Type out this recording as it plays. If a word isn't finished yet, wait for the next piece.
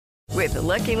With the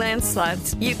Lucky Land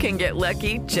Slots, you can get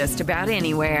lucky just about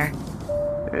anywhere.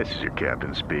 This is your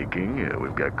captain speaking.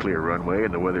 We've got clear runway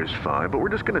and the weather's fine, but we're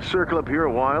just going to circle up here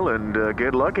a while and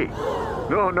get lucky.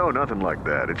 No, nothing like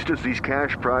that. It's just these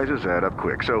cash prizes add up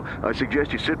quick. So I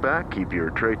suggest you sit back, keep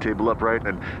your tray table upright,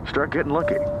 and start getting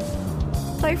lucky.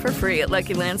 Play for free at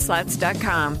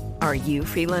LuckyLandSlots.com. Are you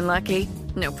feeling lucky?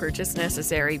 No purchase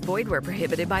necessary. Void where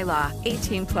prohibited by law.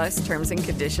 18+ terms and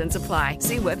conditions apply.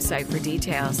 See website for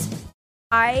details.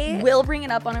 I will bring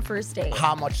it up on a first date.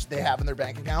 How much they have in their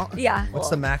bank account? Yeah. What's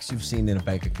the max you've seen in a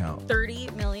bank account? 30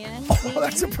 million. Oh,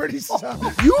 that's a pretty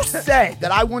sum. You said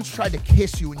that I once tried to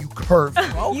kiss you and you curved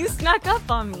me. You snuck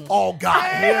up on me. Oh, God.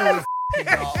 Here we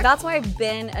go. That's why I've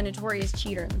been a notorious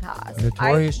cheater in the past.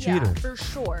 Notorious cheater? Yeah, for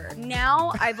sure.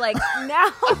 Now,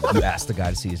 You asked the guy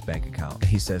to see his bank account.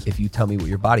 He says, if you tell me what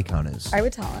your body count is. I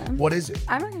would tell him. What is it?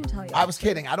 I'm not going to tell you. I was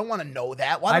kidding. I don't want to know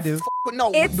that. Why I the do. F-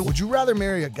 no. Would you rather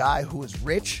marry a guy who is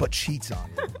rich but cheats on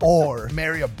you? Or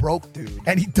marry a broke dude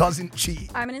and he doesn't cheat?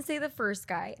 I'm going to say the first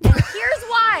guy. And here's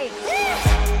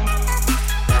why.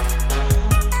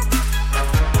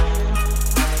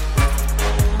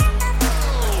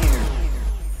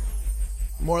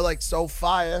 More like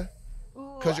Sofia,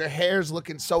 because your hair's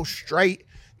looking so straight.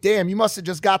 Damn, you must have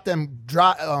just got them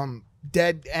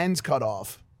dead ends cut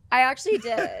off. I actually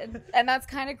did. And that's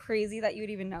kind of crazy that you would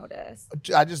even notice.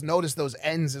 I just noticed those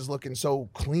ends is looking so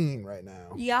clean right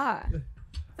now. Yeah.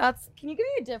 Can you give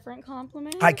me a different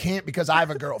compliment? I can't because I have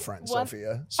a girlfriend,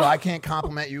 Sofia. So I can't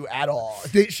compliment you at all.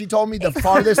 She told me the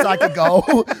farthest I could go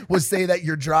was say that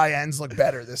your dry ends look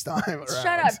better this time around.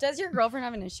 Shut up. Does your girlfriend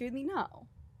have an issue with me? No.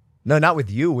 No, not with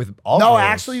you. With all No, girls.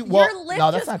 actually, well, Your lip no,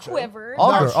 that's just not quivered.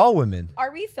 All women.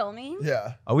 Are we filming? true.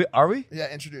 Yeah. Are we?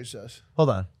 Yeah, introduce us.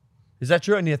 Hold on. Is that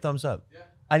true? I need a thumbs up. Yeah.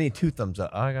 I need 2 thumbs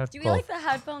up. I got Do we both. like the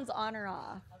headphones on or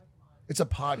off? It's a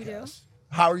podcast.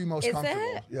 How are you most Is comfortable?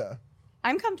 it? Yeah.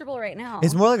 I'm comfortable right now.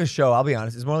 It's more like a show. I'll be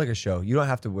honest. It's more like a show. You don't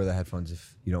have to wear the headphones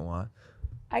if you don't want.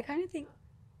 I kind of think.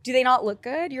 Do they not look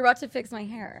good? You're about to fix my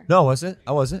hair. No, I wasn't.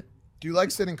 I wasn't. Do you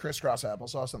like sitting crisscross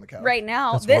applesauce on the couch? Right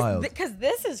now, That's this wild. because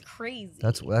this is crazy.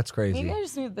 That's crazy. Maybe I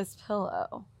just need this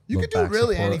pillow. You Little can do back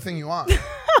really support. anything you want.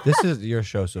 This is your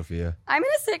show, Sophia. I'm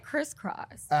gonna sit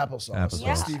crisscross. Applesauce.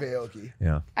 Yeah. Steve Aoki.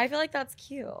 Yeah. I feel like that's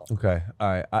cute. Okay. All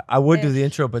right. I would do the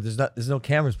intro, but there's no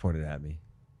cameras pointed at me.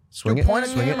 Swing Dude, it. point a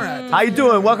Swing it. camera at How you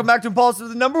doing? Welcome back to Impulsive,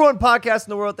 the #1 podcast in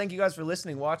the world. Thank you guys for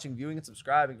listening, watching, viewing, and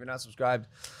subscribing. If you're not subscribed,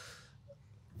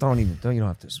 you don't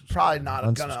have to subscribe. Probably not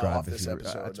gonna Unsubscribe off if this you-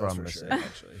 episode. That's what I'm that's gonna for say. sure.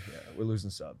 Actually, yeah, we're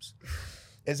losing subs.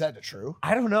 Is that true?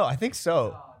 I don't know. I think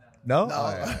so. No. No.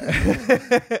 All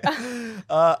right.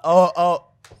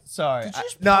 Sorry. Did you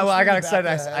just No, punch I me got in the back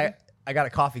excited. of the head? I got a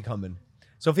coffee coming.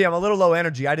 Sophia, I'm a little low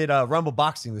energy. I did Rumble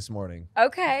boxing this morning.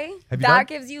 Okay. Have you That done?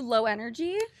 gives you low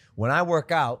energy. When I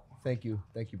work out, thank you,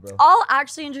 bro. I'll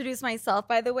actually introduce myself,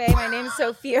 by the way. My name is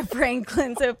Sofia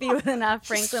Franklyn, Sophia with an F,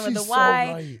 Franklyn with a She's so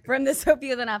Y, right. from the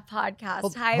Sophia with an F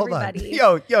podcast. Hi, Hold on. everybody.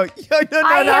 Yo,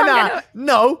 I am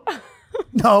gonna-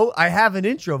 no, I have an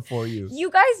intro for you. You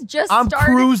guys just I'm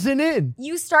started. cruising in.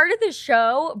 You started the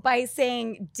show by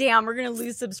saying, damn, we're going to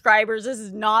lose subscribers. This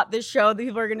is not the show that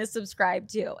people are going to subscribe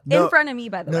to. No. In front of me,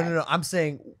 by the way. No. I'm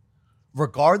saying,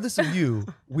 regardless of you,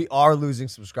 we are losing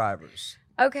subscribers.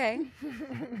 Okay.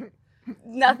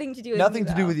 Nothing to do with Nothing me,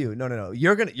 to do though. with you.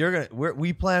 No.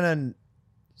 We plan on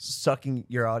sucking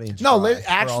your audience. No, dry for all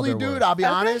actually, their dude, worth. I'll be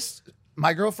Okay. honest.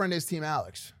 My girlfriend is Team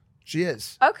Alex. She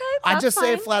is. Okay. I that's just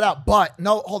say it fine. flat out. But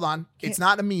no, hold on. It's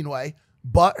not in a mean way.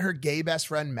 But her gay best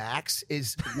friend Max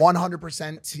is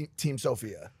 100% Team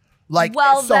Sophia. Like,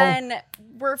 Well, so, then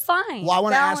we're fine. well, I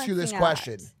want to ask you this Balancing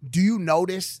question. act. Do you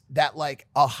notice that like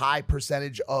a high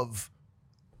percentage of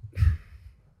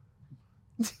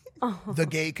the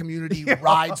gay community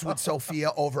rides with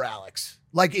Sophia over Alex?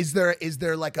 Like, is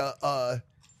there like a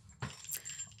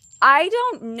I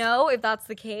don't know if that's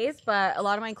the case, but a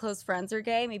lot of my close friends are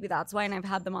gay. Maybe that's why, and I've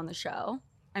had them on the show.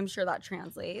 I'm sure that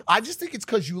translates. I just think it's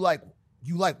because you like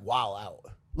wow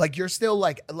out. Like you're still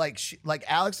like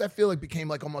Alex. I feel like became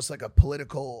like almost like a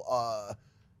political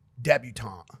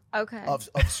debutante Okay. of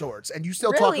sorts, and you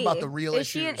still talk Really? about the real is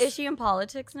issues. Is she in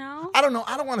politics now? I don't know.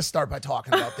 I don't want to start by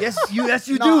talking about this. Yes,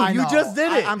 you No, do. I You know. just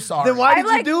did it. I'm sorry. Then why did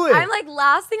you do it? I'm like,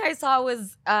 last thing I saw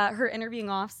was her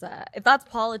interviewing Offset. If that's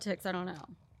politics, I don't know.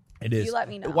 It is. You let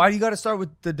me know. Why do you got to start with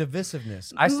the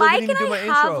divisiveness? I still Mike didn't even and do I my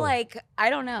have intro. like, I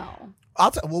don't know.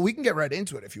 Well, we can get right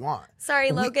into it if you want.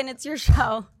 Sorry, Logan, it's your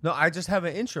show. No, I just have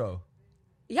an intro.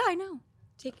 Yeah, I know.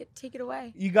 Take it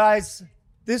away. You guys,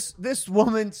 this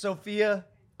woman, Sophia,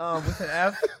 with an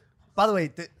F, By the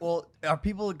way, are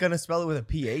people gonna spell it with a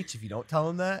PH if you don't tell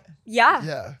them that?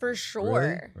 Yeah. For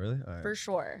sure. Really? All right. For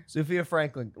sure. Sofia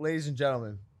Franklyn, ladies and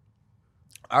gentlemen,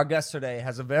 our guest today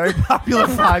has a very popular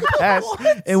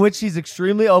podcast in which she's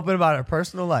extremely open about her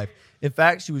personal life. In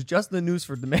fact, she was just in the news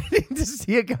for demanding to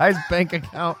see a guy's bank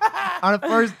account on a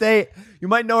first date. You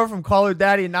might know her from Call Her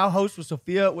Daddy and now host with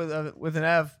Sofia with an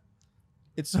F.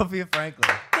 It's Sofia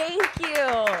Franklyn. Thank you.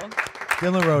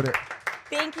 Dylan wrote it.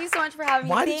 Thank you so much for having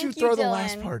me. Why Thank did you throw the Dylan.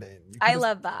 last part in? I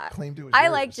love that. Claimed it was I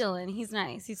yours. like Dylan. He's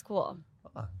nice. He's cool.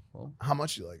 How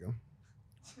much do you like him?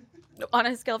 On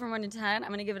a scale from 1 to 10, I'm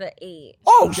going to give it an 8.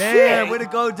 Oh, Damn, shit. way to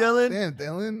go, Dylan. Damn,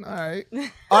 Dylan. All right.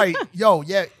 All right. Yo,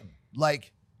 yeah.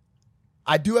 Like,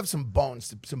 I do have some boners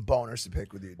to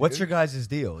pick with you. Dude. What's your guys'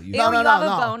 deal? Ew, you have a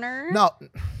boner? No.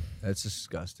 That's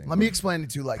disgusting. Let me explain it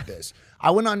to you like this.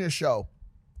 I went on your show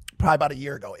probably about a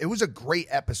year ago. It was a great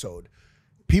episode.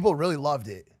 People really loved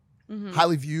it. Mm-hmm.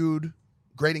 Highly viewed,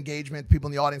 great engagement. People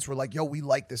in the audience were like, yo, we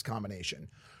like this combination.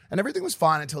 And everything was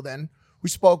fine until then. We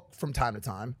spoke from time to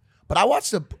time. But I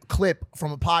watched a clip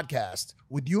from a podcast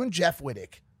with you and Jeff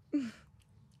Wittick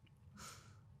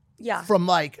from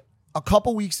like a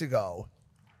couple weeks ago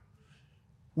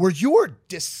where you were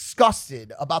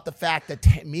disgusted about the fact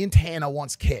that me and Tana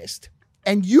once kissed.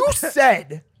 And you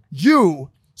said,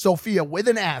 Sofia, with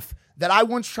an F, that I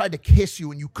once tried to kiss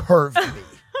you and you curved me.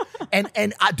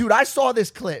 And dude, I saw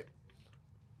this clip.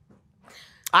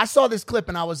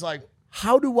 And I was like,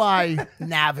 how do I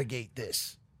navigate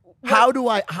this? How do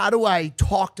I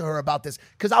talk to her about this?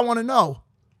 Because I want to know,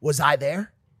 was I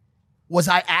there? Was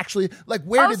I actually, like,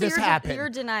 where did this happen?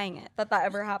 You're denying it, that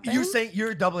ever happened?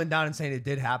 You're doubling down and saying it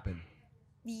did happen.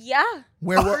 Yeah.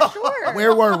 Where were, sure.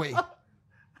 Where were we?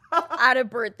 At a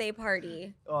birthday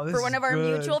party for one of our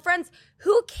mutual friends.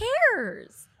 Who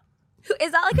cares?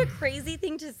 Is that like a crazy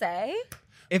thing to say?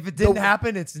 If it didn't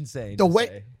happen, it's insane.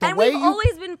 We've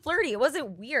always been flirty. It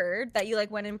wasn't weird that you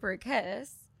like went in for a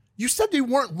kiss. You said you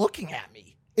weren't looking at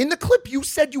me. In the clip, you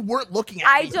said you weren't looking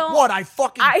at me.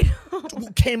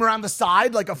 I came around the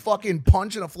side like a fucking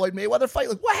punch in a Floyd Mayweather fight?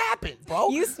 Like, what happened, bro?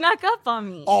 You snuck up on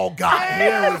me. Oh, God.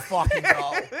 Here we fucking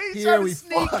go. Here we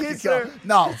fucking go.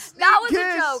 No. That was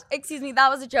a joke. Excuse me. That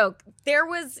was a joke.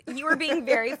 You were being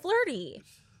very flirty.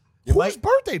 Whose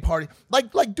birthday party?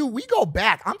 Like, dude, we go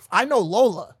back. I know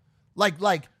Lola. Like,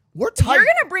 we're tight. You're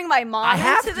gonna bring my mom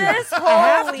into this?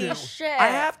 Holy shit! I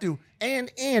have to.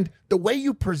 And the way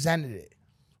you presented it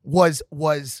was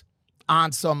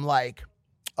on some like,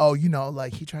 oh, you know,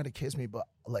 like he tried to kiss me, but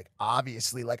like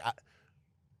obviously, like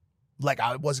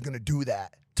I wasn't gonna do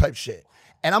that type shit.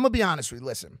 And I'm gonna be honest with you.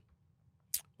 Listen,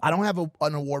 I don't have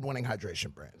an award-winning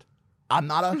hydration brand. I'm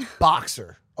not a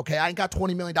boxer. Okay, I ain't got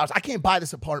 $20 million. I can't buy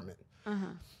this apartment.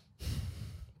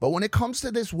 But when it comes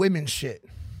to this women shit,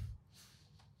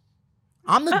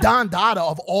 I'm the Don Dada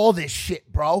of all this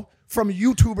shit, bro. From a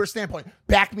YouTuber standpoint,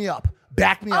 back me up.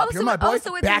 You're my boy.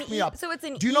 Back me up. So it's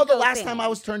an Do you know the last time I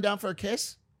was turned down for a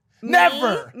kiss?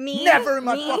 Never in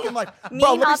my fucking life.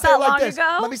 Bro, let me say it like this.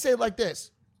 Let me say it like this.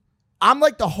 I'm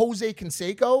like the Jose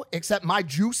Canseco, except my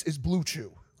juice is Blue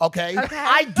Chew. Okay?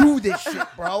 I do this shit,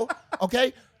 bro.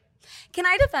 Okay? Can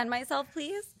I defend myself,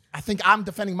 please? I think I'm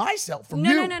defending myself from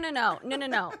you.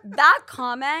 No. That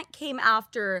comment came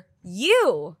after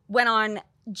you went on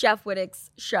Jeff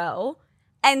Wittick's show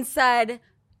and said,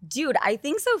 dude, I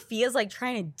think Sofia's like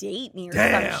trying to date me or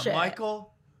some shit.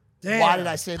 Michael. Damn. Why did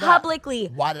I say that?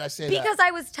 Publicly. Why did I say that? Because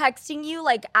I was texting you,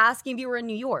 like asking if you were in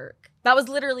New York. That was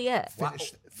literally it.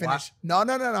 Finish.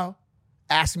 No.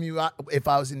 Ask me if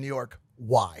I was in New York.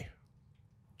 Why?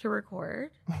 To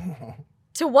record?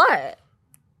 To what?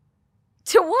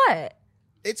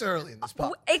 It's early in this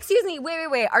podcast. Excuse me.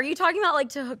 Wait. Are you talking about like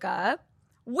to hook up?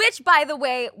 Which, by the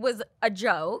way, was a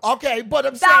joke. Okay, but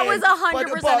I'm that saying.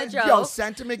 That was 100% a joke. Yo,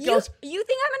 sentiment goes. You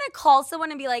think I'm going to call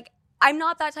someone and be like, I'm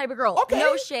not that type of girl. Okay.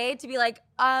 No shade to be like,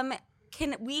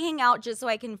 can we hang out just so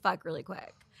I can fuck really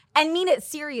quick? And mean it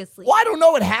seriously. Well, I don't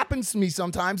know. It happens to me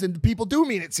sometimes, and people do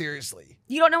mean it seriously.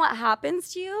 You don't know what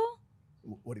happens to you?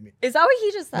 What do you mean? Is that what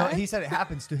he just said? No, he said it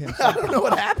happens to him. I don't know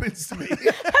what happens to me.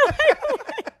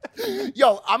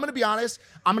 Yo, I'm gonna be honest.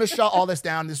 I'm gonna shut all this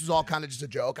down. This was all kind of just a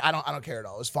joke. I don't care at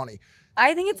all. It's funny.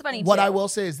 I think it's funny. What too. I will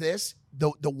say is this: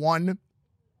 the one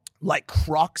like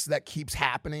crux that keeps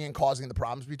happening and causing the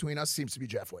problems between us seems to be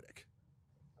Jeff Wittick.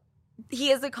 He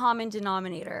is a common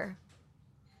denominator.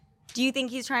 Do you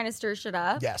think he's trying to stir shit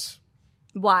up? Yes.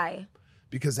 Why?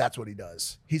 Because that's what he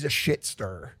does. He's a shit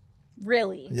stirrer.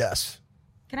 Really? Yes.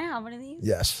 Can I have one of these?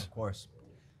 Yes. Of course.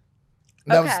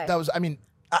 That was. I mean,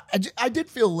 I did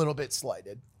feel a little bit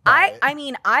slighted. I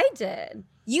mean, I did.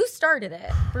 You started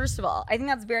it, first of all. I think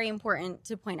that's very important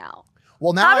to point out.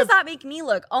 Well, now how does that make me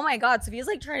look? Oh my God, Sophia's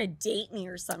like trying to date me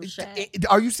or some shit.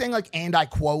 Are you saying like, and I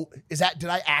quote, did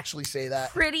I actually say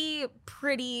that? Pretty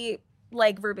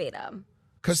like verbatim.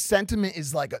 Because sentiment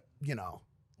is like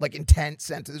like intent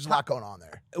sentiment. There's a lot going on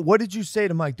there. What did you say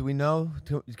to Mike? Do we know?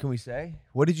 Can we say?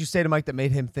 What did you say to Mike that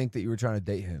made him think that you were trying to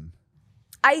date him?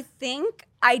 I think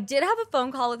I did have a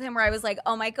phone call with him where I was like,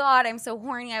 oh my God, I'm so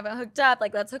horny. I haven't hooked up.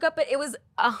 Like, let's hook up. But it was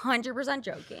 100%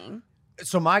 joking.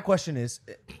 So my question is,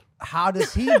 how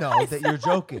does he know that you're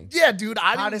joking? Yeah, dude,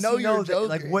 I didn't know you were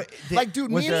joking. Dude,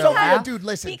 me and Sofia, dude,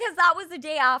 listen. Because that was the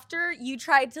day after you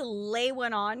tried to lay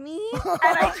one on me, and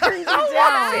I turned you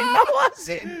down. No, it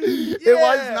wasn't. It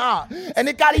was not. And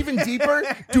it got even deeper.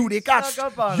 Dude, it got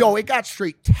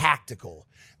straight tactical.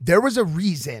 There was a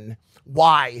reason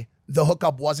why the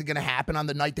hookup wasn't going to happen on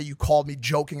the night that you called me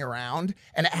joking around,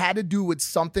 and it had to do with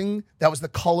something that was the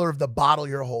color of the bottle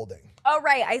you're holding. Oh,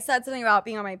 right. I said something about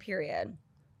being on my period.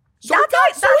 So it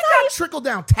got trickled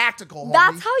down tactical, homie.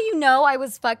 That's how you know I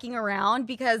was fucking around,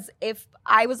 because if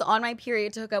I was on my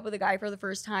period to hook up with a guy for the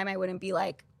first time, I wouldn't be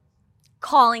like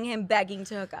calling him begging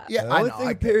to hook up. Yeah, the only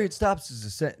thing a period stops is a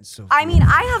sentence. So I mean,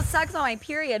 I have sex on my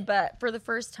period, but for the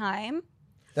first time.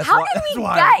 How did we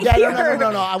get here?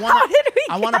 No. I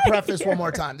want to preface one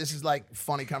more time. This is like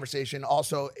funny conversation.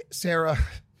 Also, Sarah,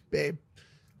 babe,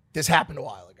 this happened a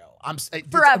while ago. We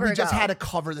just had to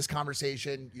cover this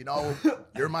conversation. You know,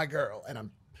 you're my girl, and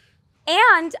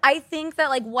I think that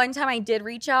like one time I did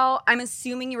reach out. I'm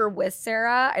assuming you were with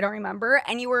Sarah. I don't remember,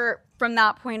 and you were from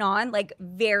that point on like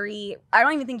very. I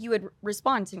don't even think you would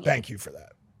respond to me. Thank you for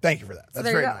that. That's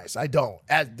very nice. I don't.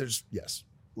 Yes.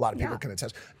 A lot of people can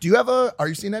attest. Are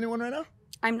you seeing anyone right now?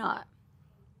 I'm not.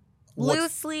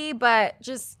 Loosely, but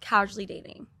just casually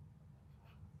dating.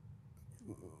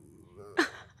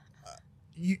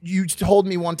 You told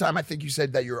me one time, I think you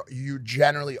said that you're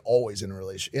generally always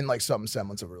in like some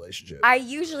semblance of a relationship. I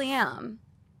usually am.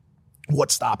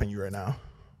 What's stopping you right now?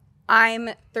 I'm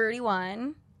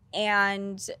 31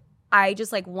 and I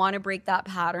just like want to break that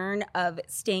pattern of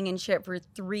staying in shit for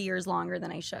 3 years longer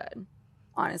than I should,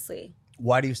 honestly.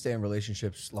 Why do you stay in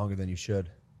relationships longer than you should?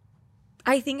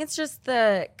 I think it's just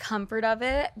the comfort of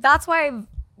it. That's why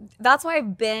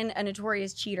I've been a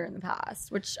notorious cheater in the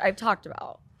past, which I've talked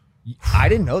about. I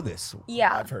didn't know this.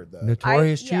 Yeah. I've heard that.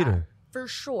 Notorious cheater. For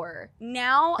sure.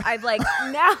 Now I've like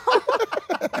you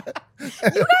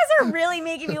guys are really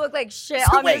making me look like shit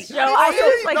on this show. No.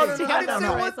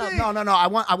 I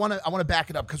want to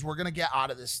back it up because we're gonna get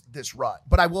out of this rut.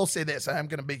 But I will say this: I am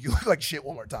gonna make you look like shit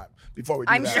one more time before we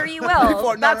do I'm that. sure you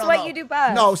will. That's what you do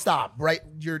best. No, stop. Right,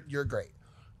 you're great.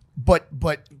 But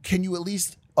can you at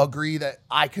least agree that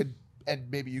I could,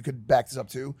 and maybe you could back this up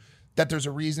too, that there's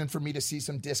a reason for me to see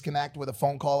some disconnect with a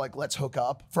phone call like "let's hook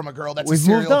up" from a girl that's a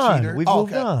serial cheater? We've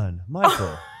moved on,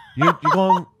 Michael. You're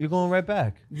going right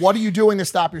back. What are you doing to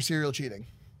stop your serial cheating?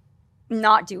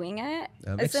 Not doing it.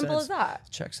 As simple as that.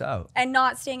 Checks out. And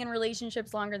not staying in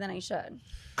relationships longer than I should.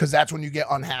 Because that's when you get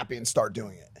unhappy and start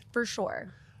doing it. For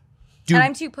sure. And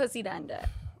I'm too pussy to end it.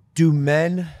 Do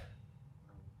men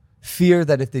fear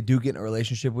that if they do get in a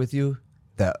relationship with you,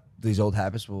 that these old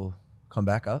habits will come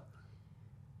back up?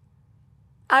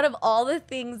 Out of all the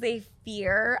things they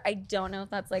fear, I don't know if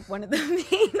that's like one of the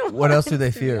main ones. What else do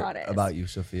they fear about you,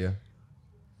 Sofia?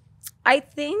 I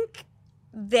think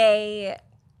they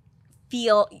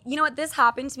feel, you know what, this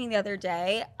happened to me the other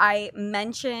day. I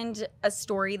mentioned a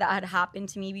story that had happened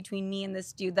to me between me and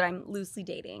this dude that I'm loosely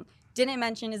dating. Didn't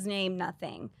mention his name,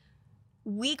 nothing.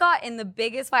 We got in the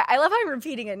biggest fight. I love how I'm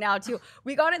repeating it now too.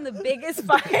 We got in the biggest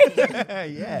fight.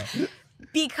 Yeah.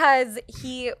 Because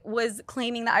he was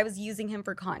claiming that I was using him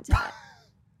for content.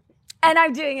 And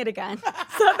I'm doing it again.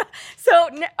 So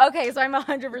I'm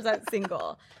 100%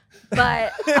 single.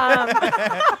 But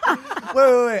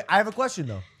wait. I have a question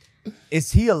though.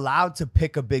 Is he allowed to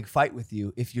pick a big fight with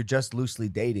you if you're just loosely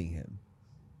dating him?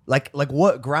 Like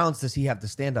what grounds does he have to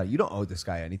stand on? You don't owe this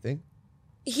guy anything.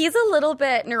 He's a little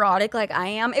bit neurotic like I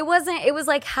am. It was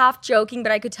like half joking,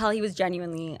 but I could tell he was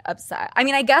genuinely upset. I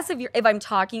mean, I guess if I'm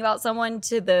talking about someone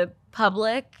to the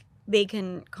public, they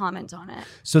can comment on it.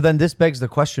 So then this begs the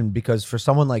question, because for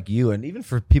someone like you and even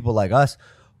for people like us,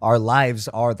 our lives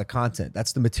are the content.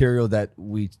 That's the material that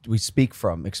we speak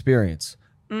from experience.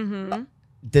 Mm-hmm.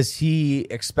 Does he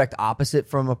expect opposite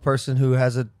from a person who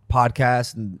has a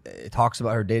podcast and talks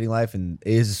about her dating life and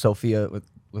is Sofia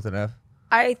with an F?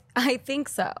 I think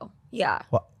so. Yeah.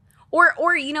 What?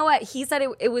 Or you know what? He said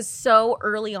it was so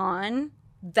early on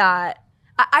that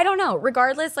I don't know.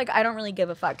 Regardless, like I don't really give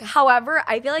a fuck. However,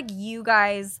 I feel like you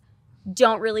guys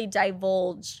don't really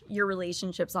divulge your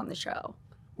relationships on the show.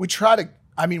 We try to.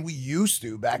 I mean, we used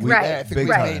to back in the Right. day. I think Big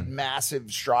we time. made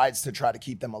massive strides to try to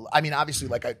keep them. I mean, obviously,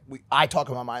 like I talk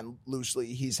about mine loosely.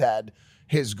 He's had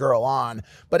his girl on,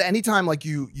 but anytime like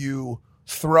you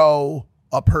throw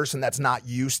a person that's not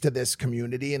used to this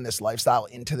community and this lifestyle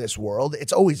into this world,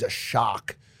 it's always a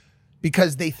shock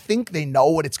because they think they know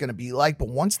what it's going to be like, but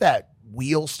once that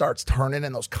wheel starts turning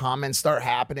and those comments start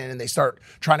happening and they start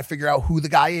trying to figure out who the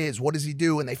guy is, what does he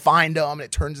do, and they find him and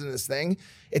it turns into this thing,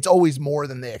 it's always more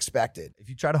than they expected. If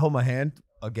you try to hold my hand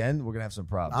again, we're going to have some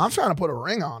problems. I'm trying to put a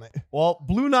ring on it. Well,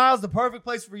 Blue Nile's the perfect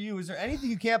place for you. Is there anything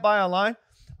you can't buy online?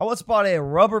 I once bought a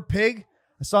rubber pig.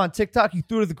 I saw on TikTok you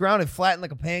threw it to the ground and flattened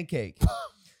like a pancake.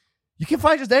 You can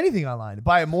find just anything online to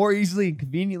buy it more easily and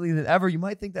conveniently than ever. You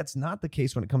might think that's not the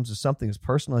case when it comes to something as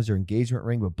personal as your engagement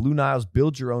ring, but Blue Nile's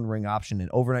build your own ring option and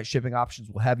overnight shipping options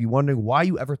will have you wondering why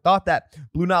you ever thought that.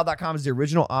 BlueNile.com is the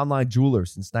original online jeweler.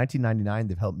 Since 1999,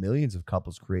 they've helped millions of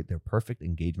couples create their perfect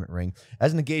engagement ring.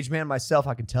 As an engaged man myself,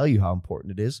 I can tell you how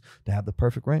important it is to have the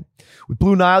perfect ring. With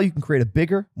Blue Nile, you can create a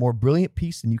bigger, more brilliant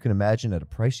piece than you can imagine at a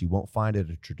price you won't find at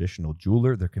a traditional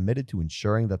jeweler. They're committed to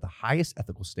ensuring that the highest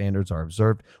ethical standards are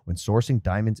observed when sourcing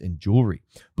diamonds and jewelry.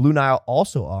 Blue Nile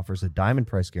also offers a diamond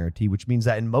price guarantee, which means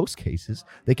that in most cases,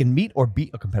 they can meet or beat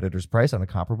a competitor's price on a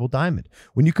comparable diamond.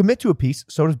 When you commit to a piece,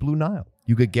 so does Blue Nile.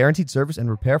 You get guaranteed service and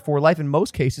repair for life. In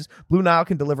most cases, Blue Nile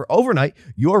can deliver overnight.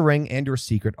 Your ring and your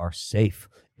secret are safe.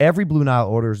 Every Blue Nile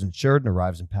order is insured and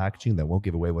arrives in packaging that won't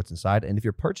give away what's inside. And if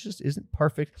your purchase isn't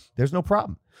perfect, there's no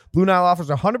problem. Blue Nile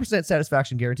offers a 100%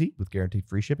 satisfaction guarantee with guaranteed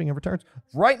free shipping and returns.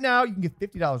 Right now, you can get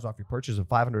 $50 off your purchase of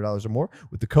 $500 or more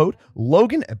with the code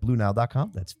Logan at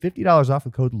BlueNile.com. That's $50 off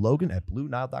with code Logan at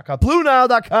BlueNile.com.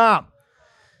 BlueNile.com.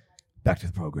 Back to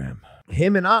the program.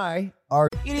 Him and I are...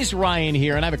 It is Ryan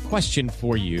here, and I have a question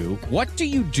for you. What do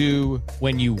you do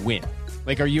when you win?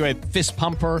 Like, are you a fist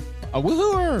pumper, a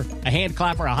woohooer, a hand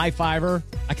clapper, a high fiver?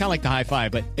 I kind of like the high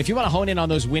five, but if you want to hone in on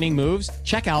those winning moves,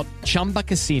 check out Chumba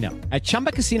Casino. At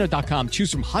ChumbaCasino.com,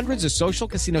 choose from hundreds of social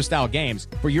casino-style games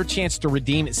for your chance to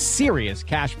redeem serious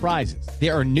cash prizes.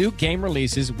 There are new game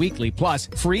releases weekly, plus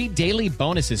free daily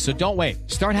bonuses, so don't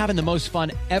wait. Start having the most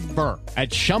fun ever at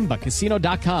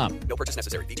ChumbaCasino.com. No purchase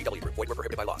necessary. VGW Group. Void where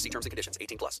prohibited by law. See terms and conditions.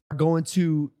 18+. going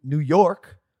to New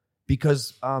York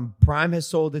because Prime has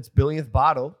sold its billionth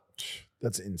bottle,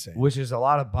 That's insane. which is a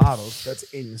lot of bottles. That's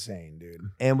insane, dude.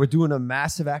 And we're doing a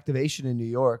massive activation in New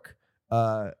York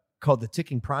called the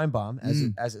Ticking Prime Bomb,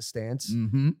 as it stands,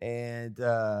 Mm-hmm.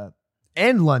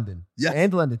 and London, Yes.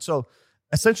 and London. So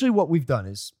essentially, what we've done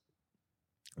is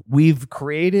we've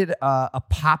created a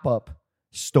pop-up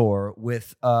store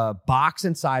with a box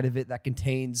inside of it that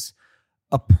contains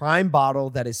a Prime bottle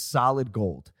that is solid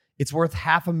gold. It's worth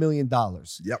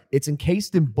 $500,000. Yep. It's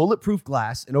encased in bulletproof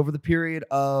glass, and over the period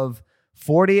of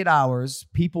 48 hours,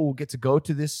 people will get to go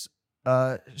to this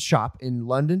shop in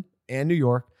London and New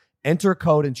York, enter a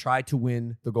code, and try to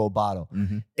win the gold bottle.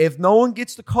 Mm-hmm. If no one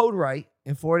gets the code right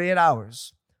in 48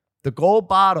 hours, the gold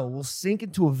bottle will sink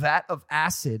into a vat of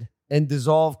acid and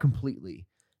dissolve completely.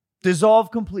 Dissolve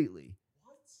completely.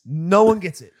 No one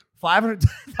gets it.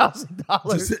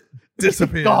 $500,000. Just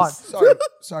disappears. Gone.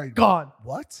 Sorry. Gone.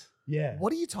 What? Yeah.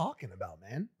 What are you talking about,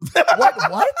 man? What?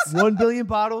 1 billion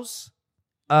bottles.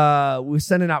 We're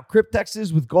sending out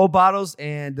cryptexes with gold bottles.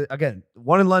 And again,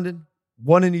 one in London,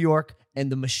 one in New York.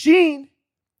 And the machine,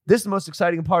 this is the most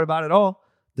exciting part about it all.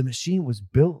 The machine was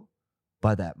built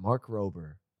by that Mark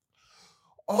Rober.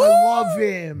 Oh, I love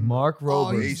him. Mark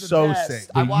Rober. Oh, He's the so best. sick.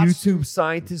 The I watched- YouTube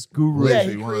scientist guru. Yeah,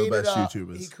 he one of the created best a-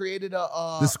 YouTubers. He created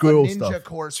a The squirrel ninja stuff.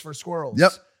 course for squirrels.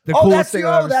 Yep. The Oh, coolest that's thing the,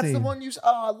 I've ever that's seen. the one you.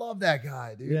 Oh, I love that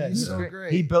guy, dude. Yeah, he's so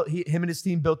great. Him and his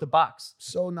team built the box.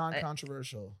 So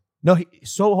non-controversial. No, he's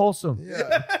so wholesome.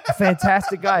 Yeah. A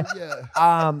fantastic guy.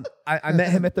 Yeah. I met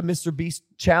him at the Mr. Beast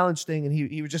challenge thing, and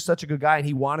he was just such a good guy, and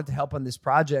he wanted to help on this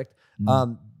project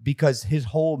because his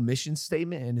whole mission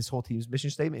statement and his whole team's mission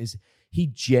statement is he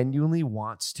genuinely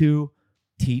wants to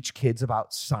teach kids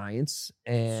about science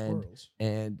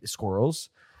and squirrels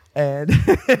and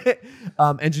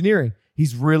engineering.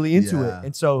 He's really into Yeah. it,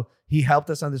 and so he helped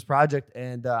us on this project.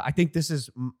 And I think this is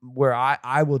where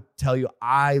I will tell you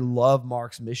I love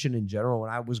Mark's mission in general. When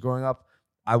I was growing up,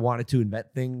 I wanted to invent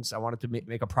things. I wanted to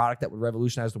make a product that would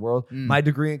revolutionize the world. My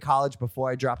degree in college before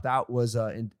I dropped out was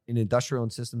in industrial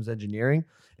and systems engineering.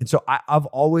 And so I've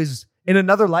always, in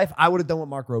another life, I would have done what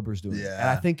Mark Rober's doing. Yeah. And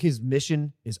I think his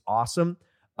mission is awesome.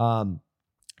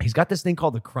 He's got this thing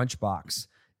called the Crunch Box.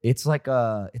 It's like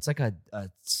a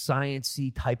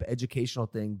science-y type educational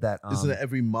thing that Isn't it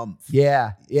every month?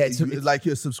 Yeah. It's It's like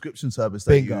your subscription service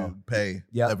that Bingo. you pay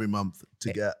Yep. every month.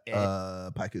 to get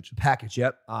a package.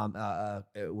 Yep.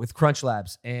 With Crunch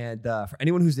Labs. And for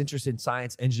anyone who's interested in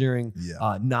science, engineering,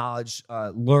 knowledge,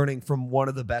 learning from one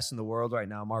of the best in the world right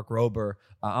now, Mark Rober,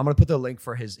 I'm going to put the link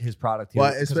for his product here.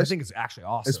 Because I think it's actually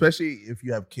awesome. Especially if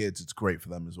you have kids, it's great for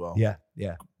them as well. Yeah.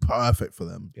 Perfect for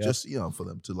them. Yep. Just, for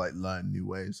them to like learn new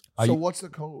ways. So what's the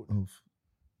code? Of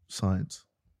science.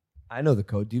 I know the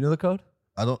code. Do you know the code?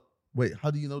 I don't. Wait,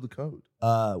 how do you know the code?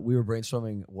 We were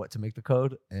brainstorming what to make the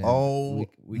code. And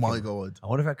my God. I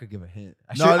wonder if I could give a hint.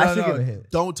 I should give a hint.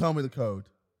 Don't tell me the code.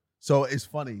 So it's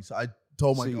funny. So I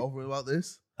told my girlfriend about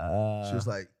this. She was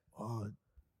like, "Oh,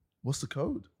 what's the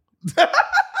code?" I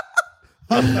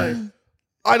was like,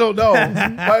 "I don't know."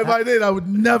 But if I did, I would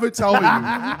never tell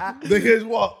you. Because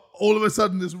what? All of a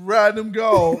sudden, this random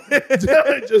girl just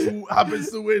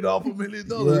happens to win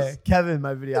 $500,000. Yeah, Kevin,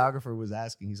 my videographer, was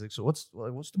asking. He's like, "So what's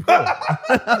the code?"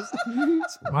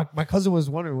 my cousin was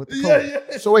wondering what the code.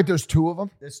 Yeah. So wait, there's 2 of them.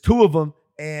 There's 2 of them,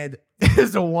 and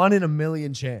there's a 1 in a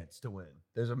million chance to win.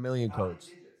 There's a million codes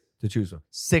to choose from.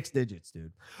 6 digits,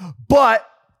 dude. But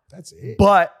that's it.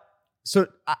 So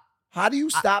how do you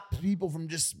stop people from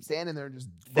just standing there and just?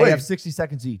 They have 60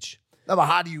 seconds each. No, but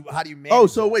how do you manage? Oh,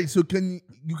 so wait, so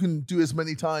you can do as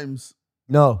many times?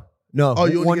 No. Oh,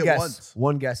 you only one get guess. once.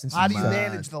 One guess. How do you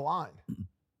manage the line?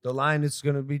 The line is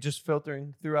going to be just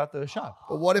filtering throughout the shop.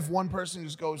 But what if one person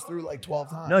just goes through like 12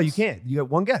 times? No, you can't. You get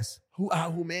one guess. Who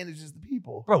manages the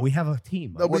people? Bro, we have a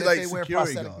team. They'll What be if like they wear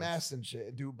security prosthetic guards. masks and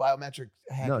shit? Do biometric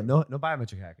hacking? No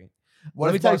biometric hacking. What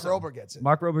Let me if tell you Mark something. Rober gets it?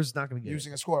 Mark Rober's not going to get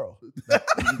Using a squirrel.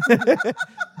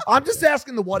 I'm just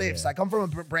asking the what ifs. I come from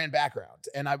a brand background,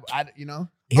 and I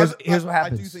Here's what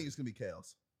happens. I do think it's gonna be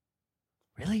chaos.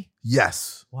 Really?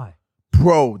 Yes, Why?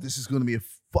 bro. This is gonna be a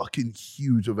fucking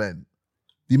huge event.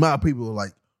 The amount of people are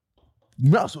like,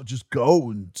 you might as well just go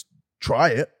and try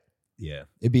it. Yeah.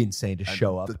 It'd be insane to And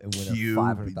show up the and win a queue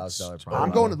 $500,000 be- prize.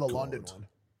 I'm going to the God. London one.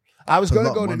 I was It's a going to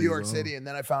lot go of to money New as York well. City, and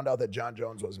then I found out that John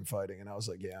Jones wasn't fighting, and I was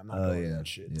like, yeah, I'm not going to that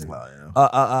shit. Yeah. Wow,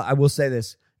 I will say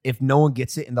this. If no one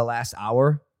gets it in the last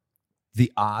hour,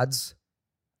 the odds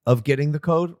of getting the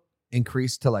code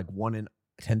increase to like 1 in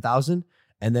 10,000.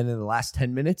 And then in the last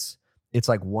 10 minutes, it's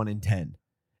like 1 in 10.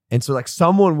 And so like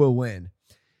someone will win.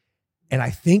 And I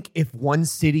think if one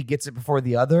city gets it before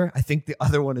the other, I think the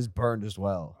other one is burned as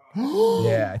well.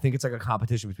 Yeah, I think it's like a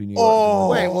competition between New York and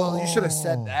Wait, well, you should have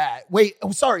said that. Wait,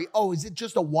 sorry. Oh, is it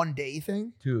just a 1 day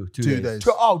thing? Two 2 days.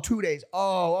 2 days.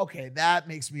 Oh, okay. That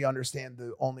makes me understand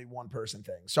the only one person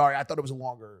thing. Sorry, I thought it was a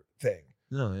longer thing.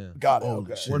 No, yeah. Got it. Oh,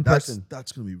 Okay. shit. One That's person.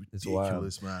 That's gonna be It's wild.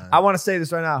 ridiculous, man. I want to say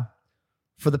this right now.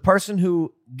 For the person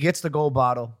who gets the gold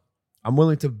bottle, I'm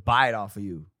willing to buy it off of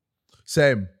you.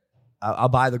 Same. I'll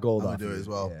buy the gold I'm off gonna do of it you. as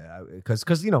well. Yeah, because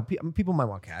people might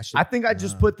want cash. I think I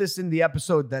just put this in the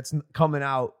episode that's coming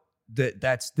out.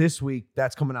 That's this week.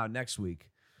 That's coming out next week.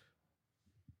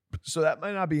 So that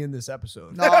might not be in this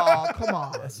episode. No, come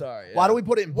on. Sorry. Why do we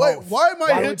put it in Wait, both? why am I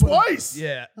do hit we put it- twice?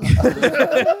 Yeah.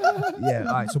 Yeah.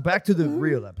 All right. So back to the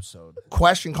real episode.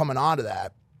 Question coming on to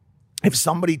that. If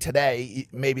somebody today,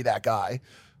 maybe that guy,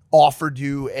 offered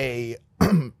you a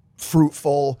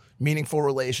fruitful, meaningful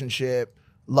relationship,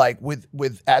 like with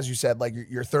as you said, like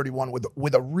you're 31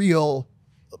 with a real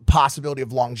possibility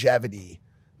of longevity,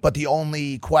 but the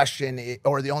only question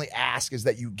or the only ask is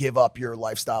that you give up your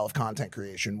lifestyle of content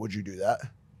creation, would you do that?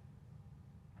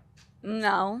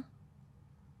 No.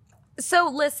 So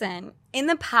listen, in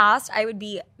the past, I would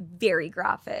be very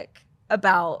graphic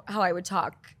about how I would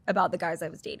talk about the guys I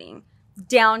was dating,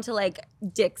 down to like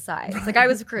dick size. Like I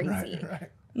was crazy.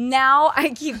 Now I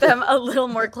keep them a little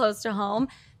more close to home.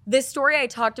 This story I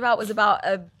talked about was about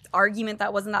an argument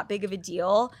that wasn't that big of a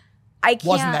deal. I can't.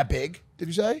 Wasn't that big? Did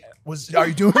you say? Are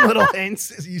you doing little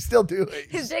hints? You still do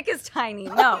it. His dick is tiny.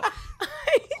 No.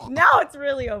 Now it's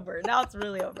really over.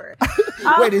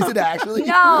 Wait, is it actually?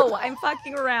 No, I'm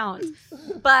fucking around.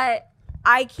 But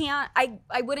I can't,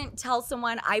 I wouldn't tell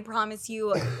someone, I promise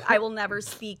you, I will never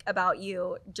speak about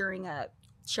you during a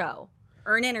show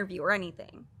or an interview or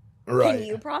anything. Right. Can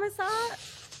you promise that?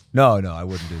 No, I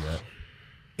wouldn't do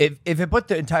that. If it put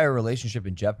the entire relationship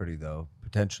in jeopardy, though,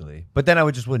 potentially. But then I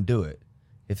wouldn't do it.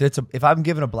 If I'm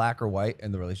given a black or white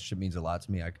and the relationship means a lot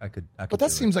to me, I could. But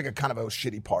that seems like a kind of a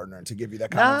shitty partner to give you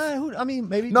that kind of. I mean,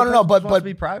 maybe. No, the no, person but- just wants but- to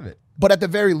be private. But at the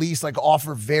very least, like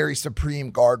offer very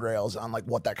supreme guardrails on like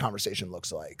what that conversation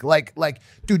looks like. Like,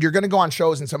 dude, you're gonna go on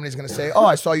shows and somebody's gonna say, "Oh,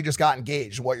 I saw you just got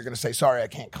engaged." What you're gonna say? Sorry, I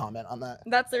can't comment on that.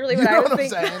 That's literally You what know I was what I'm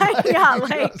thinking. saying? Yeah, You know what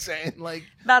like, I'm saying? Like,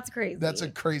 that's crazy. that's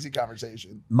a crazy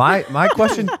conversation. My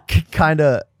question, kind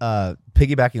of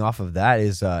piggybacking off of that,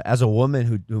 is as a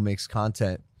woman who makes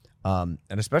content, and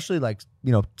especially like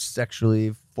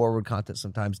sexually forward content,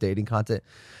 sometimes dating content.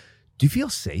 Do you feel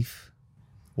safe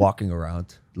walking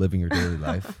around, living your daily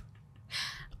life?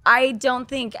 I don't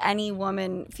think any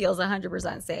woman feels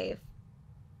 100% safe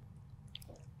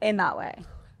in that way.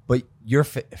 But you're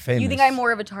famous. You think I'm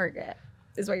more of a target,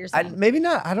 is what you're saying? Maybe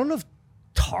not. I don't know if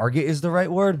target is the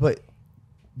right word, but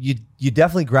you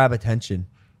definitely grab attention.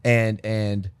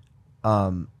 And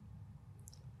are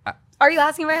you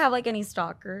asking if I have like any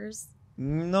stalkers?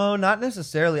 No, not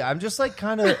necessarily. I'm just like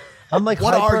kind of. I'm like,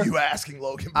 what are you asking,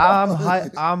 Logan?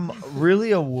 I'm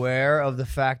really aware of the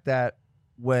fact that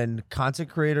when content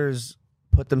creators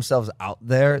put themselves out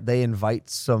there, they invite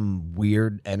some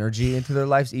weird energy into their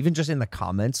lives, even just in the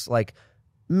comments. Like,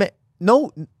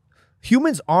 no,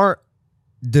 humans aren't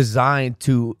designed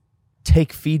to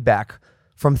take feedback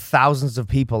from thousands of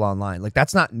people online. Like,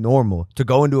 that's not normal to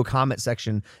go into a comment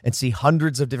section and see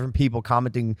hundreds of different people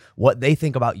commenting what they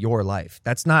think about your life.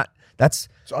 It's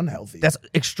unhealthy. That's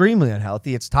extremely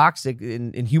unhealthy. It's toxic,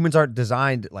 and humans aren't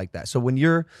designed like that. So when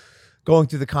you're going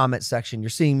through the comment section, you're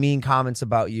seeing mean comments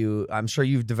about you. I'm sure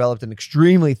you've developed an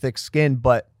extremely thick skin,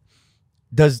 but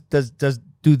do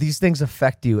these things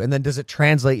affect you? And then does it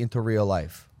translate into real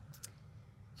life?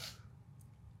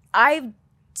 I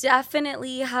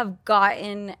definitely have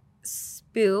gotten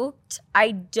spooked.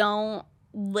 I don't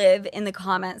live in the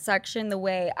comment section the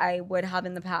way I would have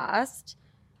in the past.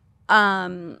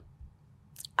 I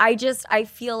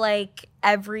feel like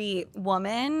every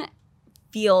woman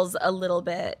feels a little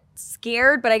bit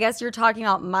scared, but I guess you're talking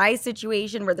about my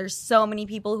situation where there's so many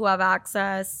people who have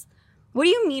access. What do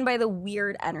you mean by the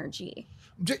weird energy?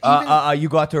 You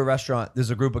go out to a restaurant,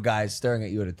 there's a group of guys staring at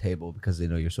you at a table because they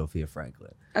know you're Sofia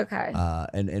Franklyn. Okay.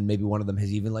 And maybe one of them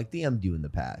has even like DM'd you in the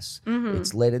past. Mm-hmm.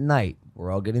 It's late at night.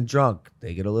 We're all getting drunk.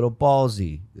 They get a little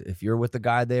ballsy. If you're with the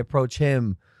guy, they approach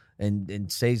him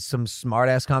and say some smart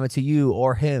ass comment to you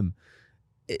or him.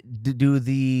 Do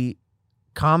the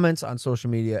comments on social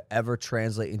media ever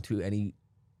translate into any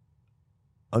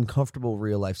uncomfortable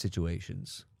real life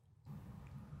situations?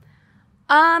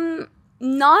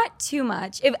 Not too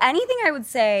much. If anything, I would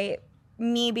say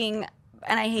me being,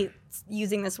 and I hate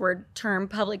using this term,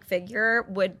 public figure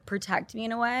would protect me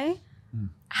in a way.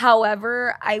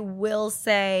 However, I will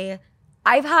say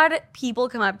I've had people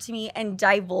come up to me and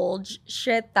divulge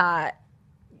shit that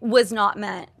was not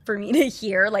meant for me to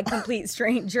hear, like complete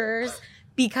strangers,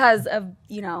 because of,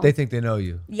 They think they know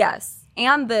you. Yes.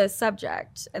 And the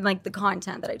subject and like the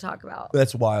content that I talk about.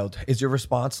 That's wild. Is your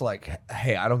response like,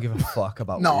 hey, I don't give a fuck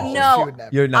about what you No, she would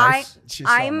never. You're nice?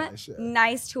 I'm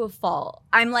nice to a fault.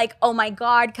 I'm like, oh my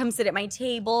God, come sit at my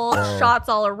table. Shots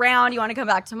all around. You want to come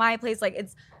back to my place? Like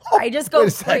I just go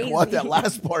Wait a crazy. second, what? That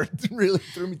last part really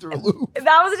threw me through a loop.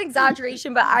 That was an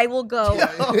exaggeration, but I will go.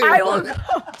 I will go.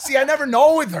 See, I never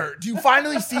know with her. Do you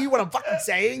finally see what I'm fucking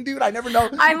saying, dude? I never know.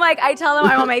 I'm like, I tell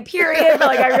them I'm on my period, but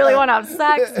like I really want to have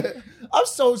sex. I'm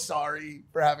so sorry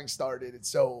for having started it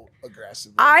so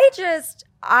aggressively.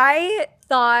 I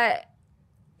thought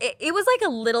it was like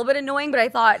a little bit annoying, but I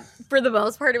thought for the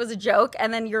most part it was a joke.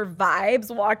 And then your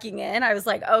vibes walking in, I was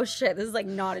like, oh shit, this is like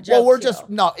not a joke. Well,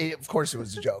 of course it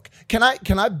was a joke. Can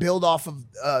I build off of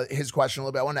his question a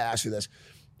little bit? I want to ask you this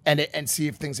and see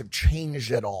if things have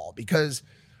changed at all, because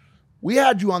we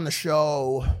had you on the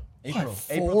show April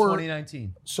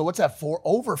 2019. So what's that,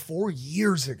 over 4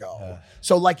 years ago?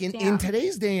 So like in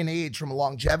today's day and age, from a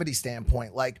longevity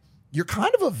standpoint, like you're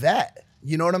kind of a vet.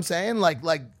 You know what I'm saying? Like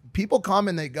people come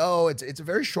and they go. It's a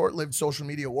very short-lived social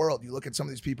media world. You look at some of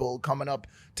these people coming up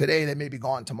today, they may be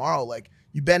gone tomorrow. Like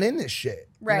you've been in this shit.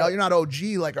 Right. You know, you're not OG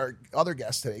like our other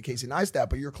guest today, Casey Neistat,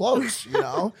 but you're close,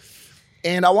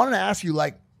 And I wanted to ask you,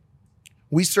 like,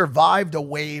 we survived a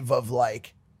wave of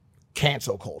like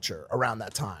cancel culture around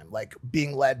that time, like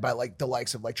being led by like the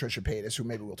likes of like Trisha Paytas, who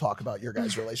maybe we'll talk about your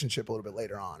guys' relationship a little bit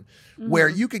later on, where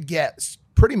you could get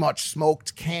pretty much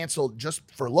smoked, canceled just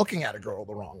for looking at a girl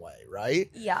the wrong way, right?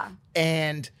 Yeah.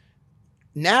 And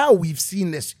now we've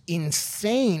seen this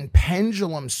insane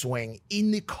pendulum swing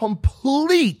in the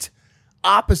complete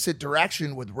opposite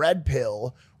direction with Red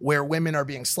Pill, where women are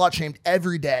being slut shamed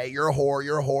every day. You're a whore.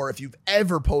 You're a whore. If you've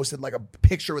ever posted like a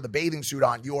picture with a bathing suit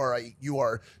on, you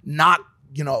are not,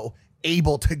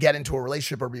 able to get into a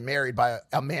relationship or be married by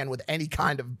a man with any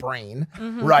kind of brain,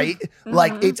 right?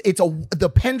 Like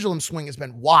the pendulum swing has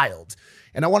been wild.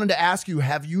 And I wanted to ask you,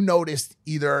 have you noticed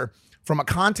either from a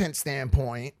content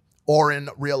standpoint or in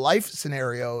real life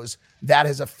scenarios that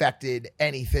has affected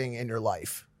anything in your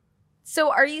life?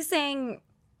 So are you saying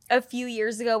a few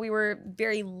years ago we were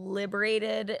very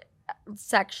liberated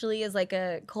sexually as like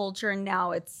a culture, and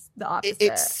now it's the opposite?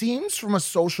 It seems from a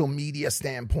social media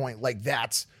standpoint like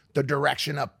that's the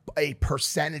direction a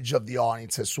percentage of the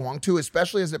audience has swung to,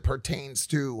 especially as it pertains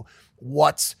to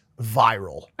what's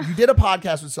viral. You did a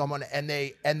podcast with someone and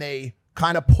they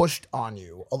kind of pushed on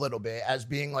you a little bit as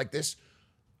being like this.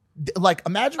 Like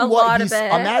imagine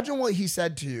what he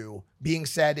said to you being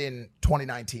said in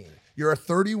 2019. You're a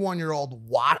 31-year-old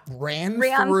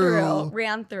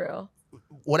ran through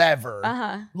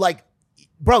whatever. Like,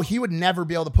 bro, he would never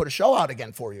be able to put a show out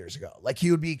again 4 years ago. Like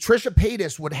Trisha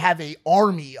Paytas would have a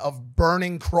army of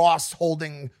burning cross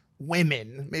holding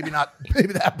women. Maybe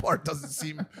that part doesn't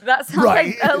seem that sounds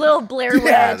right. like a little Blair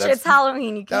Witch. It's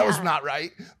Halloween. You can't. That was not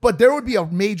right. But there would be a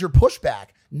major pushback.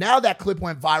 Now that clip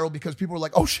went viral because people were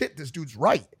like, "Oh shit, this dude's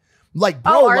right." Like,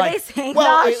 bro, they saying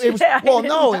that?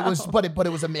 It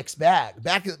was a mixed bag.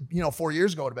 Back, 4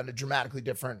 years ago, it would have been a dramatically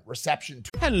different reception.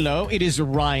 Hello, it is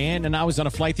Ryan, and I was on a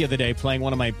flight the other day playing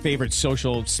one of my favorite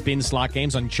social spin slot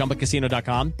games on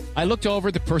ChumbaCasino.com. I looked over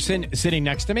at the person sitting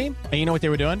next to me, and you know what they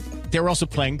were doing? They were also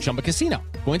playing Chumba Casino.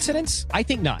 Coincidence? I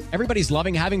think not. Everybody's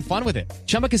loving having fun with it.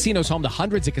 Chumba Casino is home to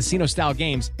hundreds of casino-style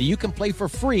games that you can play for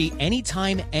free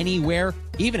anytime, anywhere,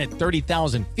 even at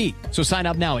 30,000 feet. So sign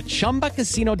up now at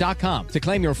ChumbaCasino.com to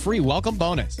claim your free welcome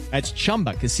bonus. That's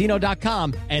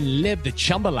ChumbaCasino.com and live the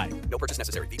Chumba life. No purchase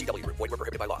necessary. VGW. Void where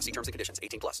prohibited by law. See terms and conditions.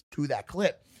 18+. To that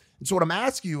clip. And so what I'm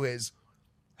asking you is,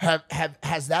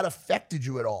 has that affected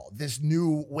you at all? This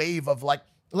new wave of like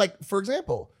for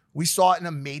example, we saw it in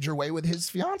a major way with his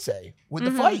fiance with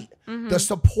the fight. The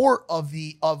support of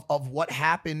what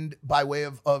happened by way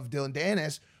of Dylan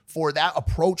Dennis for that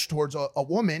approach towards a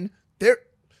woman. There,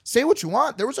 say what you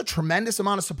want. There was a tremendous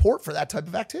amount of support for that type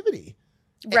of activity.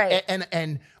 Right.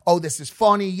 And this is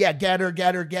funny. Yeah, get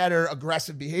her,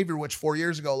 aggressive behavior, which 4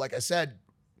 years ago, like I said,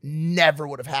 never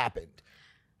would have happened.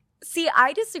 See,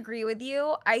 I disagree with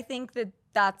you. I think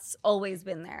that's always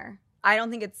been there. I don't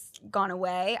think it's gone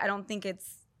away. I don't think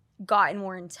it's gotten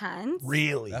more intense.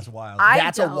 Really? That's wild.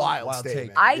 That's a wild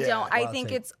statement. I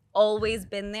think it's always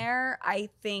been there. I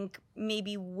think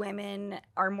maybe women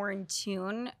are more in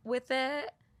tune with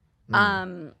it.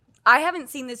 I haven't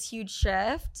seen this huge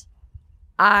shift.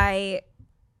 I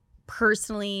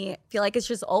personally feel like it's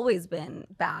just always been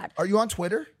bad. Are you on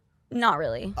Twitter? Not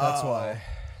really. That's why.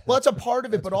 Well, it's a part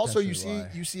of it, but also you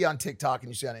potentially see on TikTok and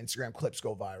you see on Instagram clips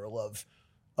go viral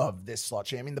of this slut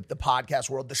shaming. The podcast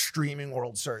world, the streaming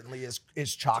world certainly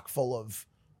is chock full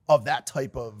of that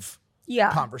type of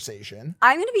conversation.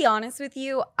 I'm going to be honest with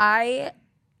you. I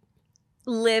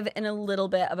live in a little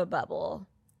bit of a bubble.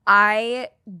 I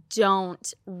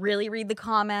don't really read the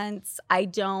comments. I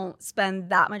don't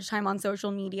spend that much time on social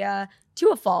media to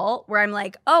a fault where I'm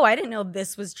like, oh, I didn't know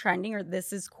this was trending or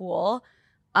this is cool.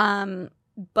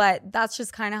 But that's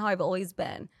just kind of how I've always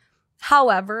been.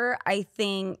 However, I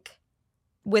think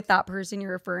with that person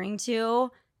you're referring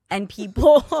to and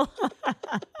people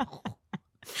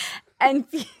and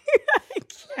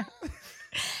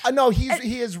no,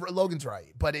 he is Logan's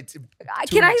right, but it's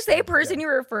can I say person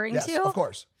you're referring to? Yes, of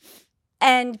course.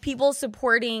 And people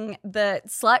supporting the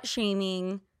slut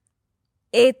shaming,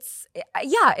 it's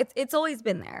always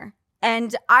been there.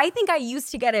 And I think I used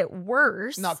to get it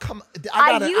worse. No, come.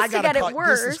 I used to get it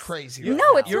worse. This is crazy.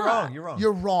 No, it's You're not. wrong. You're wrong.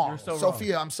 You're wrong. You're so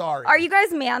Sophia, wrong. I'm sorry. Are you guys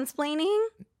mansplaining?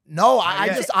 No, I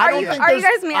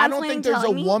don't think there's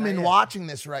a woman watching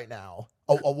this right now.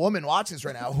 A woman watching this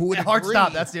right now who would agree. Hard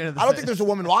stop. That's the end of the I don't think there's a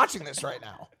woman watching this right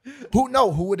now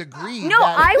who would agree. No,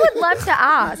 I would love to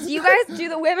ask. Do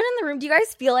the women in the room, do you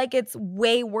guys feel like it's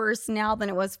way worse now than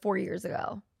it was 4 years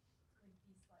ago?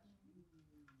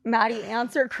 Maddie,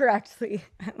 answer correctly.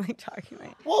 I'm like talking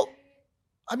about. Well,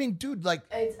 I mean, dude, like.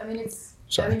 It's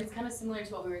kind of similar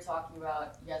to what we were talking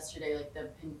about yesterday, like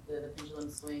the pendulum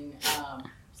swing.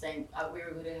 Saying we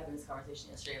were literally having this conversation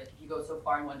yesterday. Like if you go so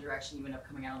far in one direction, you end up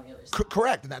coming out on the other side.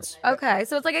 Correct, and that's okay.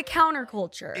 So it's like a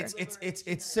counterculture.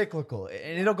 It's cyclical,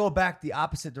 and it'll go back the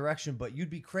opposite direction. But you'd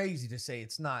be crazy to say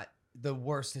it's not the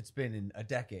worst it's been in a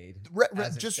decade.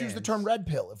 Just use the term red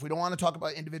pill. If we don't want to talk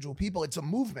about individual people, it's a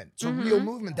movement. It's a real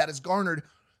movement that has garnered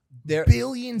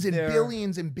billions and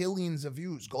billions and billions of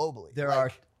views globally. There are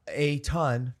a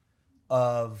ton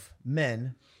of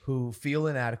men who feel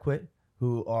inadequate,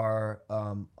 who are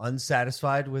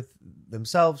unsatisfied with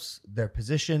themselves, their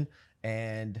position,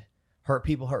 and hurt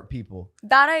people.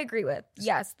 That I agree with.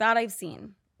 Yes, that I've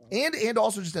seen. And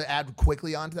also just to add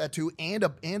quickly onto that too, and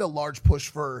a large push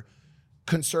for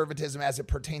conservatism as it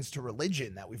pertains to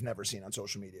religion that we've never seen on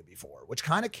social media before, which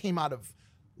kind of came out of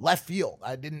left field.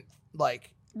 I didn't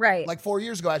like 4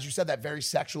 years ago, as you said, that very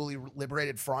sexually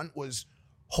liberated front was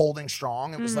holding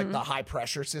strong. It was like the high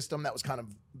pressure system that was kind of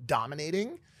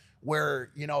dominating.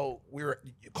 where, you know, we were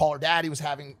call her daddy was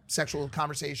having sexual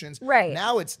conversations. Right.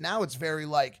 Now it's very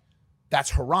like that's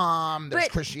haram. There's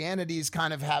But- Christianity's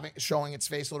kind of showing its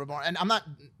face a little more. And I'm not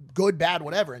good, bad,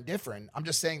 whatever, indifferent. I'm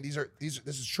just saying this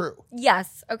is true.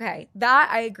 Yes. Okay. That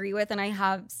I agree with. And I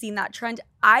have seen that trend.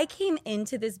 I came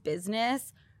into this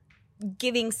business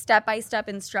giving step-by-step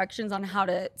instructions on how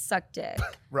to suck dick.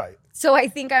 Right. So I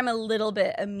think I'm a little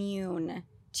bit immune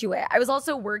to it. I was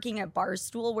also working at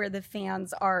Barstool where the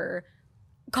fans are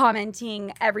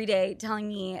commenting every day, telling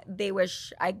me they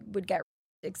wish I would get,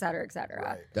 et cetera, et cetera.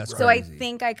 Right. That's So I crazy.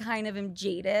 think I kind of am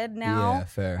jaded now. Yeah,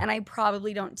 fair. And I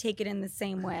probably don't take it in the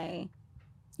same way,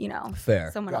 you know,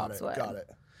 Fair. someone Got else it. would. Got it.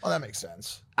 Oh, that makes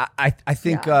sense. I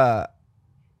think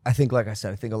I think, like I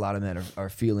said, I think a lot of men are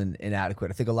feeling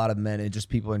inadequate. I think a lot of men and just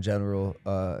people in general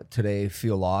today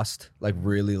feel lost, like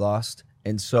really lost.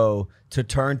 And so to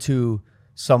turn to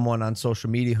someone on social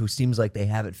media who seems like they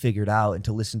have it figured out and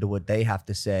to listen to what they have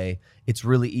to say, it's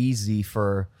really easy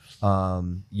for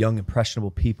young, impressionable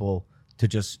people to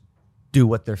just do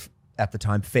what their, at the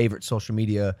time, favorite social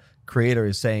media creator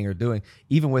is saying or doing.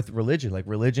 Even with religion, like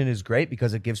religion is great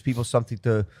because it gives people something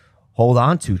to hold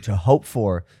on to hope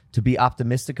for, to be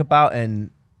optimistic about and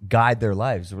guide their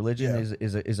lives. Religion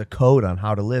is a code on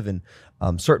how to live, and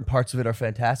certain parts of it are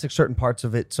fantastic. Certain parts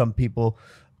of it, some people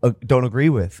don't agree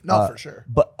with. No, for sure.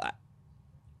 But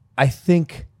I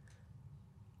think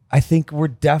we're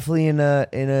definitely in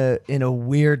a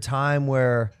weird time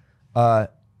where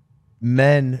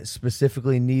men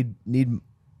specifically need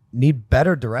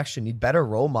better direction, need better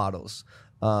role models.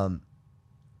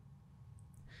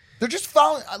 They're just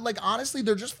following, like, honestly,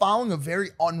 they're just following a very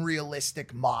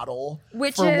unrealistic model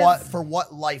Which for is-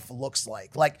 what life looks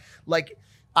like. Like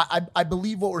I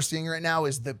believe what we're seeing right now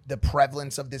is the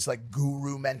prevalence of this like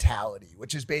guru mentality,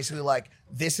 which is basically like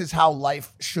this is how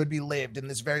life should be lived in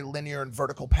this very linear and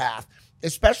vertical path.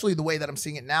 Especially the way that I'm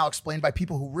seeing it now, explained by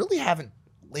people who really haven't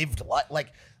lived life.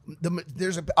 Like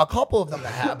there's a couple of them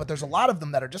that have, but there's a lot of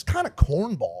them that are just kind of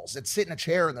cornballs that sit in a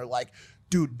chair and they're like,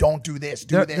 dude, don't do this,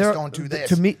 don't do this.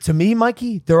 To me,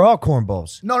 Mikey, they're all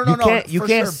cornballs. No, You for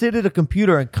can't sure. sit at a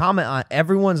computer and comment on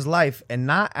everyone's life and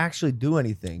not actually do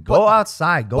anything. Go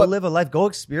outside, go live a life, go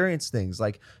experience things.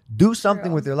 Like do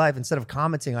something with your life instead of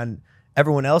commenting on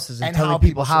everyone else's and telling how people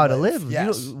people how should to live. live.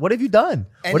 Yes. You know, what have you done?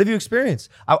 And- what have you experienced?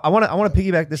 I want to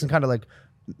piggyback this and kind of like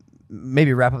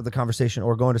maybe wrap up the conversation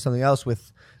or go into something else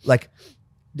with like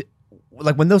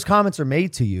when those comments are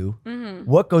made to you,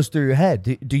 what goes through your head?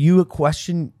 Do you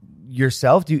question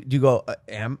yourself? Do you go,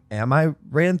 am I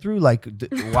ran through? Like,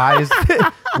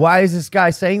 why is this guy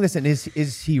saying this? And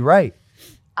is he right?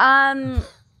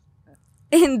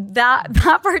 In that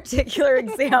particular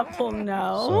example,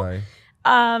 no. Sorry.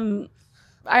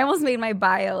 I almost made my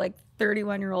bio like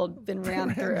 31-year-old been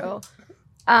ran through.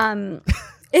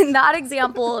 In that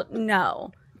example,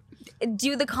 no.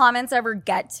 Do the comments ever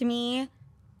get to me?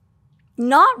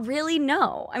 Not really,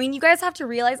 no. I mean, you guys have to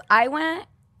realize I went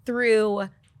through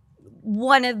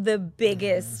one of the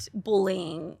biggest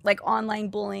bullying, like online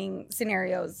bullying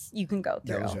scenarios you can go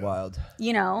through. That was wild.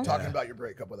 You know? Talking about your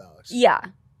breakup with Alex. Yeah.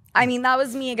 I mean, that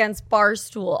was me against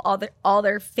Barstool, all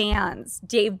their fans,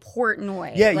 Dave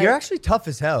Portnoy. Yeah, like, you're actually tough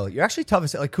as hell.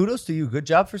 Like, kudos to you. Good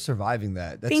job for surviving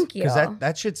that. Thank you. Because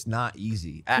that shit's not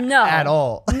easy No. at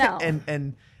all. No.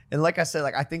 and like I said,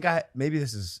 like I think maybe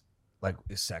this is like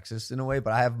sexist in a way,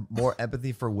 but I have more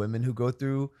empathy for women who go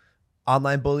through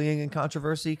online bullying and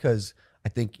controversy because I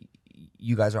think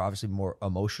you guys are obviously more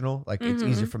emotional. Like it's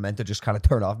easier for men to just kind of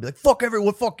turn off and be like, fuck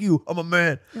everyone, fuck you, I'm a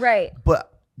man. Right.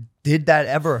 But did that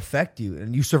ever affect you?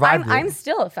 And you survived it? I'm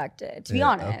still affected, to be Yeah,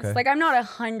 honest. okay. Like, I'm not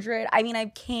 100. I mean,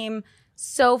 I've came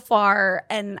so far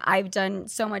and I've done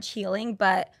so much healing,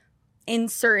 but in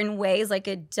certain ways, like,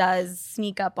 it does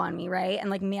sneak up on me, right? And,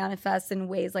 like, manifests in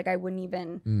ways, like, I wouldn't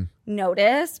even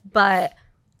notice. But,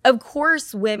 of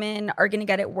course, women are going to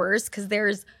get it worse because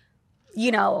there's,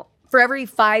 you know, for every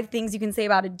 5 things you can say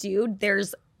about a dude,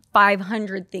 there's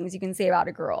 500 things you can say about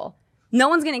a girl. No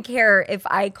one's going to care if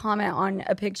I comment on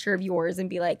a picture of yours and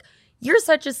be like, you're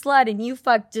such a slut and you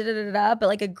fucked da-da-da-da. But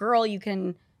like a girl, you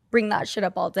can bring that shit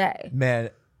up all day. Man,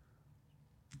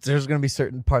 there's going to be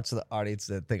certain parts of the audience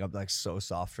that think I'm like so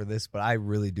soft for this, but I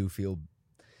really do feel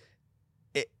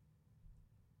it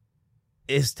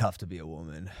is tough to be a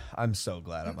woman. I'm so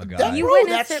glad I'm a guy. You Bro,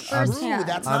 witnessed that's it true. firsthand.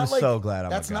 That's I'm not like, so glad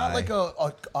I'm a that's guy. not like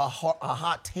a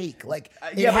hot take. Like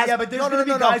but there's going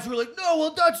to be guys who are like, no,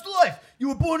 well, that's life. You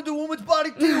were born into a woman's body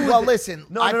too. Well, listen,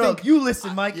 No, I no, think you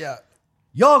listen, Mike. yeah.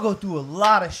 Y'all go through a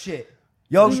lot of shit.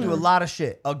 Yo can do a lot of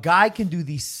shit. A guy can do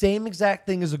the same exact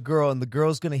thing as a girl, and the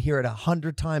girl's going to hear it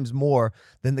 100 times more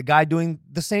than the guy doing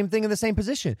the same thing in the same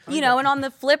position. And on the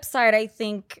flip side, I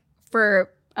think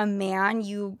for a man,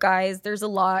 you guys, there's a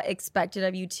lot expected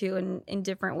of you too in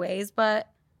different ways. But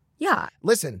yeah.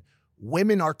 Listen,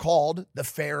 women are called the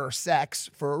fairer sex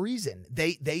for a reason.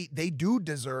 They do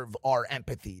deserve our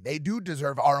empathy. They do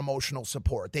deserve our emotional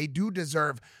support. They do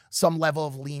deserve some level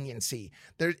of leniency.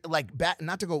 They're like,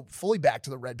 not to go fully back to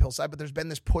the red pill side, but there's been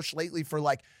this push lately for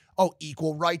like,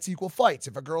 equal rights, equal fights.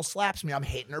 If a girl slaps me, I'm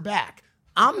hitting her back.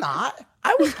 I'm not.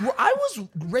 I was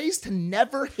raised to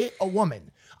never hit a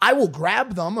woman. I will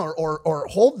grab them or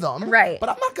hold them. Right. But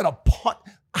I'm not going to punt.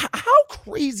 How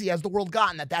crazy has the world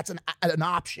gotten that that's an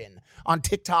option on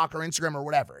TikTok or Instagram or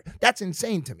whatever? That's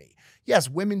insane to me. Yes,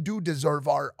 women do deserve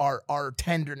our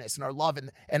tenderness and our love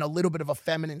and a little bit of a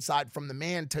feminine side from the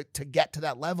man to get to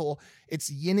that level. It's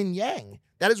yin and yang.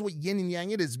 That is what yin and yang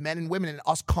it is, men and women, and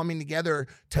us coming together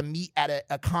to meet at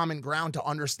a common ground to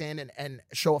understand and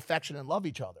show affection and love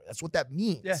each other. That's what that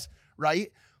means,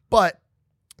 right? But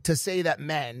to say that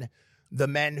the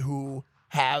men who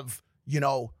have,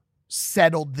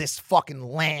 settled this fucking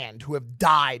land, who have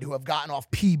died, who have gotten off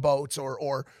pea boats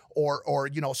or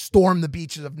stormed the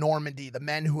beaches of Normandy, the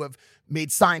men who have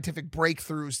made scientific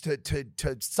breakthroughs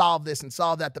to solve this and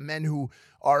solve that, the men who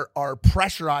are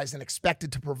pressurized and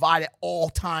expected to provide at all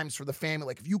times for the family.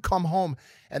 Like if you come home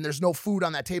and there's no food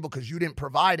on that table because you didn't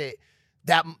provide it,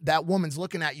 that woman's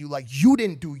looking at you like you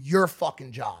didn't do your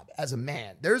fucking job as a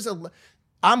man.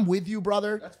 I'm with you,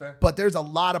 brother. That's fair. But there's a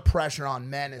lot of pressure on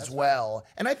men as well.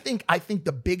 And I think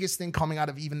the biggest thing coming out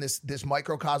of even this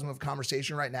microcosm of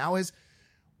conversation right now is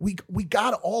we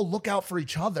got to all look out for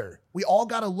each other. We all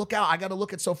got to look out. I got to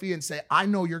look at Sofia and say, I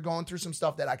know you're going through some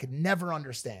stuff that I could never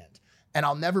understand and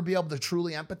I'll never be able to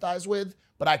truly empathize with,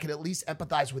 but I could at least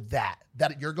empathize with that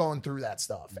you're going through that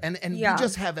stuff. And we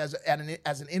just have as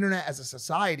an internet, as a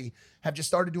society, have just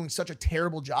started doing such a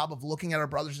terrible job of looking at our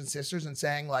brothers and sisters and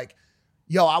saying like,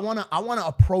 yo, I want to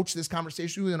approach this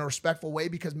conversation in a respectful way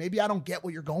because maybe I don't get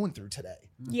what you're going through today.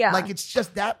 Yeah. Like it's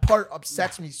just that part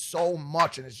upsets me so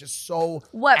much and it's just so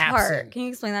What absent. part? Can you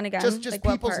explain that again? Just like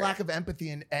people's lack of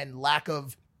empathy and lack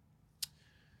of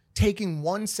taking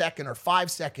 1 second or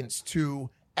 5 seconds to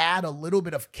add a little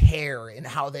bit of care in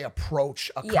how they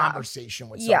approach a conversation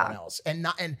with someone else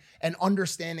and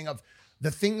understanding of the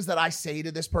things that I say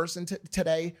to this person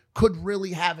today could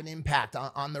really have an impact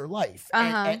on their life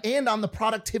and on the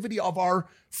productivity of our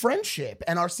friendship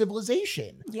and our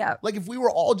civilization. Yeah. Like if we were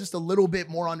all just a little bit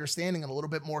more understanding and a little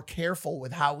bit more careful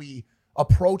with how we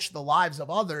approach the lives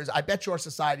of others, I bet you our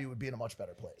society would be in a much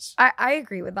better place. I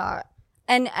agree with that.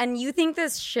 And you think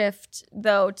this shift,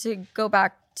 though, to go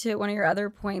back to one of your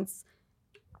other points,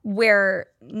 where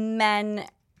men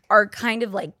are kind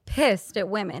of like pissed at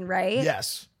women, right?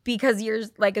 Yes. Because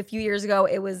a few years ago,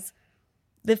 it was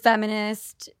the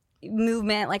feminist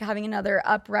movement, like having another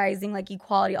uprising, like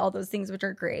equality, all those things, which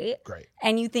are great. Great.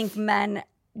 And you think men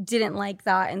didn't like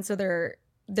that, and so they're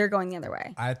going the other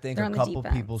way. I think they're a couple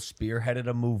people spearheaded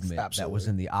a movement that was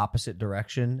in the opposite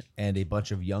direction, and a bunch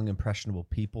of young, impressionable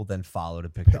people then followed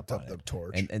and picked up the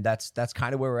torch. And that's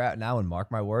kind of where we're at now. And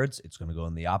mark my words, it's going to go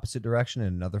in the opposite direction in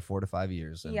another 4 to 5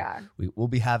 years. And we'll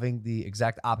be having the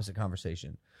exact opposite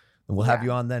conversation. And we'll have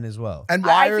you on then as well. And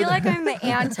I feel like I'm the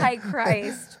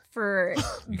antichrist for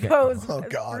God.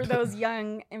 for those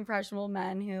young impressionable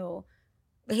men who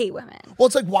hate women. Well,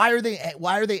 it's like why are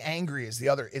they angry is the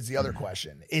other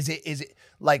question. Is it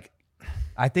like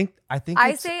I think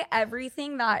I say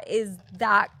everything that is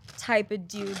that type of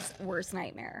dude's worst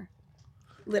nightmare.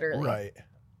 Literally. Right.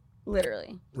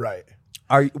 Literally. Right.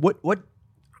 Are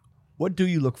what do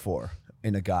you look for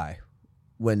in a guy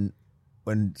when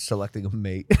selecting a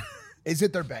mate? Is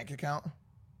it their bank account?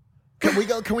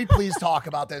 Can we please talk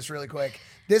about this really quick?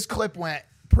 This clip went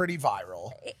pretty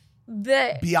viral.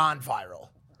 Beyond viral.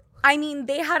 I mean,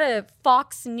 they had a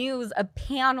Fox News, a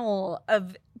panel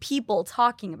of people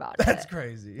talking about it. That's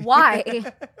crazy. Why?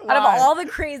 Out of all the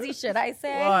crazy shit I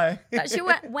say, why? That shit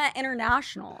went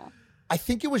international. I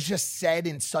think it was just said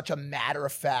in such a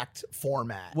matter-of-fact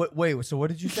format. Wait, so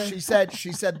what did you say?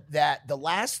 She said that the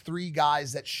last 3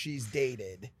 guys that she's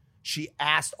dated, she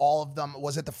asked all of them,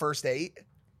 was it the first date?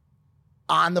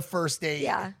 On the first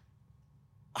date,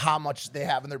 how much they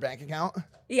have in their bank account?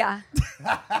 Yeah.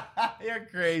 You're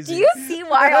crazy. Do you see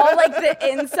why all like the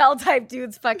incel type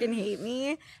dudes fucking hate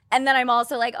me? And then I'm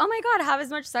also like, oh my God, have as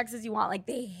much sex as you want. Like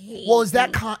they hate Well, is me.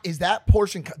 is that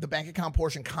portion, the bank account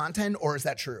portion, content, or is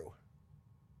that true?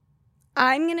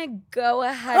 I'm going to go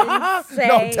ahead and say.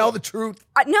 No, tell the truth.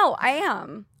 No, I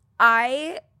am.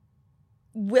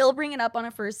 will bring it up on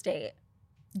a first date.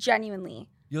 Genuinely.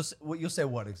 You'll say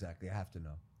what exactly? I have to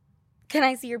know. Can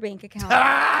I see your bank account?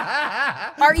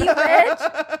 Are you rich?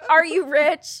 Are you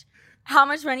rich? How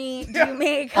much money do you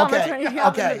make? How much money do you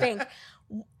have in the bank?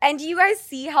 And do you guys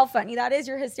see how funny that is?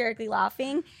 You're hysterically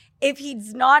laughing. If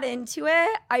he's not into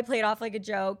it, I play it off like a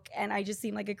joke and I just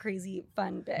seem like a crazy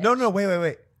fun bitch. No,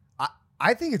 wait.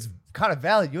 I think it's kind of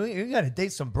valid. You got to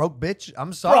date some broke bitch.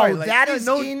 I'm sorry. Bro, like, that is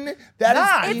in.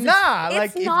 That is in.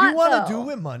 Like, if not, you want though. to do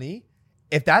with money,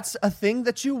 if that's a thing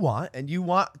that you want and you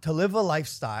want to live a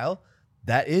lifestyle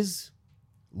that is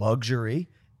luxury,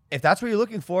 if that's what you're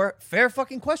looking for, fair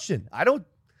fucking question. I don't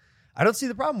see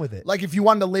the problem with it. Like if you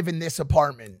wanted to live in this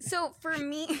apartment. So for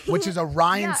me, which is a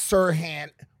Ryan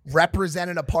Serhant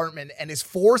represented apartment and is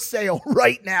for sale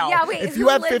right now. Yeah, wait, if who you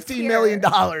have lives $15 million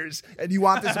and you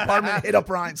want this apartment, hit up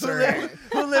Ryan Serhant.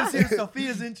 Who lives here?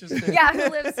 Sophia's interested. Yeah, who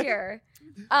lives here?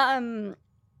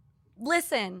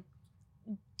 Listen,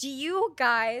 do you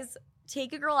guys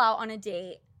take a girl out on a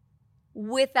date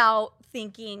without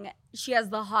thinking she has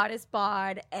the hottest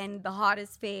bod and the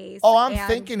hottest face? Oh, I'm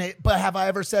thinking it, but have I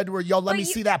ever said to her, yo, let me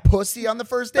see that pussy on the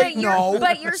first date?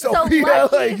 But you're Sophia, so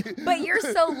lucky. But you're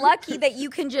so lucky that you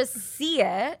can just see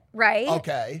it, right?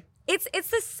 Okay. It's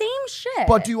the same shit.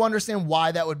 But do you understand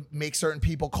why that would make certain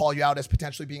people call you out as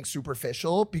potentially being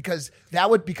superficial? Because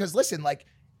listen, like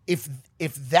if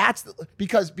that's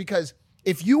because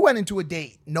if you went into a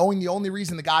date knowing the only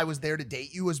reason the guy was there to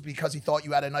date you was because he thought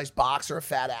you had a nice box or a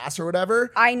fat ass or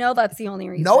whatever. I know that's the only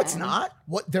reason. No, it's not.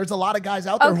 There's a lot of guys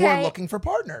out there who are looking for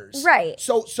partners. Right.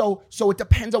 So it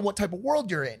depends on what type of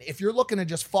world you're in. If you're looking to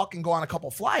just fucking go on a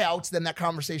couple flyouts, then that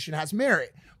conversation has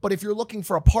merit. But if you're looking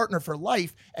for a partner for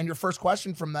life and your first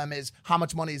question from them is how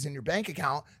much money is in your bank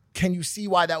account, can you see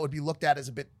why that would be looked at as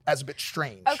a bit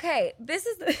strange? Okay, this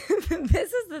is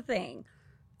the thing.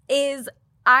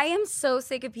 I am so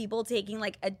sick of people taking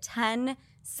like a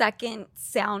 10-second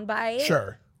soundbite.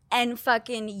 Sure. And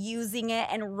fucking using it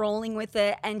and rolling with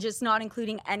it and just not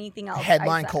including anything else.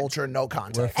 Headline culture, no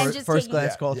context. First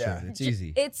glance culture. Yeah. It's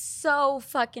easy. It's so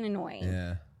fucking annoying.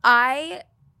 Yeah.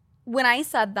 When I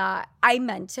said that, I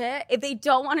meant it. If they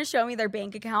don't want to show me their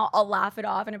bank account, I'll laugh it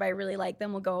off. And if I really like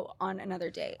them, we'll go on another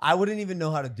date. I wouldn't even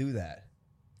know how to do that.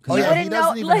 You wouldn't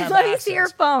know. Let me see your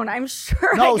phone. I'm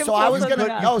sure. No, I can so I was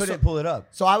gonna. No, couldn't pull it up.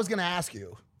 So I was gonna ask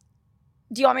you.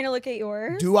 Do you want me to look at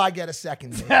yours? Do I get a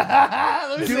second date?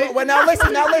 Now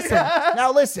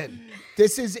listen.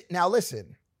 This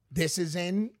is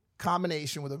in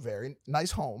combination with a very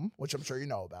nice home, which I'm sure you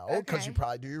know about because you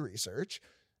probably do your research.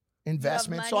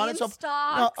 Investments, so on and so forth.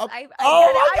 Stocks. Oh my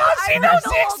God, she knows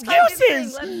the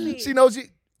excuses. She knows you.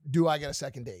 Do I get a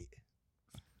second date?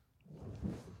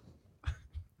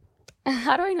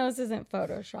 How do I know this isn't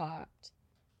photoshopped?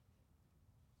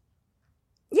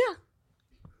 Yeah.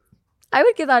 I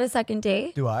would give that a second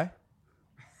date. Do I?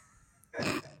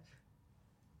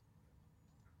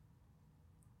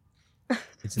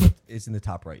 It's in the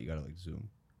top right. You gotta like zoom.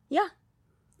 Yeah.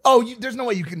 Oh, there's no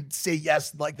way you can say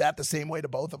yes like that the same way to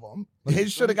both of them.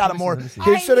 His should have got a more.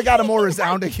 His should have got a more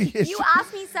resounding. You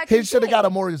asked me second. His should have got a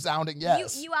more resounding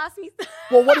yes. You asked me.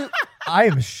 Well, what? I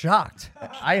am shocked.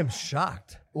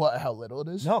 What? How little it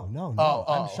is? No. Oh.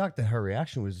 I'm shocked that her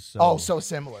reaction was so. so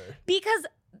similar. Because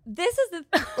this is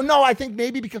the. No, I think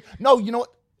maybe because you know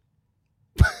what.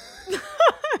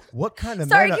 What kind of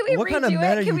Sorry, meta, can we what redo kind of it?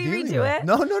 meta Can are we you dealing redo with? it?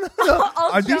 No.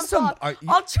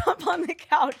 I'll jump on the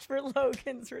couch for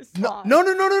Logan's response.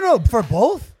 No. For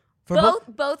both?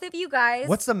 Both of you guys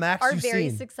What's the max are you've very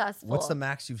seen? successful. What's the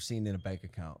max you've seen in a bank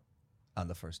account on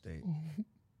the first date?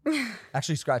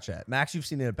 Actually, scratch that. Max you've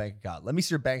seen in a bank account. Let me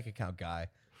see your bank account, guy.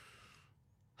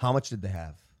 How much did they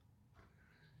have?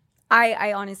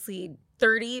 I honestly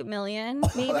 30 million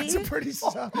maybe. That's a pretty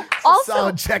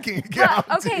solid checking account.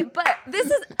 But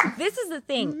this is the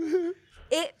thing.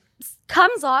 It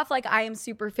comes off like I am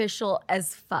superficial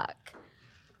as fuck.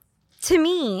 To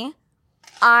me,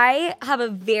 I have a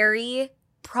very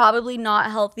probably not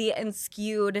healthy and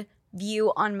skewed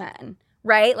view on men,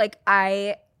 right? Like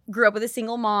I grew up with a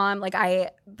single mom. Like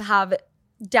I have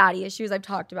daddy issues. I've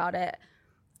talked about it.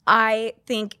 I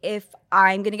think if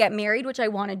I'm going to get married, which I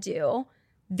want to do,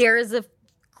 there is a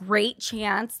great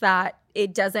chance that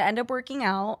it doesn't end up working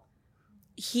out.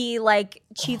 He like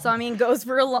cheats on me and goes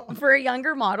for a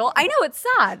younger model. I know it's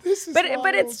sad, but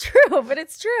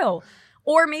it's true.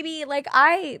 Or maybe like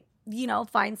I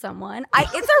find someone.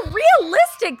 It's a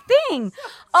realistic thing.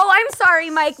 Oh, I'm sorry,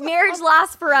 Mike. Marriage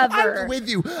lasts forever.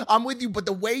 I'm with you. But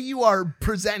the way you are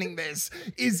presenting this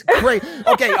is great.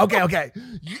 Okay.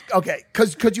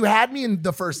 Because you had me in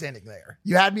the first inning there.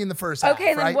 You had me in the first half.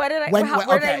 Okay, then right? where did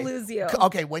I lose you?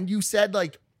 Okay, when you said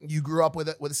like you grew up with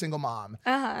a single mom,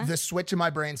 Uh-huh. the switch in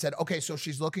my brain said, okay, so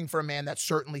she's looking for a man that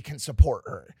certainly can support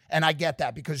her. And I get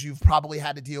that because you've probably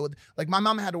had to deal with, like my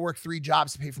mom had to work 3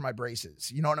 jobs to pay for my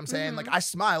braces. You know what I'm saying? Mm-hmm. Like I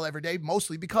smile every day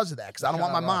mostly because of that, because I don't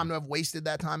want my mom to have wasted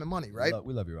that time and money, right?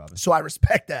 We love you, Robin. So I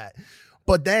respect that.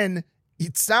 But then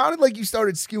it sounded like you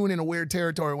started skewing in a weird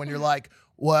territory when you're like,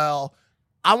 well,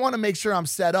 I want to make sure I'm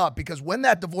set up because when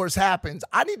that divorce happens,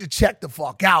 I need to check the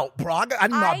fuck out, bro. I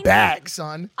need my bag,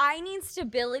 son. I need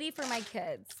stability for my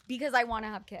kids because I want to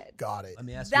have kids. Got it. Let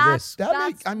me ask you this.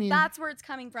 That's where it's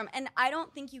coming from. And I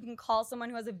don't think you can call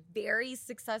someone who has a very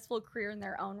successful career in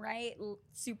their own right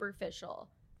superficial.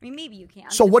 I mean, maybe you can.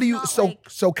 So what do you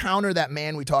so counter that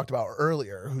man we talked about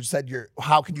earlier who said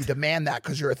how can you demand that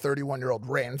because you're a 31-year-old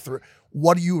ran through?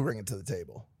 What are you bringing to the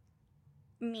table?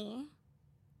 Me.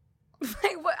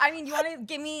 Like what? I mean, you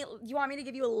want me to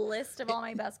give you a list of all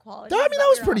my best qualities? I mean, that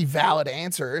was a pretty valid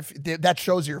answer. If that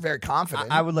shows you're very confident.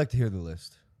 I would like to hear the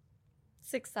list.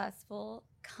 Successful,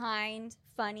 kind,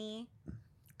 funny,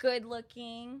 good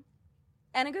looking,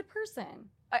 and a good person.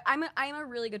 I'm a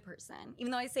really good person,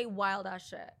 even though I say wild ass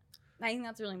shit. I think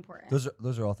that's really important.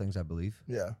 Those are all things I believe.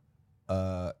 Yeah.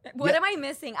 What am I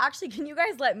missing? Actually, can you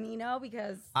guys let me know?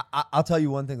 Because I'll tell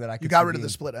you one thing that I could. You got rid of the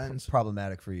split ends.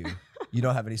 Problematic for you. You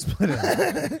don't have any split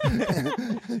ends.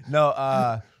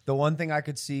 No, the one thing I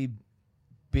could see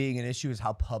being an issue is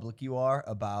how public you are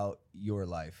about your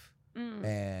life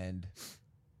and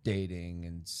dating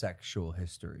and sexual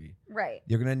history. Right.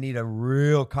 You're gonna need a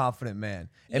real confident man,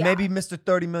 and maybe Mr.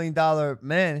 $30 million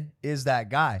man is that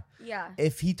guy. Yeah.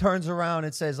 If he turns around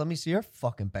and says, "Let me see your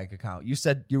fucking bank account. You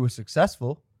said you were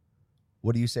successful."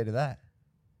 What do you say to that?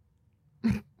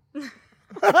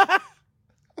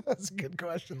 That's a good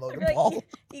question, Logan Like, Paul.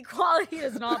 Equality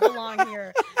does not belong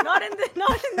here. Not in this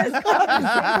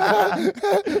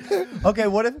conversation. Okay,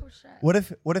 what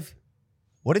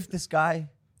if this guy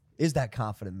is that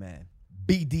confident man?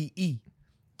 BDE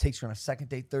takes you on a second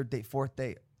date, third date, fourth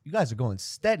date. You guys are going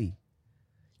steady.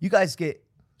 You guys get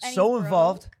so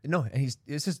involved. No, and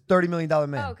it's his $30 million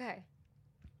man. Oh, okay.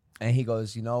 And he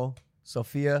goes,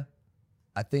 Sofia,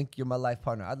 I think you're my life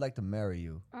partner. I'd like to marry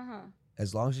you.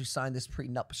 As long as you sign this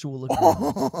prenuptial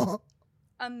agreement.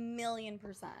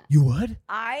 1,000,000%. You would?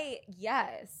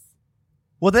 Yes.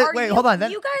 Well, hold on.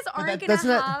 You guys aren't going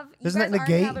to have. Doesn't that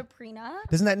negate? Have a prenup?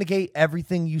 Doesn't that negate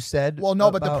everything you said? Well,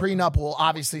 no, but the prenup will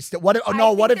obviously still. What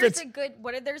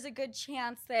if there's a good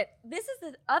chance that this is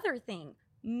the other thing?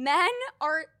 Men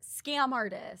are scam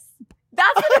artists.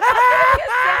 That's gonna be a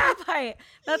soundbite.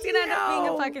 That's gonna end up being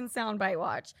a fucking soundbite.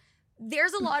 Watch.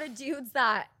 There's a lot of dudes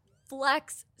that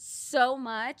flex so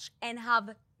much and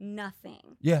have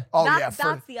nothing. Yeah. Oh, that's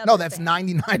the other no, that's thing.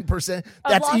 99%. Of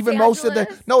That's Los even most of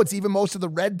Angeles? it's even most of the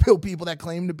red pill people that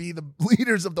claim to be the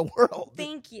leaders of the world.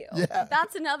 Thank you. Yeah.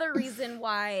 That's another reason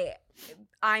why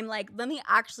I'm like, let me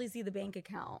actually see the bank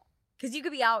account. Because you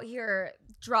could be out here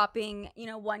dropping,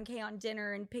 $1K on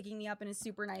dinner and picking me up in a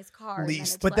super nice car.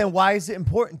 But then why is it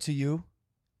important to you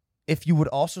if you would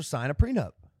also sign a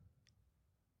prenup?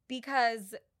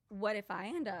 Because what if I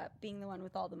end up being the one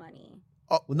with all the money?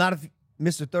 Oh, well, not if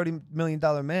Mr. $30 million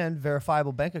man,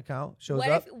 verifiable bank account shows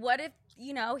up. What if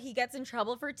he gets in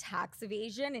trouble for tax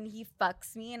evasion and he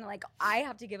fucks me and like I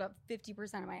have to give up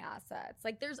 50% of my assets?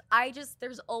 Like there's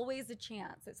always a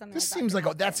chance that something. This seems like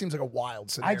a wild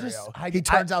scenario. He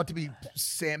turns out to be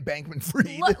Sam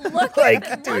Bankman-Fried. Look like,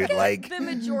 at dude, like the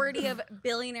majority of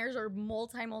billionaires or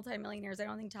multi-millionaires. I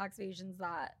don't think tax evasion's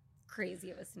that crazy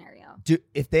of a scenario.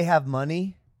 If they have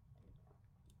money,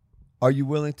 are you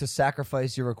willing to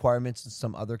sacrifice your requirements in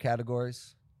some other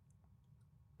categories?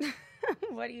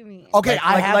 What do you mean? Okay,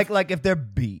 like if they're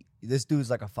beat, this dude's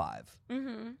like a 5,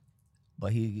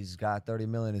 but he's got 30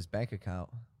 million in his bank account.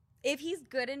 If he's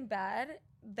good in bed,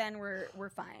 then we're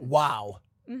fine. Wow.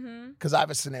 Because I have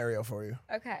a scenario for you.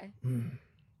 Okay.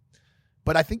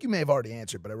 But I think you may have already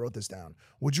answered, but I wrote this down.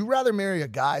 Would you rather marry a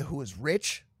guy who is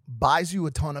rich, buys you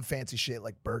a ton of fancy shit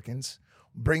like Birkins,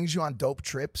 brings you on dope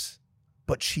trips,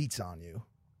 but cheats on you?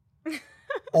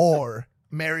 Or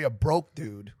marry a broke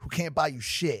dude who can't buy you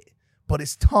shit, but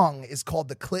his tongue is called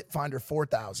the Clit Finder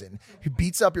 4000. He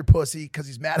beats up your pussy because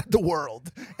he's mad at the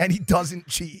world, and he doesn't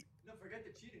cheat. No, forget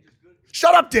the cheating. Just good.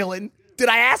 Shut up, Dylan. Did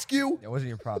I ask you? It wasn't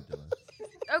your problem, Dylan.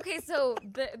 Okay, so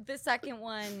the second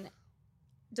one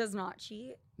does not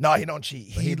cheat. No, he don't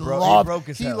cheat. But He broke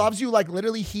as hell. loves you like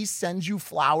literally. He sends you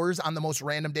flowers on the most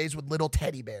random days with little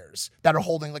teddy bears that are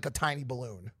holding like a tiny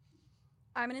balloon.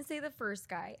 I'm gonna say the first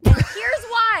guy, and here's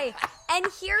why.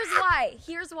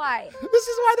 Here's why. This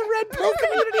is why the red pill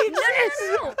community exists.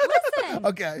 No. Listen.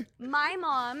 Okay. My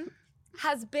mom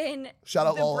has been Shout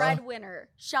out the Lola. breadwinner.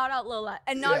 Shout out Lola,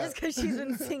 and not Yeah. just because she's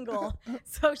been single,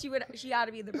 so she had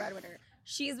to be the breadwinner.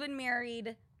 She's been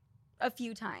married a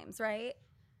few times, right?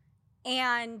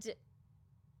 And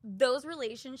those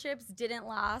relationships didn't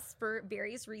last for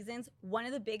various reasons. One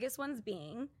of the biggest ones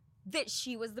being that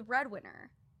she was the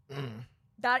breadwinner.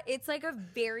 That it's like a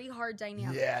very hard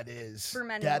dynamic. Yeah, it is. For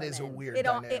men That and is a women. weird It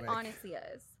dynamic. honestly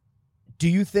is. Do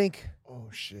you think Oh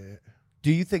shit.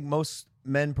 most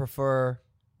men prefer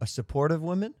a supportive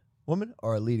woman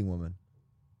or a leading woman?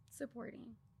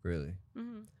 Supporting. Really?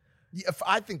 Mm-hmm. Yeah,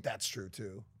 I think that's true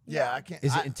too. Yeah, I can't.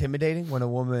 Is it intimidating when a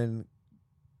woman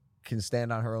can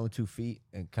stand on her own 2 feet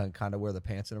and can kind of wear the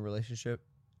pants in a relationship?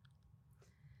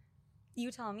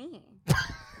 You tell me.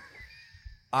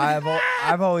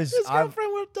 I've always His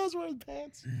girlfriend does wear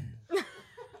pants.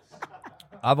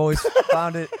 I've always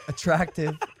found it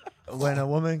attractive when a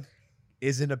woman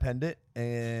is independent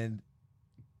and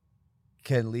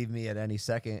can leave me at any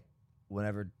second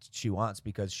whenever she wants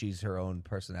because she's her own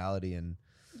personality and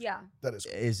Yeah. That is.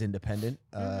 is independent.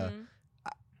 Mhm.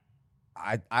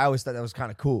 I always thought that was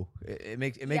kind of cool. It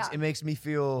Yeah. makes me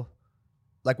feel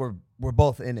like we're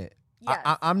both in it. Yes.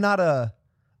 I'm not a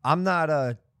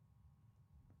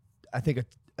I think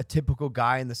a typical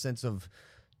guy in the sense of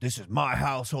this is my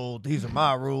household, these are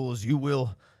my rules, you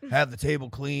will have the table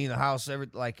clean, the house,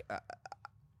 everything. Like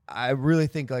I really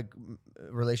think like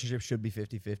relationships should be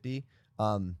 50-50.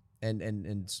 And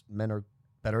men are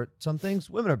better at some things,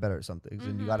 women are better at some things,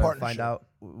 and you got to find Partnership. out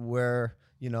where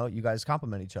you guys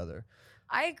complement each other.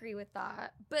 I agree with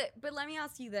that. But let me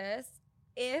ask you this.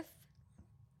 If,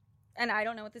 and I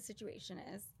don't know what the situation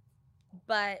is,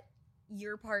 but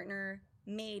your partner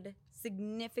made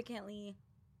significantly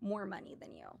more money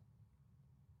than you,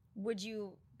 would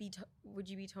you be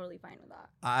totally fine with that?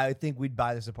 I think we'd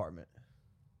buy this apartment,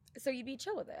 So you'd be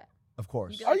chill with it. of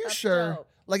course. You'd be Are like, you "That's sure? dope."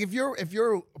 Like if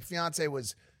your fiance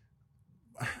was,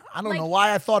 I don't know Like-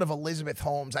 why I thought of Elizabeth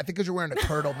Holmes. I think because you're wearing a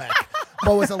turtleneck.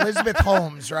 But it was Elizabeth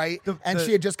Holmes, right? And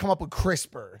she had just come up with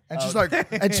CRISPR. And she's like,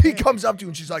 and she comes up to you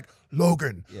and she's like,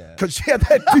 Logan. Yeah. Because she had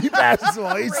that deep ass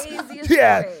voice. Craziest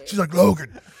Yeah. voice. She's like,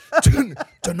 Logan,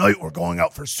 tonight we're going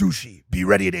out for sushi. Be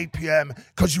ready at 8 p.m.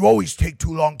 because you always take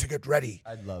too long to get ready.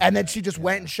 I'd love and then that, she just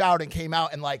went and showered and came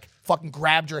out and like fucking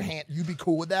grabbed your hand. You'd be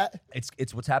cool with that?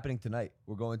 It's what's happening tonight.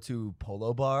 We're going to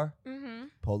Polo Bar. Mm-hmm.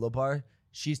 Polo Bar.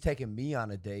 She's taking me on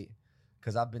a date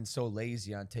because I've been so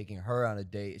lazy on taking her on a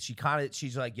date.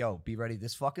 She's like, yo, be ready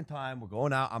this fucking time. We're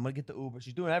going out. I'm gonna get the Uber.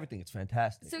 She's doing everything. It's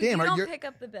fantastic. So Damn, you are don't you- pick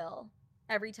up the bill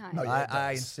every time. No, yeah. it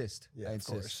I does. insist. Yeah, I of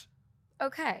insist. course.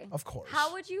 Okay. Of course.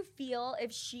 How would you feel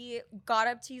if she got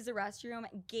up to use the restroom,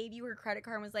 gave you her credit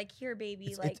card, and was like, "Here, baby,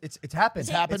 It's like happened. It's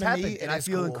happened to me. It and I is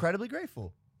feel cool. incredibly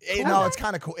grateful. No, it's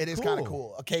kind of cool. It is kind of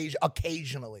Cool. cool.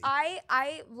 Occasionally.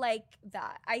 I like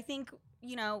that. I think,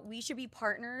 we should be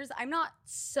partners. I'm not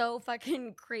so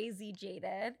fucking crazy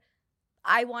jaded.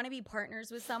 I want to be partners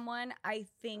with someone. I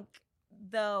think,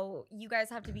 though, you guys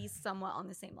have to be somewhat on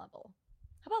the same level.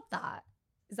 How about that?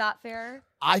 Is that fair?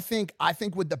 I think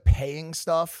with the paying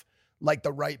stuff, like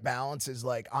the right balance is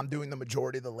like I'm doing the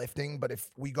majority of the lifting, but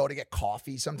if we go to get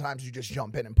coffee, sometimes you just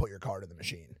jump in and put your card in the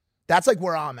machine. That's like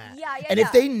where I'm at. Yeah, yeah, And if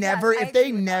yeah. they Yes, never, I if they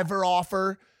agree with that. never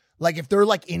offer, like if they're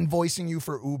like invoicing you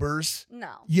for Ubers, No.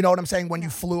 you know what I'm saying? When you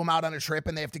flew them out on a trip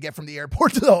and they have to get from the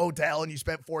airport to the hotel and you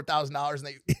spent $4,000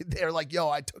 and they're like, yo,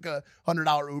 I took a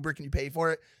 $100 Uber. Can you pay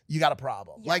for it? You got a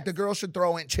problem. Like the girl should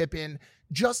chip in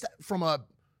just from a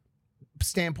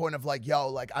standpoint of like, yo,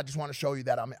 like I just want to show you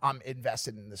that I'm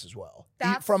invested in this as well.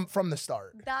 That's- From the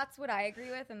start. That's what I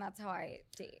agree with, and that's how I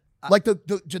date. Like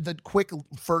the quick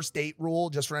first date rule,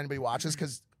 just for anybody who watches,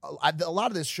 because a lot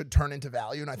of this should turn into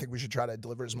value, and I think we should try to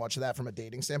deliver as much of that from a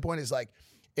dating standpoint. Is like,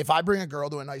 if I bring a girl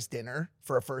to a nice dinner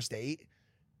for a first date,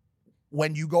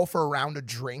 when you go for a round of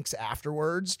drinks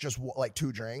afterwards, just like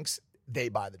 2 drinks, they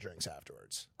buy the drinks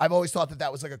afterwards. I've always thought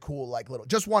that was like a cool, like little,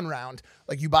 just one round.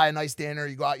 Like you buy a nice dinner,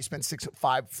 you go out, you spend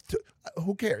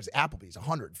who cares? Applebee's,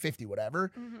 150,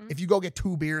 whatever. If you go get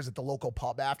 2 beers at the local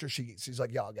pub after, she's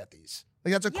like, yo, I'll get these.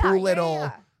 Like that's a cool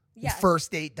little Yes.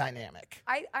 first date dynamic.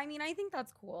 I mean, I think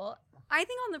that's cool. I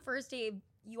think on the first date,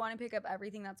 you want to pick up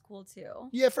everything. That's cool too.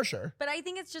 Yeah, for sure. But I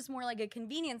think it's just more like a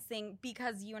convenience thing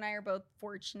because you and I are both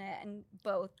fortunate and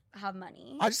both have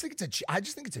money. I just think it's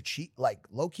a cheat, like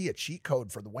low key a cheat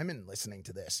code for the women listening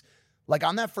to this. Like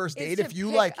on that first Is date, to if you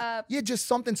pick like, up yeah, just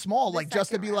something small, the like just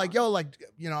to second be like, round. yo, like,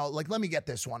 you know, like, let me get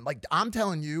this one. Like, I'm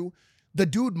telling you, the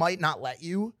dude might not let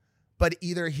you, but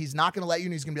either he's not going to let you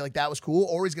and he's going to be like, that was cool,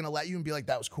 or he's going to let you and be like,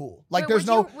 that was cool. Like, Wait, there's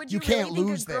would you really can't think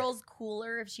lose a there. girl's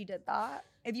cooler if she did that?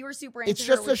 If you were super into It's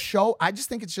her, just a would- show. I just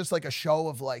think it's just like a show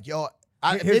of like, yo,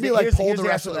 Here's maybe the- like here's- pull here's the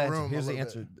rest of actual the answer. room. Here's a the little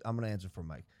answer. bit. I'm gonna answer for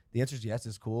Mike. The answer is yes,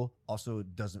 it's cool. Also,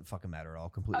 doesn't fucking matter at all.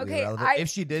 Completely Okay, irrelevant. I- If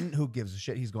she didn't, who gives a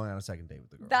shit? He's going on a second date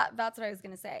with the girl. that's what I was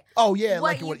gonna say. Oh yeah, what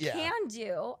like you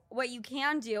yeah. what you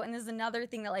can do, and this is another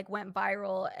thing that like went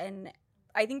viral, and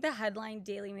I think the headline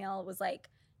Daily Mail was like,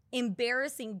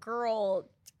 embarrassing girl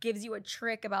gives you a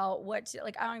trick about what to,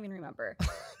 like, I don't even remember.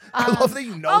 I love that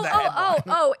you know that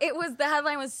headline. It was, the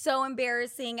headline was so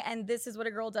embarrassing, and this is what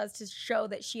a girl does to show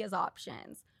that she has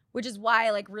options, which is why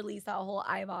I like released that whole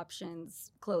I have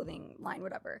options clothing line,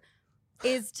 whatever,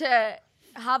 is to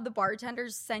have the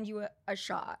bartenders send you a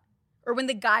shot. Or when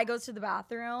the guy goes to the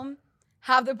bathroom,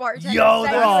 have the bartender Yo,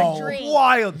 send you that's a drink.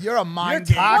 wild. You're a mind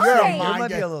You're game. toxic. You're a Why? You mind might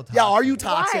be game. a little Yeah, are you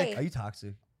toxic. toxic? Why? Are you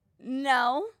toxic?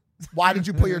 No, Why did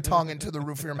you put your tongue into the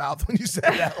roof of your mouth when you said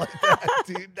that like that,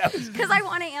 dude? That was because I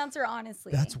want to answer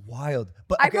honestly. That's wild.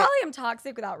 But I okay, probably am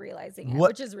toxic without realizing it,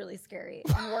 What- which is really scary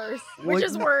and worse. Well, Which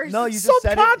is worse. No, you just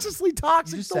said it. subconsciously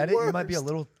toxic. You just the said it. You might be a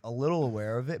worst. little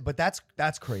aware of it, but that's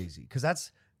crazy because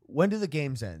that's when do the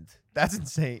games end? That's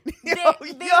insane. They-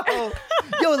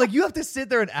 Yo, like you have to sit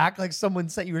there and act like someone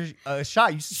sent you a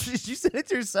shot. You said it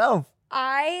to yourself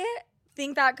I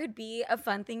think that could be a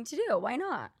fun thing to do. Why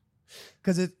not?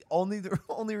 because the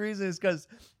only reason is because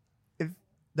if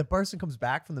the person comes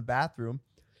back from the bathroom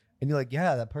and you're like,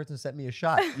 yeah, that person sent me a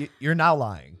shot, you're now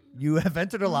lying. You have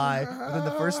entered a lie within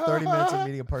the first 30 minutes of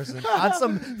meeting a person on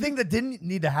something that didn't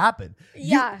need to happen.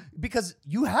 Yeah. Because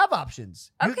you have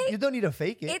options. Okay. You don't need to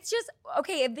fake it. It's just,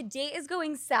 okay, if the date is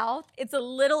going south, it's a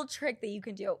little trick that you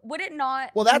can do. Would it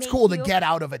not? Well, that's make cool to you- get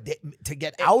out of a date. To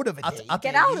get out of a I'll- date. I'll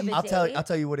Get tell out you- of a I'll date.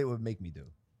 tell you what it would make me do.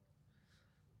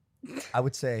 I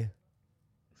would say,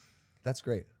 that's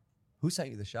great. Who sent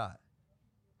you the shot?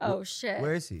 Oh, shit.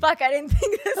 Where is he? Fuck, I didn't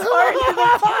think this far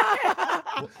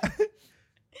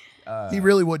into He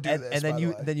really would do and, this. and then by the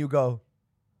way. then you go,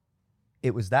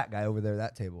 it was that guy over there at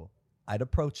that table. I'd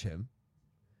approach him.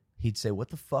 He'd say, "What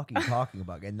the fuck are you talking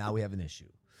about?" And now we have an issue.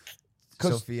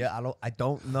 'Cause- Sophia, I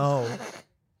don't know.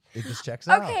 It just checks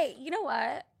out. Okay, you know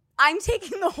what? I'm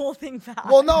taking the whole thing back.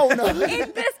 Well, no.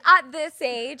 At this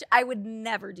age, I would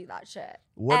never do that shit.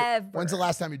 What- Ever. When's the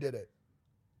last time you did it?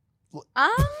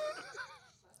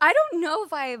 I don't know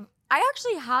if I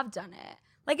actually have done it.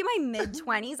 Like in my mid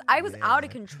 20s, I was out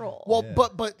of control. Well,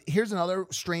 but here's another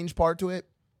strange part to it.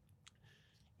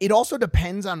 It also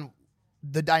depends on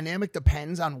the dynamic.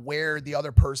 Depends on where the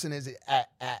other person is at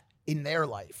in their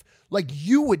life. Like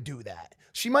you would do that.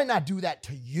 She might not do that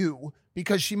to you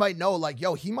because she might know, like,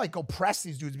 yo, he might go press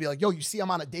these dudes and be like, yo, you see, I'm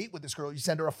on a date with this girl. You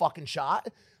send her a fucking shot.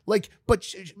 Like, but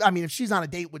I mean, if she's on a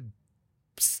date with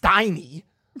Steiny,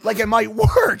 like it might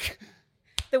work.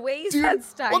 the way you Dude, said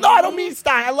Steiny. well, no, I don't mean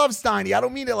Steiny. I love Steiny. I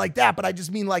don't mean it like that, but I just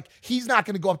mean like he's not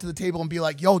going to go up to the table and be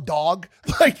like, "Yo, dog."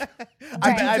 Like,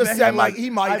 I did you bet just he said would. like he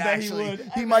might I bet he actually.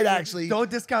 would. He might actually. Don't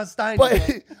discount Stein. But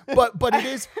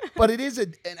it is a,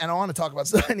 and I want to talk about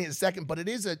Steiny in a second, but it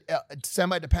is a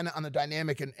semi-dependent on the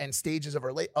dynamic and stages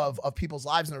of people's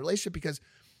lives in a relationship because.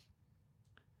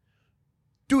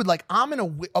 Dude, like I'm in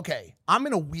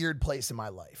a weird place in my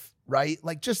life, right?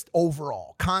 Like just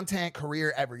overall, content,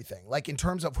 career, everything. Like in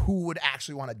terms of who would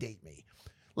actually want to date me.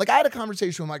 Like I had a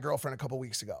conversation with my girlfriend a couple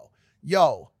weeks ago.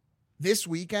 Yo, this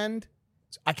weekend,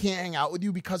 I can't hang out with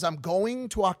you because I'm going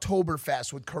to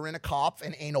Oktoberfest with Corinna Kopf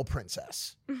and Anal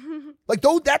Princess. Like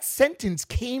though that sentence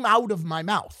came out of my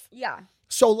mouth. Yeah.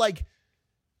 So like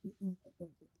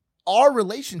our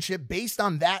relationship based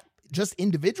on that just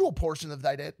individual portion of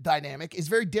the dynamic is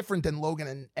very different than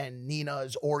Logan and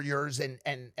Nina's or yours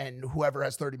and whoever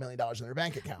has $30 million in their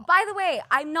bank account. By the way,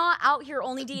 I'm not out here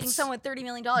only dating someone with $30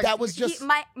 million. That was just-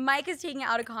 Mike is taking it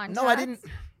out of context. No, I didn't.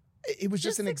 It was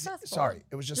just Just an successful. sorry.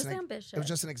 It was just ambitious. It was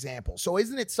just an example. So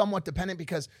isn't it somewhat dependent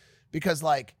because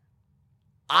like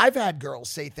I've had girls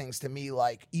say things to me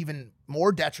like even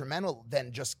more detrimental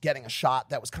than just getting a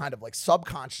shot that was kind of like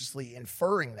subconsciously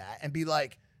inferring that and be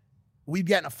like, we'd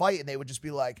get in a fight and they would just be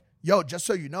like, yo, just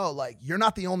so you know, like, you're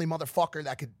not the only motherfucker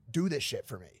that could do this shit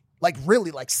for me. Like,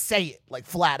 really, like, say it, like,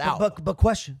 flat out. But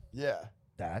question. Yeah.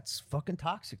 That's fucking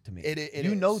toxic to me. It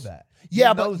you is. know that. Yeah,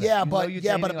 You but- know that. yeah, You know but- you're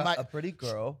yeah, but dating my- a pretty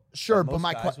girl. Sure, that but most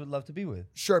my guys would love to be with.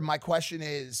 Sure, my question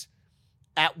is,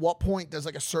 at what point does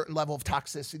like a certain level of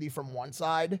toxicity from one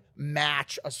side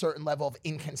match a certain level of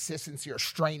inconsistency or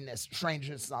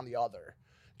strangeness on the other?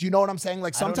 Do you know what I'm saying?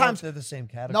 Like I don't know if sometimes they're the same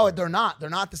category. no, they're not.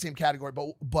 They're not the same category.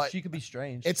 But She could be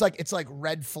strange. it's like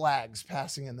red flags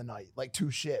passing in the night, like two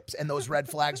ships, and those red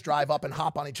flags drive up and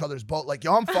hop on each other's boat. Like,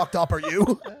 yo, I'm fucked up. Are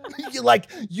you?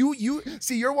 you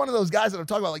see, you're one of those guys that I'm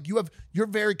talking about. Like, you're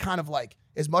very kind of like,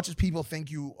 as much as people think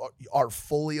you are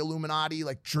fully Illuminati,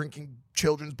 like drinking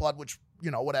children's blood, which,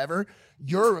 whatever,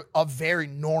 you're a very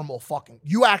normal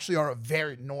you actually are a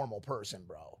very normal person,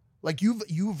 bro. Like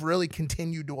you've really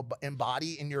continued to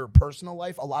embody in your personal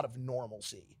life a lot of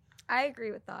normalcy. I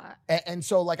agree with that. And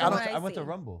so like, I went to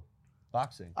Rumble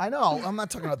boxing. I know. I'm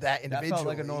not talking about that individually. That felt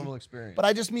like a normal experience. But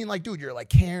I just mean like, dude, you're like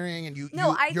caring and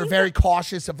you're very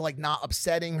cautious of like not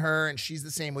upsetting her, and she's the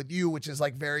same with you, which is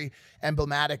like very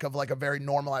emblematic of like a very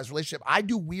normalized relationship. I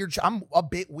do weird I'm a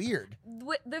bit weird.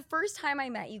 The first time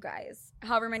I met you guys,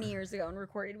 however many years ago, and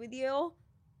recorded with you,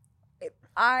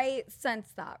 I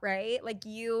sensed that, right? Like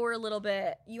you and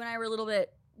I were a little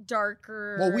bit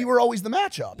darker. Well, we were always the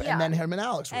matchup, Yeah. and then him and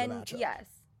Alex were the matchup. Yes.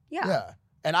 Yeah. Yeah.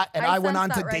 And I went on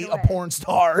to sensed that date right a away. porn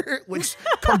star, which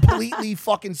completely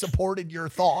fucking supported your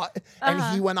thought. And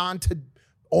he went on to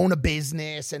own a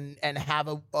business and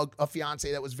have a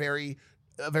fiance that was a very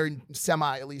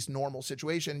semi, at least normal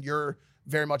situation. You're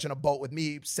very much in a boat with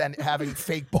me, having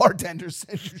fake bartenders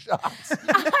send you shots.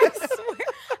 I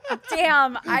swear.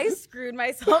 Damn, I screwed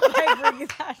myself by bringing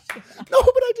that shit up. No,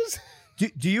 but I just...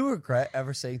 Do you regret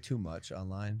ever saying too much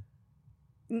online?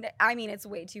 I mean, it's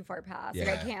way too far past. Like,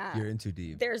 I can't. You're in too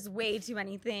deep. There's way too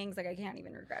many things. Like, I can't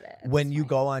even regret it. When you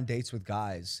go on dates with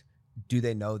guys, do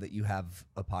they know that you have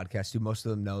a podcast? Do most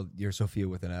of them know you're Sofia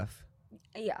with an F?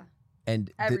 Yeah.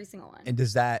 And every single one. And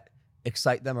does that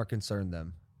excite them or concern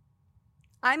them?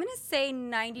 I'm going to say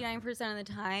 99% of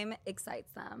the time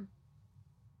excites them.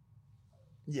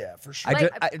 Yeah, for sure.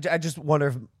 I just wonder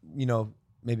if,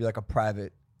 maybe like a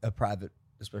private,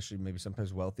 especially maybe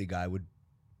sometimes wealthy guy would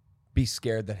be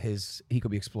scared that he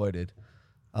could be exploited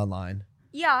online.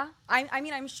 Yeah. I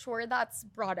mean, I'm sure that's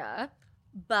brought up,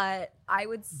 but I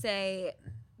would say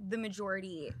the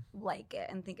majority like it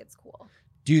and think it's cool.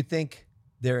 Do you think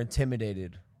they're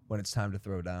intimidated when it's time to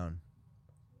throw down?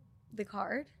 The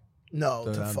card? No,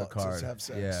 throw down the to card. have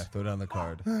sex. Yeah, throw down the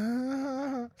card.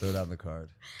 Throw down the card.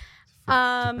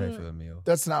 To pay for the meal.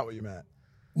 That's not what you meant.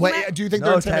 Wait, do you think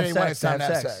they're intimidated when it's time to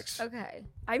have sex? Okay.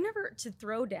 I've never to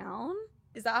throw down.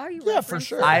 Is that how you? Yeah, for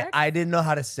sure. I didn't know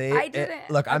how to say it. I didn't.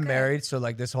 Look, I'm married, so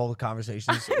like this whole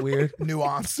conversation is weird.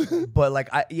 Nuance. But like,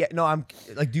 I'm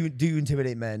like, do you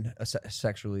intimidate men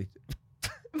sexually?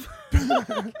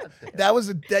 That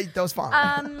was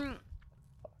fine.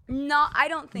 No, I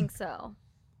don't think so.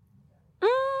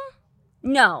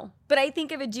 No, but I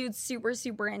think if a dude's super,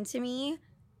 super into me,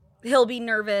 he'll be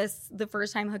nervous the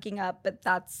first time hooking up, but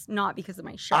that's not because of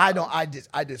my show. I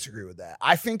disagree with that.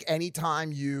 I think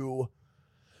anytime you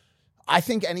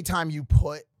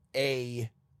put a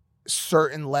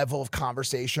certain level of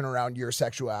conversation around your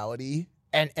sexuality,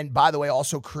 and by the way,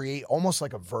 also create almost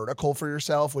like a vertical for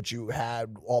yourself, which you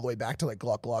had all the way back to like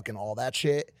Gluck Gluck and all that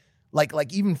shit.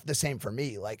 Like even the same for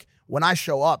me. Like when I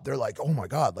show up, they're like, "Oh my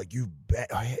God, like you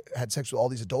had sex with all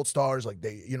these adult stars. Like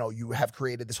they, you have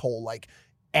created this whole like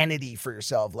entity for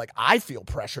yourself." Like I feel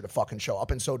pressure to fucking show up,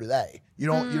 and so do they. You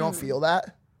don't feel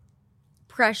that?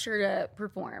 Pressure to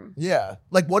perform. Yeah.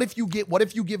 Like what if you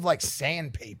give like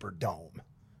Sandpaper Dome?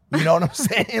 You know what I'm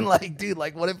saying? Like, dude,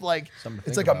 like what if like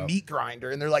it's like a meat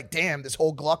grinder and they're like, damn, this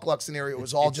whole Gluck Gluck scenario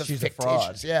was all just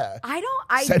fictitious. Yeah.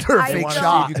 I send her a I fake don't-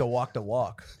 shot. You to walk the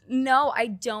walk. No, I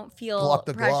don't feel Gluck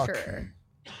the pressure.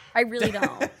 I really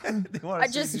don't. I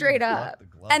just straight up.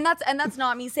 And that's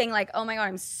not me saying like, oh my God,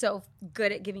 I'm so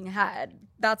good at giving head.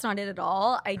 That's not it at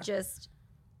all.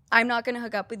 I'm not going to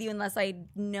hook up with you unless I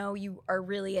know you are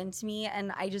really into me,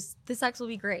 and the sex will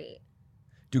be great.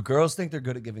 Do girls think they're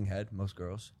good at giving head? Most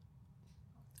girls.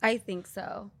 I think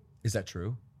so. Is that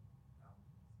true?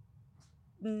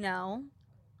 No.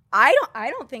 I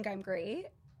don't think I'm great.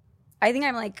 I think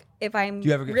I'm like, if I'm Do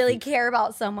you ever get really care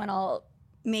about someone, I'll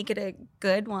make it a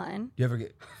good one. Do you ever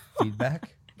get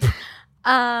feedback?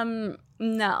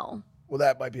 No. Well,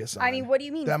 that might be a sign. I mean, what do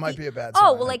you mean? That might be a bad sign.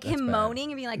 Oh, well, like him moaning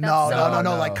and being like, that's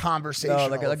no, like conversational.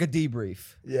 No, like a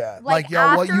debrief. Yeah. Like yo,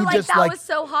 after, what you like, just that like. was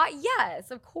so hot. Yes,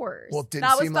 of course. Well, it didn't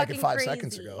that seem was like it fucking 5 crazy.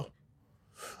 seconds ago.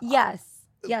 Yes.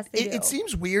 Yes, they do. It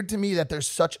seems weird to me that there's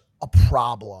such a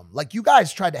problem. Like you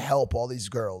guys tried to help all these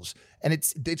girls, and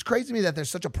it's crazy to me that there's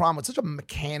such a problem with such a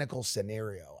mechanical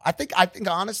scenario. I think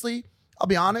honestly, I'll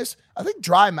be honest. I think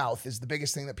dry mouth is the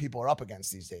biggest thing that people are up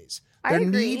against these days. I There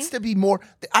agree. needs to be more.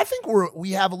 I think we're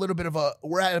at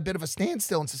a bit of a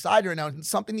standstill in society right now, and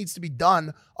something needs to be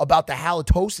done about the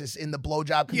halitosis in the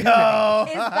blowjob community.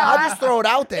 I'll just throw it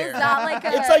out there. Is that like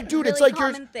a it's like, dude, it's really like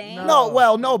you're common thing?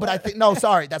 no, but I think no,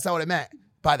 sorry, that's not what I meant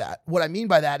by that. What I mean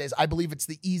by that is I believe it's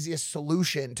the easiest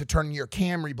solution to turning your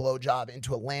Camry blowjob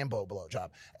into a Lambo blowjob.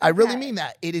 I really mean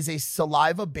that. It is a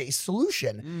saliva-based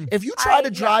solution. If you try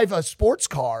to drive a sports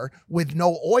car with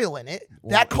no oil in it,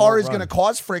 that car is going to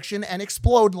cause friction and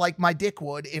explode like my dick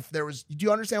would if there was. Do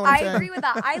you understand what I'm saying? I agree with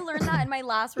that. I learned that in my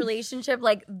last relationship.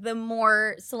 Like, the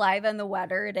more saliva and the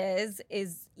wetter it is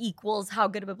equals how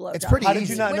good of a blowjob. It's pretty How easy. did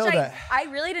you not know that? I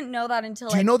really didn't know that until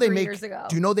Do you know they 3 make? years ago.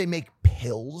 Do you know they make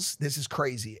pills? This is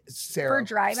crazy, Sarah. For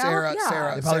dry mouth? Sarah, Yeah.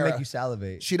 Sarah, They probably Sarah. make you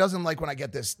salivate. She doesn't like when I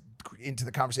get this into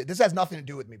the conversation. This has nothing to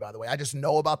do with me, by the way. I just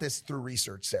know about this through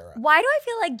research, Sarah. Why do I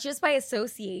feel like just by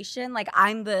association, like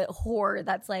I'm the whore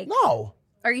that's like, No,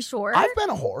 are you sure? I've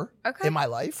been a whore Okay. in my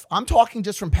life. I'm talking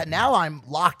just from pet. Now I'm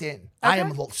locked in. I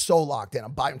am so locked in.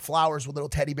 I'm buying flowers with little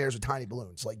teddy bears with tiny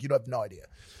balloons. Like, you have no idea.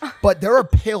 But there are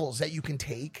pills that you can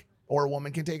take, or a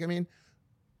woman can take. I mean,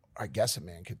 I guess a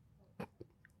man could.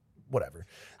 Whatever.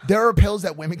 There are pills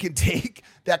that women can take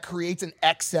that creates an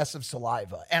excess of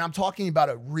saliva. And I'm talking about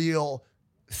a real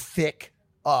thick,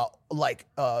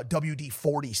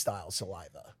 WD-40 style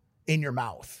saliva in your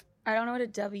mouth. I don't know what a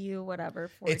W whatever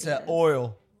for It's is. an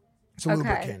oil. It's a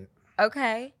lubricant.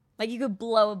 Okay. Like you could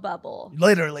blow a bubble.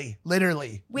 Literally.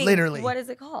 Wait, what is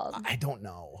it called? I don't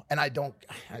know. And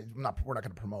we're not going to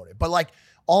promote it. But like,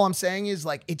 all I'm saying is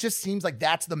like, it just seems like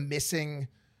that's the missing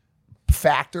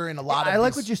factor in a lot of I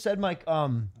like these- what you said, Mike.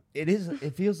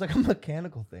 It feels like a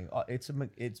mechanical thing.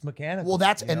 It's mechanical. Well,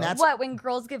 that's, you and know? that's What, when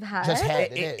girls give head? just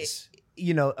head. It is.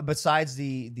 You know, besides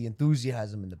the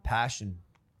enthusiasm and the passion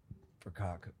for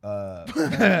cock,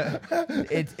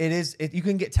 it is. You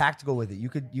can get tactical with it. You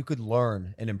could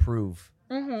learn and improve.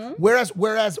 Mm-hmm.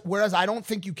 Whereas I don't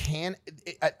think you can.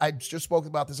 I just spoke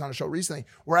about this on a show recently,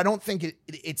 where I don't think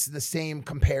it's the same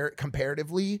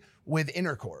comparatively with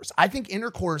intercourse. I think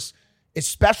intercourse,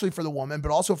 especially for the woman,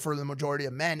 but also for the majority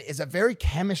of men, is a very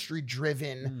chemistry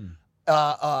driven,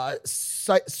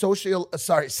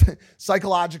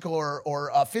 psychological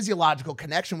or physiological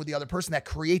connection with the other person that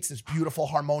creates this beautiful,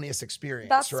 harmonious experience.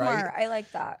 That's right? smart. I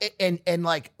like that. And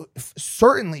like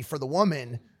certainly for the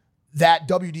woman, that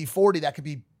WD-40 that could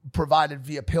be provided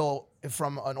via pill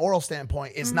from an oral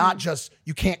standpoint is not just,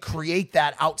 you can't create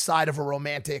that outside of a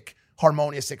romantic,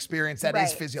 harmonious experience that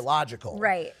is physiological.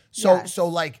 Right. So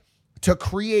like to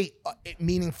create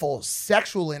meaningful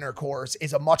sexual intercourse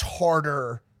is a much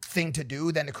harder thing to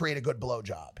do than to create a good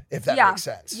blowjob, if that makes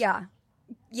sense. Yeah.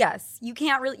 Yes. You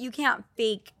can't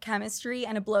fake chemistry,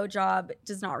 and a blowjob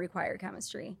does not require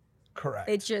chemistry. Correct.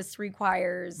 It just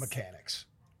requires mechanics.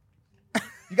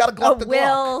 You got to gluck the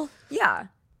gluck. Yeah.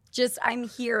 Just, I'm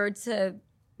here to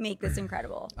make this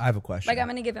incredible. I have a question. Like, I'm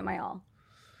going to give it my all.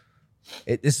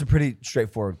 This is a pretty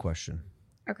straightforward question.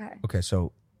 Okay. Okay,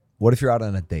 so what if you're out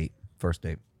on a date, first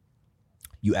date?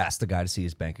 You ask the guy to see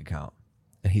his bank account,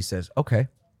 and he says, okay,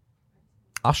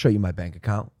 I'll show you my bank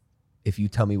account if you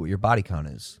tell me what your body count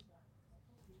is.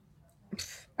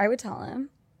 I would tell him.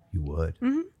 You would?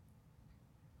 Mm-hmm.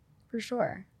 For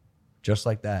sure. Just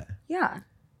like that? Yeah.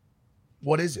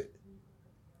 What is it?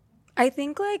 I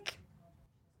think, like,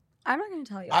 I'm not going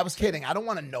to tell you. I was kidding. I don't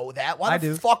want to know that. Why I the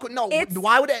do. fuck? No.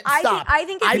 Why would it stop? I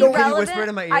think it's I don't- Can you irrelevant. whisper it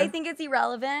in my ear? I think it's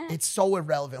irrelevant. It's so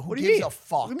irrelevant. Who What do you gives mean? a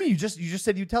fuck? What do you mean? You just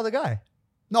said you tell the guy.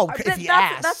 No, But if he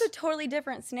asks. that's a totally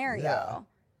different scenario.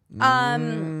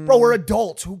 Bro, we're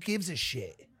adults. Who gives a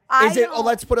shit?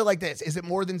 Let's put it like this. Is it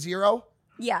more than 0?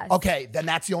 Yes. Okay, then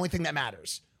that's the only thing that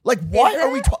matters. Like, what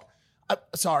are we talking?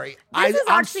 Sorry. This is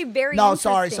actually very No,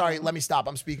 sorry. interesting. Let me stop.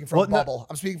 I'm speaking from a bubble.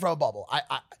 I'm speaking from a bubble.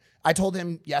 I told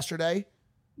him yesterday.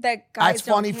 That guys That's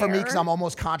funny don't for me care. because I'm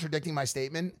almost contradicting my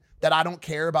statement that I don't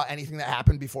care about anything that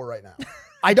happened before right now.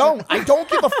 I don't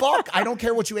give a fuck. I don't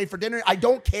care what you ate for dinner. I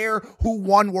don't care who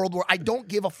won World War. I don't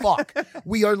give a fuck.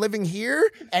 We are living here,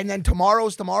 and then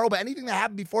tomorrow's tomorrow. But anything that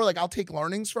happened before, like, I'll take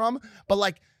learnings from. But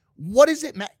like, what does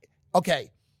it matter?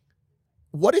 Okay,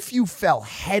 what if you fell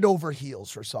head over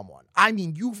heels for someone? I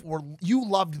mean, you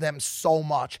loved them so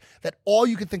much that all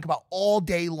you could think about all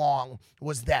day long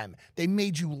was them. They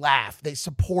made you laugh. They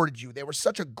supported you. They were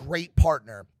such a great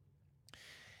partner.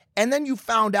 And then you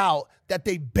found out that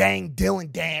they banged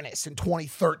Dylan Dennis in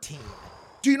 2013.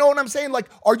 Do you know what I'm saying? Like,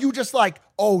 are you just like,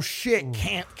 oh shit,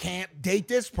 can't date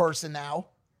this person now?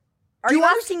 Are you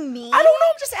asking me? I don't know.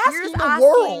 I'm just asking You're the asking-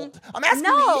 world. I'm asking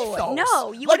No, the ethos.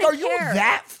 no, you like, wouldn't are you care.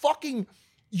 that fucking?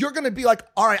 you're gonna be like,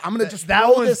 all right, I'm gonna just that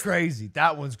throw one's this. crazy.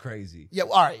 That one's crazy. Yeah,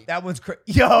 all right. That one's crazy.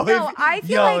 Yo, No, I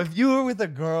feel like- if you were with a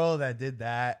girl that did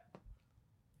that,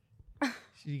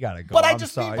 she gotta go. But I I'm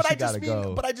just sorry, mean, but she I just gotta mean,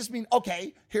 go. but I just mean,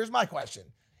 okay, here's my question.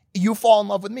 You fall in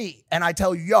love with me, and I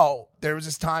tell you, yo, there was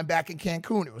this time back in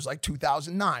Cancun, it was like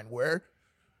 2009, where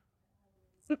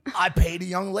I paid a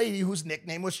young lady whose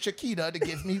nickname was Chiquita to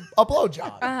give me a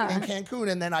blowjob in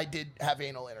Cancun, and then I did have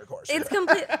anal intercourse. It's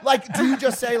complete. Like, do you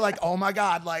just say like, oh my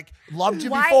God, like, loved you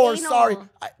Why before, anal? sorry.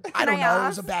 I don't I know, it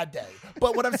was ask? a bad day.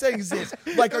 But what I'm saying is this,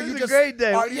 like, are It you was a just- great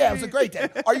day. yeah, it was a great day.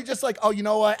 Are you just like, oh, you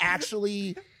know what,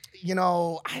 actually, you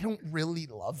know, I don't really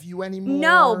love you anymore?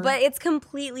 No, but it's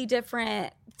completely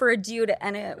different for a dude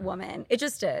and a woman. It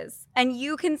just is. And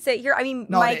you can sit here. I mean,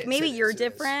 No, it Mike, is, maybe it you're is, it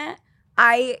is. different.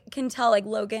 I can tell, like,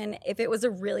 Logan, if it was a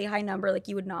really high number, like,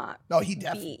 you would not. No, he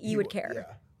definitely. You would care.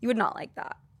 Yeah. You would not like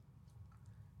that.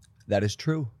 That is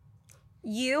true.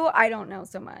 You, I don't know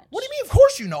so much. What do you mean? Of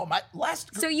course you know. My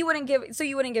last. So you wouldn't give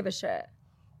a shit.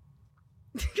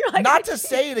 You're like, Not to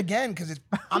say it again, because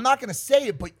I'm not going to say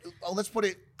it, but let's put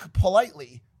it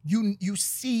politely. You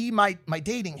see my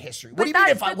dating history. What But do you mean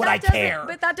that- if but would that I doesn't- care?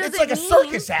 but that It's doesn't like a mean-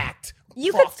 circus act.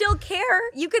 You Fuck. could still care.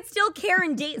 You could still care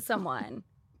and date someone.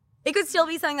 It could still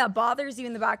be something that bothers you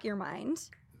in the back of your mind.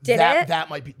 Did it? That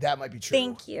might be true.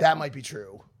 Thank you. That might be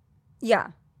true. Yeah.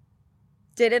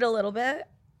 Did it a little bit?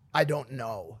 I don't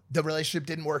know. The relationship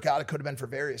didn't work out. It could have been for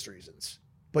various reasons.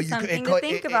 But you Something could, to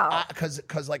think about.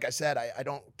 Because like I said,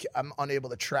 I'm unable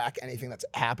to track anything that's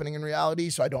happening in reality,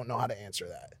 so I don't know how to answer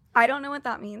that. I don't know what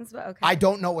that means, but okay. I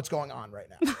don't know what's going on right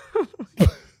now.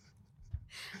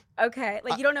 Okay.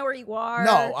 Like, you don't know where you are.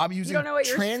 No, I'm You using don't know what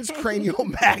you're saying.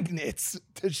 transcranial magnets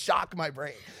to shock my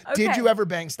brain. Did Okay. you ever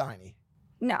bang Steiny?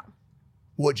 No.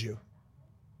 Would you?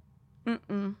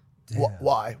 Mm-mm.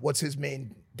 Why? What's his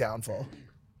main downfall?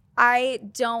 I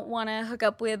don't want to hook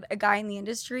up with a guy in the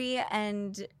industry,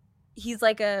 and he's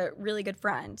like a really good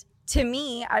friend. To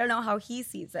me, I don't know how he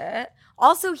sees it.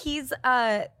 Also, he's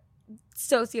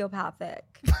sociopathic.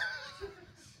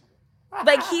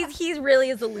 Like, he really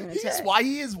is a lunatic.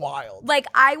 He is wild. Like,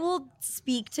 I will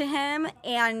speak to him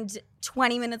and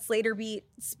 20 minutes later be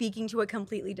speaking to a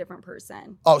completely different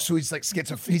person. Oh, so he's like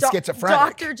schizophrenic.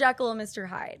 Dr. Jekyll and Mr.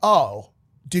 Hyde. Oh.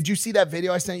 Did you see that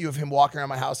video I sent you of him walking around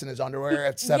my house in his underwear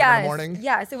at 7 in the morning?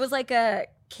 Yes, it was like a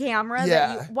camera.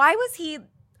 Yeah. Why was he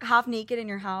half naked in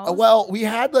your house? Well, we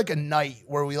had like a night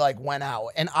where we like went out,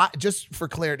 and I just for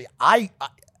clarity, I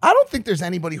don't think there's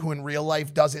anybody who in real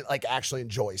life doesn't like actually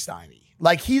enjoy Steiny.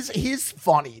 Like he's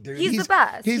funny, dude. He's the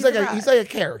best. He's the like best. he's like a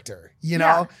character, you know.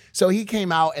 Yeah. So he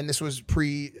came out, and this was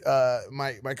pre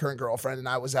my current girlfriend, and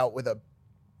I was out with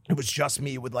it was just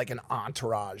me with like an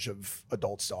entourage of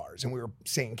adult stars, and we were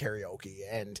singing karaoke,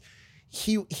 and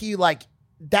he like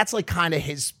that's like kind of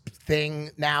his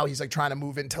thing now. He's like trying to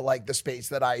move into like the space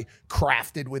that I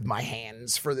crafted with my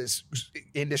hands for this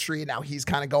industry, and now he's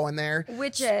kind of going there.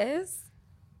 Which is?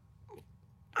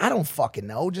 I don't fucking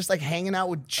know. Just like hanging out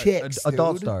with chicks,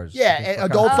 adult dude. stars. Yeah,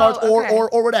 adult stars Oh, okay.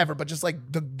 or whatever, but just like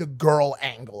the girl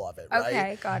angle of it, right?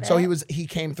 Okay, got So it. he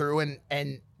came through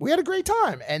and we had a great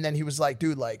time. And then he was like,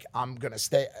 dude, like I'm gonna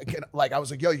stay. Like I was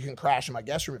like, yo, you can crash in my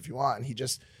guest room if you want. And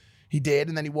he did,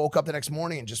 and then he woke up the next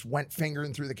morning and just went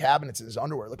fingering through the cabinets in his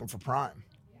underwear looking for Prime.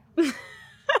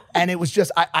 And it was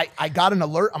just, I got an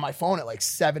alert on my phone at like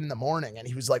 7 in the morning, and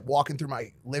he was like walking through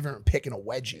my living room picking a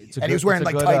wedgie. And he was wearing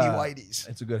like tidy whities.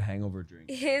 It's a good hangover drink.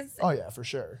 Oh yeah, for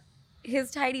sure. His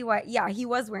tidy white. Yeah, he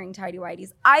was wearing tidy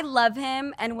whities. I love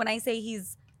him. And when I say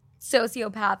he's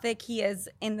sociopathic, he is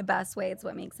in the best way. It's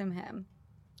what makes him him.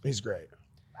 He's great.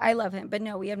 I love him. But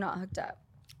no, we have not hooked up.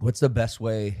 What's the best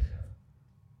way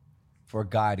for a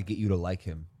guy to get you to like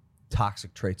him?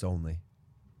 Toxic traits only.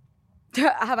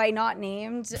 Have I not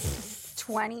named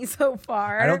 20 so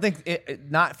far? I don't think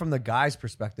not from the guy's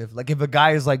perspective. Like if a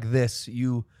guy is like this,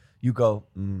 you go,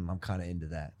 I'm kind of into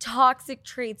that. Toxic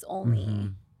traits only. Mm-hmm.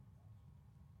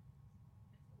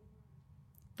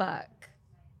 Fuck.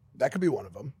 That could be one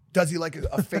of them. Does he like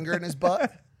a finger in his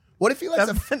butt? What if he likes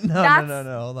a...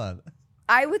 No, hold on.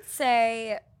 I would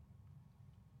say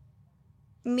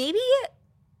maybe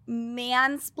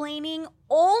mansplaining,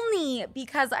 only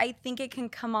because I think it can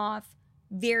come off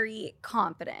very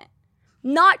confident.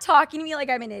 Not talking to me like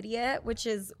I'm an idiot, which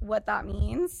is what that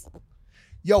means.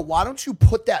 Yo, why don't you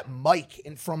put that mic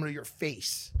in front of your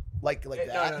face? Like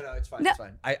that. No, it's fine. No. It's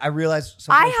fine. I realize I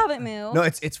sometimes, haven't moved. No,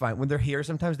 it's fine. When they're here,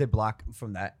 sometimes they block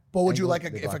from that. But would you angle, like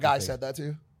they if block a guy your face. said that to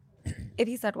you? If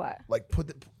he said what? Like put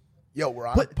the... Yo, we're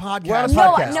on We're a podcast. on a No,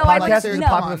 podcast. no, I would- Podcast is a no.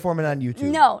 popular format on YouTube.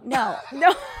 No.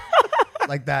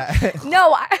 Like that.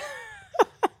 No,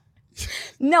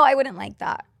 no, I wouldn't like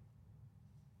that.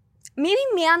 maybe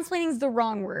mansplaining is the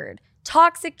wrong word.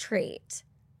 Toxic trait.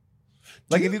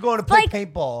 Like if you go to play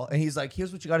paintball and he's like,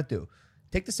 here's what you got to do.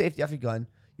 Take the safety off your gun.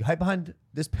 You hide behind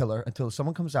this pillar until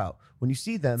someone comes out. When you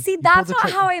see them, see, that's not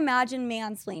how I imagine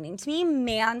mansplaining. To me,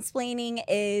 mansplaining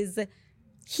is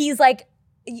he's like,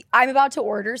 I'm about to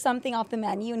order something off the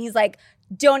menu and he's like,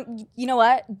 you know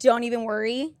what? Don't even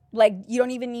worry. Like, you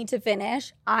don't even need to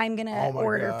finish. I'm going to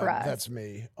order for us. That's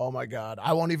me. Oh my God.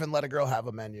 I won't even let a girl have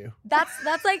a menu. That's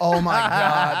like, oh my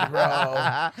God, bro.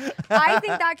 I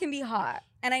think that can be hot.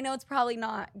 And I know it's probably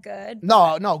not good.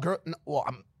 No, girl. No, well,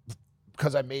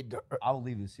 because I made her. I'll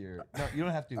leave this here. No, you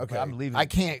don't have to. Okay. I'm leaving. I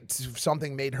can't. If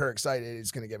something made her excited,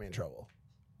 it's going to get me in trouble.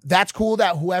 That's cool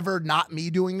that whoever, not me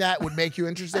doing that, would make you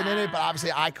interested in it. But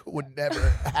obviously, I would never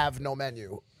have no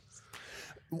menu.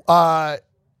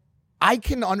 I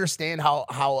can understand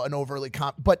how an overly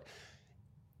but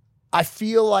I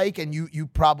feel like, and you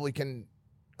probably can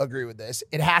agree with this,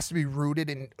 it has to be rooted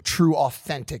in true,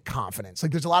 authentic confidence.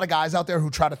 Like there's a lot of guys out there who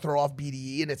try to throw off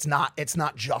BDE and it's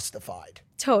not justified.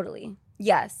 Totally.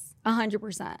 Yes.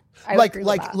 100%.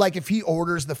 Like if he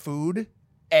orders the food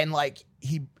and like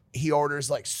he orders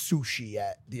like sushi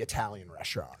at the Italian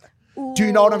restaurant. Ooh. Do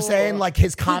you know what I'm saying? Like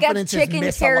his confidence he gets chicken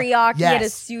is teriyaki at a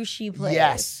sushi place.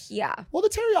 Yes. Yeah. Well, the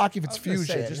teriyaki, if it's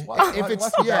fusion, if it's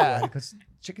because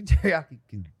chicken teriyaki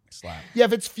can slap. Yeah,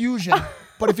 if it's fusion,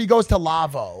 but if he goes to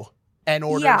Lavo and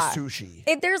orders sushi,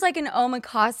 if there's like an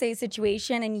omakase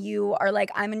situation and you are like,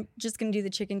 I'm just gonna do the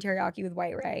chicken teriyaki with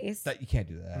white rice, that you can't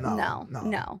do that.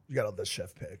 No. You got all the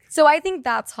chef pick. So I think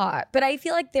that's hot, but I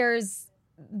feel like there's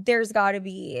got to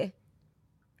be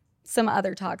some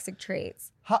other toxic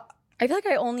traits. I feel like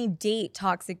I only date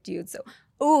toxic dudes.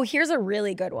 So, here's a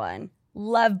really good one.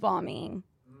 Love bombing.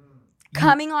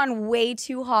 Coming on way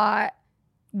too hot,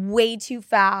 way too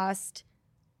fast,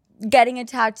 getting a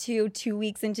tattoo 2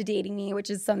 weeks into dating me, which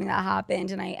is something that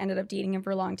happened, and I ended up dating him for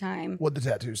a long time. What'd the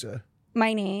tattoo say?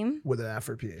 My name. With an F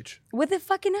or PH? With a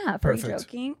fucking F. Perfect. Are you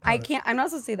joking? I can't. I'm not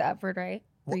supposed to say the F word, right?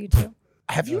 For you too.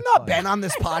 Have you not been on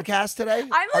this podcast today?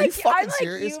 Are you fucking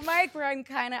serious? You, Mike, where I'm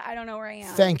kind of, I don't know where I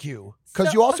am. Thank you.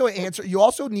 Because you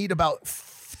also need about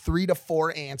 3 to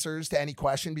 4 answers to any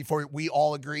question before we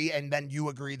all agree, and then you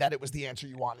agree that it was the answer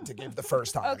you wanted to give the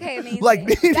first time. Okay, amazing. Like,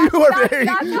 you are very...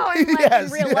 That's how I'm like in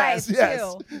real life,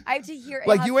 too. I have to hear...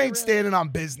 Like, you ain't standing on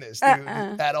business, dude,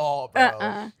 at all,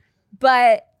 bro.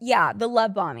 But, yeah, the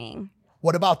love bombing.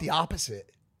 What about the opposite?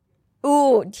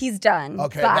 Ooh, he's done.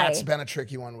 Okay, Bye. That's been a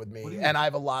tricky one with me, and I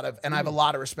have a lot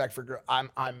of respect for girls.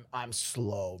 I'm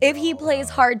slow. Bro. If he plays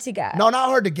hard to get, no, not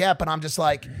hard to get, but I'm just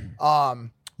like,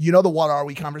 you know, the what are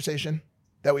we conversation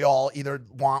that we all either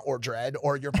want or dread,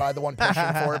 or you're probably the one pushing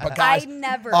for it. But guys, I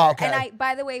never. Okay. And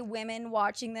by the way, women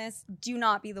watching this, do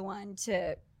not be the one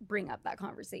to bring up that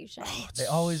conversation. They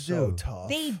always so do. Tough.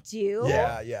 They do.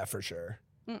 Yeah, for sure.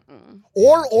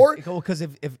 Or because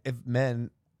if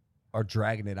men are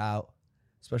dragging it out,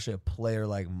 especially a player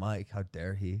like Mike, how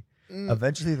dare he?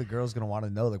 Eventually, the girl's gonna want to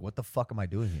know, like, what the fuck am I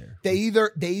doing here? They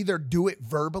either do it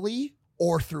verbally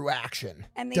or through action.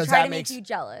 And they try to make you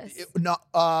jealous. No,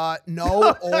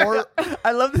 or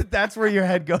I love that that's where your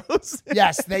head goes.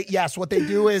 Yes, what they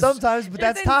do is sometimes, but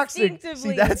that's toxic.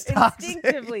 See, that's toxic.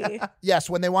 Instinctively. Yes,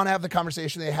 when they want to have the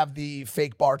conversation, they have the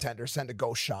fake bartender send a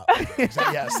ghost shot.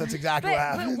 Yes, that's exactly what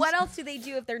happens. But what else do they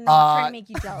do if they're not trying to make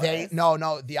you jealous?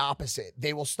 No, the opposite.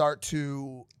 They will start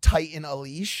to tighten a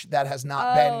leash that has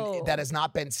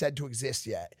not been said to exist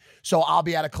yet. So I'll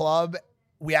be at a club.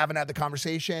 We haven't had the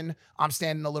conversation. I'm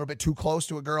standing a little bit too close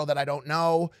to a girl that I don't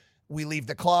know. We leave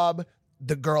the club.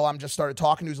 The girl I'm just started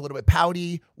talking to is a little bit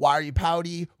pouty. Why are you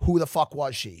pouty? Who the fuck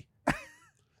was she?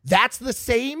 That's the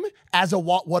same as a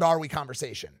what are we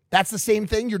conversation. That's the same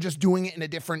thing. You're just doing it in a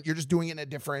different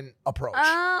approach.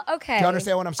 Okay. Do you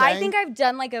understand what I'm saying? I think I've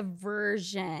done like a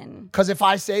version. Because if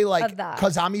I say like, of that.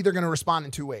 because I'm either going to respond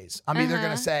in 2 ways. I'm either going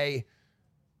to say,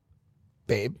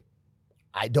 babe,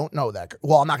 I don't know that girl.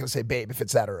 Well, I'm not going to say babe if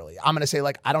it's that early. I'm going to say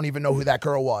like, I don't even know who that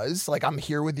girl was. Like, I'm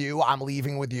here with you. I'm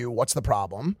leaving with you. What's the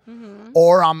problem? Mm-hmm.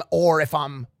 Or if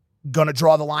I'm going to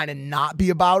draw the line and not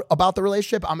be about the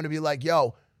relationship, I'm going to be like,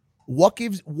 yo, what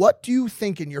do you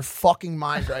think in your fucking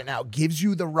mind right now gives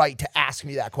you the right to ask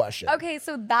me that question? Okay,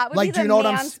 so that would like, be the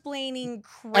mansplaining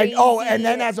crazy. And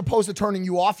then as opposed to turning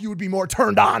you off, you would be more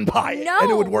turned on by it. And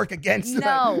it would work against them.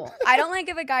 No, I don't like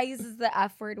if a guy uses the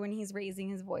F word when he's raising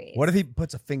his voice. What if he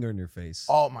puts a finger in your face?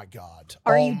 Oh my God.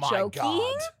 Are you joking?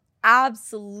 God.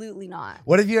 Absolutely not.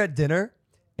 What if you're at dinner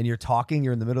and you're talking,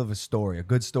 you're in the middle of a story, a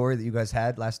good story that you guys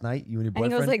had last night, you and your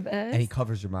boyfriend, and he goes like this? And he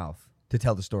covers your mouth to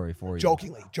tell the story for you.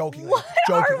 Jokingly. What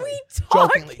are we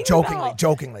talking about?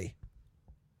 Jokingly.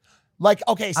 Like,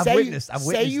 okay, I've say witnessed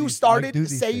you these, started, like, do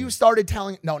these say you things. started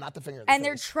telling, no, not the finger in the And face.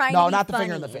 they're trying no, to be not the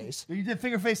finger in the funny. face. You did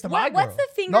finger face to my girl. What's the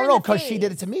finger in No, the because face? she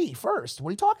did it to me first. What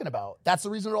are you talking about? That's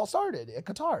the reason it all started at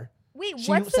Qatar. Wait,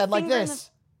 She what's the said like finger in this.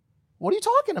 What are you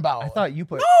talking about? I thought you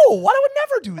put. No, what? I would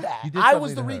never do that. You did I something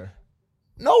was the to her.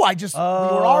 No, I just we were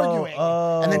arguing,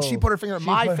 and then oh. she put her finger in She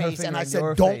my put her face, finger and I in said,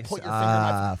 your "Don't face. put your finger in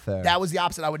my face." Fair. That was the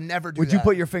opposite. I would never do Would that. you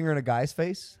put your finger in a guy's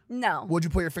face? No. Would you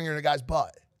put your finger in a guy's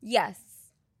butt? Yes.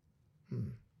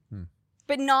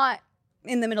 But not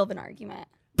in the middle of an argument.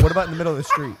 What about in the middle of the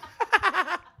street?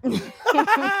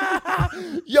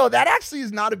 Yo, that actually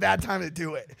is not a bad time to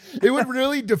do it. It would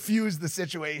really diffuse the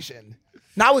situation.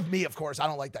 Not with me, of course. I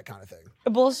don't like that kind of thing.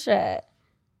 Bullshit.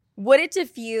 Would it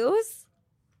diffuse?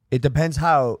 It depends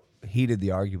how heated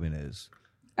the argument is.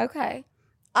 Okay.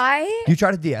 Do you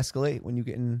try to de-escalate when you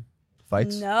get in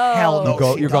fights? No. Hell no.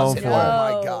 You're she going doesn't. for it.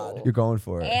 Oh my god. You're going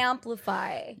for it.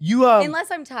 Amplify. You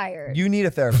Unless I'm tired. You need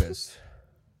a therapist.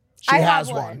 She I has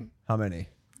have one. How many?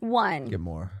 One. Get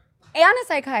more. And a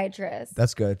psychiatrist.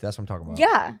 That's good. That's what I'm talking about.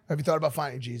 Yeah. Have you thought about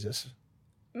finding Jesus?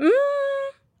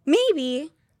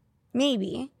 Maybe.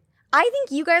 Maybe. I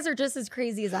think you guys are just as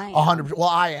crazy as I am. 100%. Well,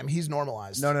 I am. He's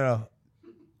normalized. No.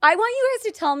 I want you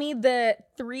guys to tell me the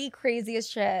 3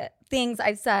 craziest things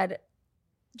I've said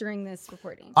during this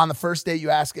recording. On the first date, you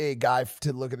ask a guy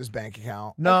to look at his bank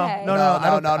account. No. Okay. No.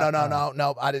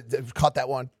 No. I did cut that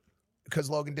one because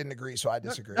Logan didn't agree, so I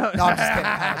disagree. No, I'm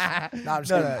just kidding. No, I'm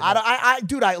just kidding. No.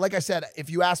 Dude, like I said, if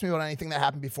you ask me about anything that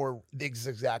happened before this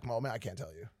exact moment, I can't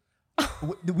tell you.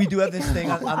 We do have this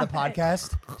thing on the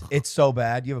podcast. It's so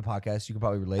bad. You have a podcast. You can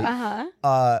probably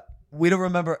relate. We don't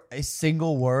remember a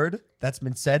single word that's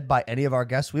been said by any of our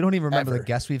guests. We don't even remember Ever. the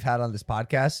guests we've had on this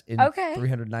podcast in Okay.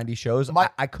 390 shows. My-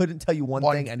 I couldn't tell you one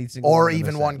thing any single or one of them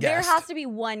even has one said. guest. There has to be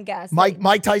one guest.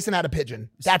 Mike Tyson had a pigeon.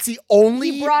 That's the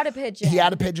only. He brought a pigeon. He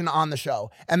had a pigeon on the show,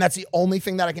 and that's the only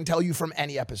thing that I can tell you from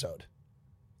any episode.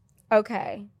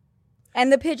 Okay.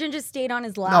 And the pigeon just stayed on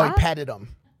his lap? No, he petted him.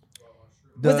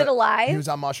 Was it alive? He was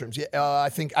on mushrooms. Yeah, I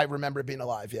think I remember it being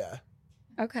alive. Yeah.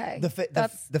 Okay.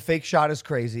 The fake shot is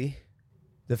crazy.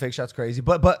 The fake shot's crazy.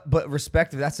 But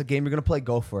respect, if that's the game you're gonna play,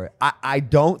 go for it. I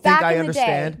don't think I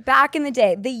understand. Back in the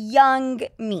day, the young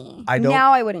me.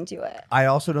 Now I wouldn't do it. I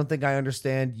also don't think I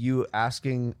understand you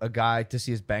asking a guy to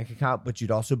see his bank account, but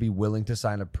you'd also be willing to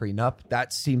sign a prenup.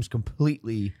 That seems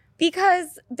completely...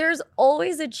 Because there's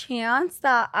always a chance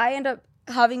that I end up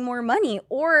having more money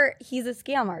or he's a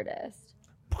scam artist.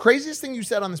 Craziest thing you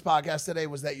said on this podcast today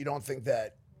was that you don't think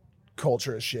that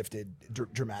culture has shifted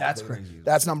dramatically. That's crazy.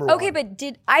 That's number one. Okay, but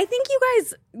I think you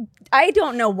guys, I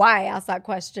don't know why I asked that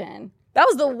question. That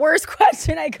was the worst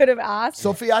question I could have asked.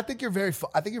 Sophia, I think you're very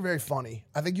funny.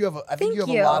 I think you have a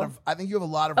lot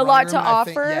of a lot to running room,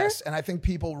 offer. Yes, and I think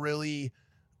people really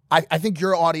I think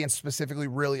your audience specifically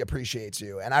really appreciates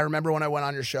you. And I remember when I went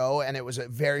on your show and it was a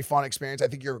very fun experience. I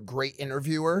think you're a great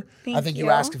interviewer. I think you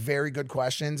ask very good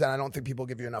questions and I don't think people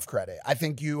give you enough credit. I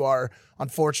think you are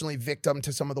unfortunately victim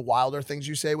to some of the wilder things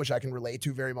you say, which I can relate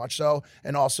to very much so.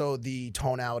 And also the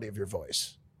tonality of your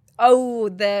voice. Oh,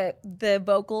 the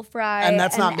vocal fry. And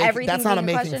that's not a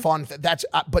making fun. That's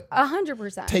but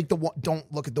 100%. Take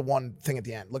don't look at the one thing at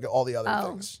the end. Look at all the other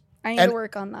things. I need to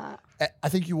work on that. I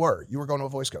think you were going to a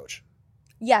voice coach.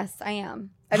 Yes, I am.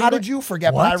 How did you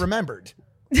forget what I remembered?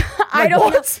 I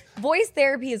don't know. Voice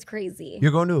therapy is crazy.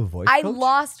 You're going to a voice I coach?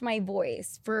 lost my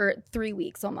voice for 3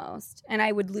 weeks almost, and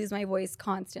I would lose my voice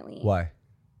constantly. Why?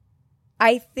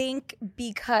 I think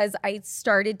because I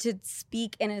started to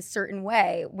speak in a certain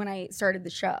way when I started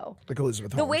the show. Like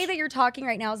Elizabeth The Holmes. way that you're talking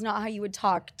right now is not how you would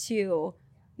talk to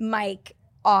Mike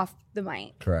off the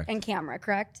mic. Correct. And camera,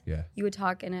 correct? Yeah. You would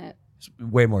talk in a...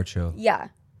 Way more chill. Yeah.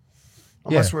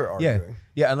 Unless we're arguing.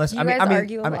 Yeah, unless You guys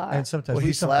argue a lot. and sometimes Well,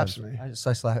 he slaps me. I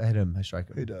hit him. I strike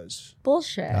him. He does.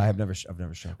 Bullshit. I've never struck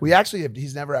him.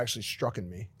 He's never actually strucken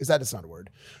me. It's not a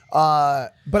word.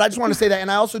 But I just want to say that,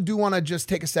 and I also do want to just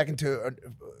take a second to.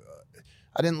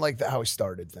 I didn't like how he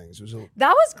started things.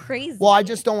 That was crazy. Well, I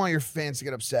just don't want your fans to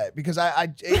get upset because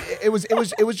it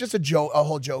was just a joke, a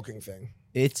whole joking thing.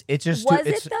 It's just was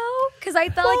it though? Because I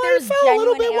felt like there was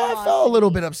genuine I felt a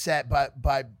little bit upset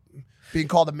by being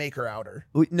called a maker outer.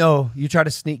 No, you tried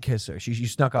to sneak kiss her. You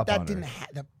snuck up That on didn't her.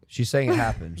 happen. She's saying it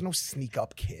happened. There's no sneak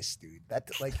up kiss, dude. That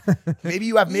like maybe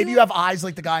you have eyes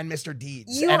like the guy in Mr.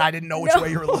 Deeds, and I didn't know which way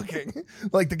you were looking,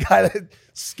 like the guy that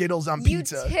Skittles on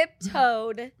pizza. You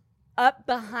tiptoed up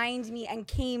behind me and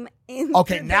came in.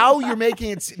 Okay, now you're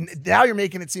making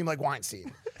it seem like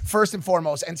Weinstein. First and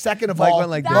foremost, and second of Mike all, went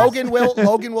like this.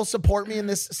 Logan will support me in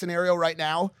this scenario right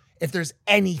now. If there's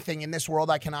anything in this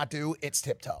world I cannot do, it's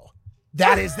tiptoe.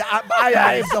 That is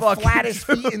I have the flattest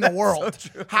feet in the world.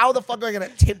 How the fuck am I gonna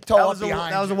tiptoe up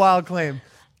behind? That was a wild claim.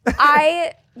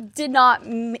 I did not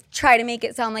try to make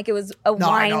it sound like it was a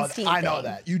Weinstein I know thing.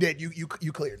 that. You did.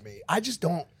 You cleared me. I just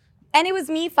don't. And it was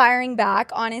me firing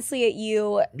back, honestly, at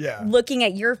you, looking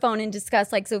at your phone in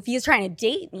disgust, like Sophia's trying to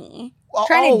date me.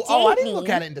 I didn't look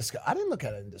at it in disgust. I didn't look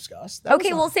at it in disgust.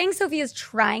 Okay, well, saying Sophia's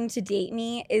trying to date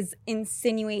me is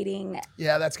insinuating.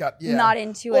 Yeah, that's got not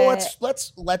into well, it.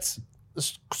 Let's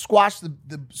squash the.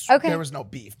 Okay. There was no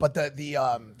beef, but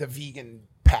the vegan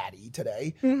patty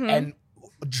today, and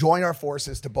join our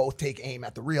forces to both take aim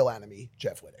at the real enemy,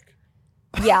 Jeff Wittek.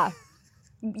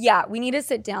 Yeah, we need to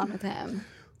sit down with him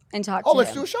and talk to him.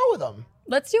 Let's do a show with him.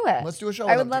 Let's do it. Let's do a show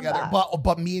I with would him love together. that.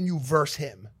 But me and you verse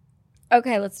him.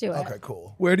 Okay, let's do it. Okay,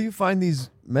 cool. Where do you find these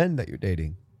men that you're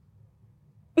dating?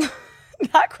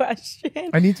 That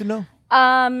question. I need to know.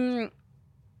 I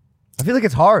feel like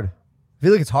it's hard. I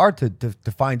feel like it's hard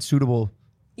to find suitable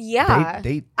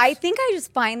dates. I think I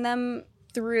just find them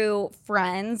through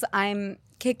friends. I'm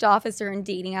kicked off a certain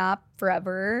dating app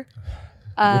forever.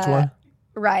 Which one?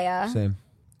 Raya. Same.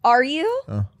 Are you?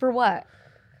 For what?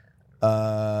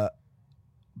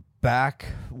 Back,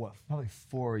 probably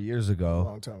 4 years ago.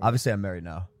 Long time ago. Obviously, I'm married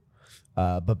now.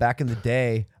 But back in the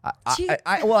day, I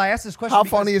asked this question. How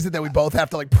funny is it that we both have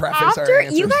to like preface our After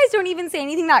answers? you guys don't even say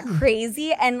anything that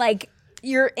crazy, and like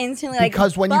you're instantly like,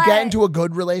 because when you get into a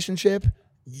good relationship,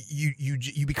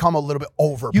 you become a little bit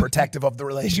overprotective of the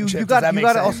relationship. You got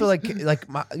to also like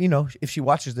if she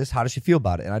watches this, how does she feel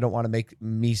about it? And I don't want to make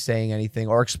me saying anything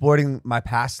or exploiting my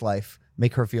past life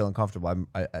make her feel uncomfortable.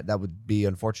 That would be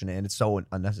unfortunate, and it's so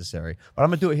unnecessary. But I'm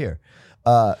gonna do it here.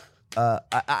 I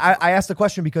asked the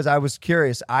question because I was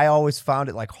curious. I always found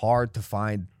it like hard to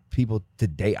find people to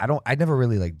date. I never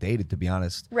really like dated, to be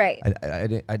honest. Right.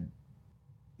 I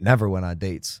never went on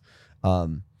dates.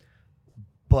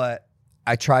 But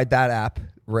I tried that app,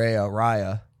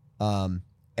 Raya,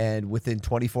 and within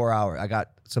 24 hours, I got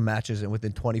some matches, and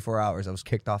within 24 hours, I was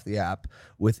kicked off the app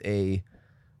with a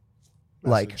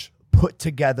like put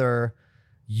together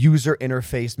user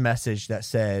interface message that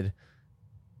said,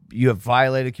 "You have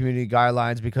violated community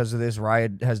guidelines because of this.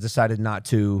 Raya has decided not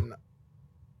to."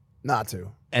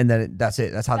 And then that's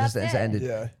it. That's how this ended.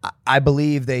 Yeah. I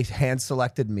believe they hand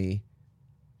selected me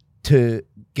to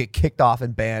get kicked off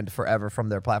and banned forever from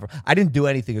their platform. I didn't do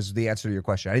anything is the answer to your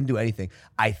question. I didn't do anything.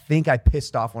 I think I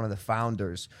pissed off one of the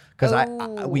founders because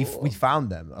we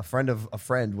found them. A friend of a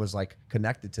friend was like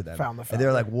connected to them. Found the founder. And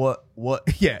they're like,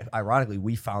 what? Yeah, ironically,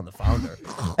 we found the founder.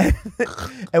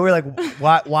 And we're like,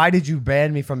 why did you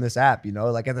ban me from this app? You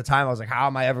know, like at the time I was like, how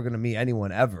am I ever going to meet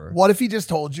anyone ever? What if he just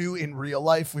told you in real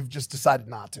life we've just decided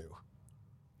not to?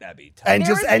 That'd be tough. And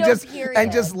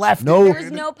just left. No, There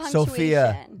was no punctuation.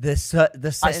 Sophia, the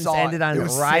sentence ended on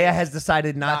Raya has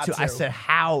decided not to. I said,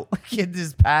 how can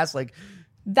this pass? Like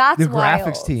that's the wild.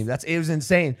 graphics team. It was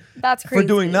insane. That's crazy. For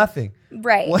doing nothing.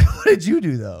 Right. What did you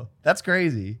do though? That's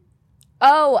crazy.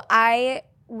 Oh, I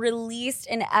released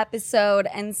an episode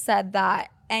and said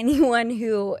that anyone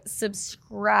who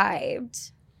subscribed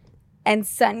and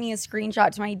sent me a screenshot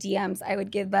to my DMs, I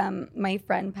would give them my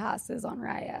friend passes on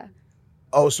Raya.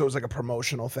 Oh, so it was like a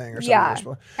promotional thing or something. Yeah,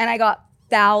 and I got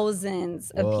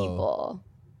thousands of people.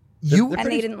 They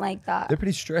didn't like that. They're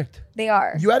pretty strict. They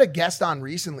are. You had a guest on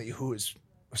recently who was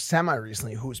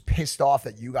pissed off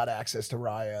that you got access to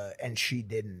Raya and she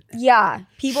didn't. Yeah,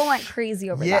 people went crazy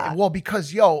over that. Yeah, well,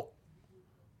 because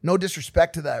no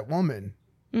disrespect to that woman,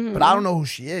 but I don't know who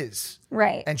she is.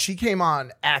 Right. And she came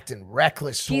on acting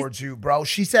reckless towards you, bro.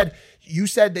 You said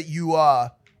that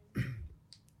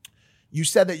you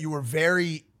said that you were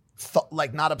very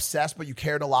not obsessed, but you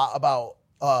cared a lot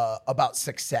about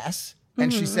success.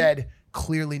 And she said,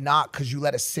 clearly not, because you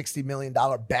let a $60 million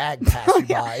bag pass you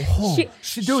by.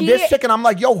 This chick, and I'm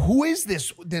like, yo, who is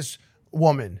this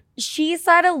woman? She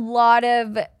said a lot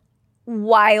of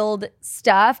wild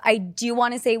stuff. I do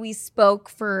want to say we spoke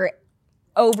for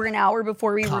over an hour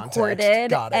before we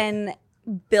recorded and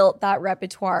built that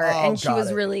repertoire. And she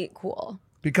was really cool.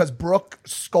 Because Brooke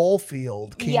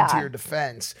Schofield came to your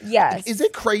defense. Yes. Is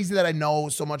it crazy that I know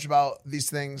so much about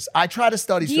these things? I try to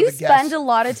study. Do you spend a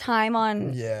lot a lot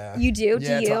on? Yeah. You do?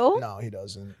 Yeah, do you? No, he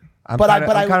doesn't. I'm kind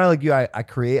of like you. I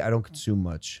create. I don't consume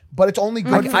much. But it's only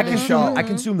good for the show. I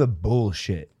consume the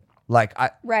bullshit.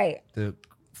 The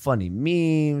funny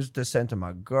memes, the sent to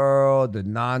my girl, the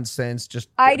nonsense, just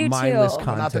I do mindless too.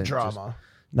 content. Not the drama.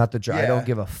 Not the drama. Yeah. I don't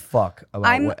give a fuck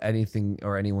about what anything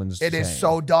or anyone's saying. It is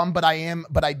so dumb, but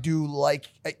I do like,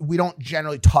 we don't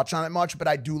generally touch on it much, but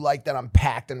I do like that I'm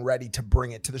packed and ready to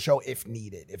bring it to the show if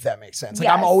needed, if that makes sense. Like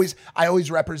I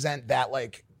always represent that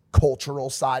like cultural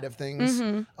side of things.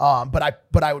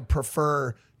 But I would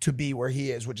prefer to be where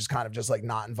he is, which is kind of just like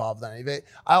not involved in any of it.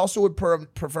 I also would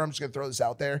prefer, I'm just gonna throw this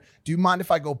out there. Do you mind if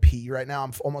I go pee right now?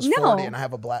 I'm almost 40 and I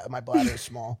have my bladder is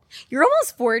small. You're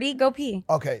almost 40. Go pee.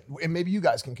 Okay, and maybe you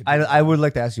guys can continue. I would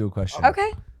like to ask you a question.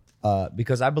 Okay.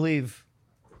 Because I believe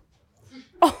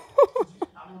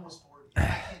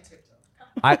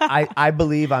I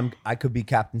believe I could be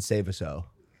Captain Save-A-So.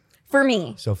 For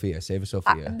me. Sophia, Save a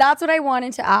Sophia. That's what I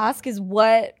wanted to ask is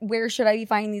where should I be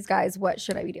finding these guys? What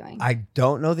should I be doing? I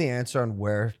don't know the answer on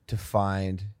where to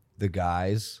find the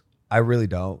guys. I really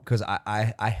don't, because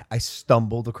I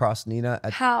stumbled across Nina.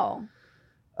 How?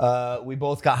 We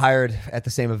both got hired at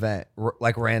the same event,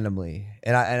 like randomly,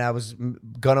 and I was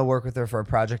gonna work with her for a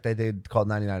project I did called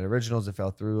 99 Originals. It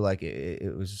fell through. Like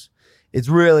it's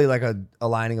really like a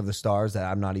aligning of the stars that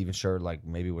I'm not even sure. Like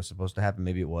maybe it was supposed to happen,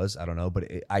 maybe it was. I don't know, but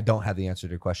I don't have the answer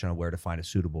to your question on where to find a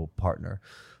suitable partner.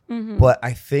 But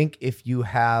I think if you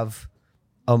have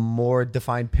a more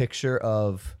defined picture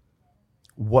of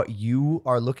what you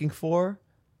are looking for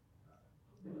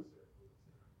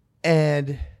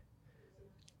and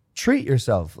treat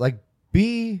yourself, like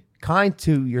be kind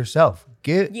to yourself.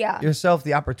 Give yourself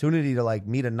the opportunity to like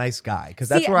meet a nice guy, because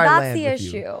that's where I land with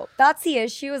you. That's the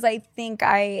issue. Is I think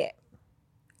I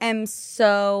am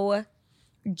so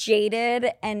jaded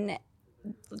and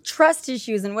trust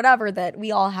issues and whatever that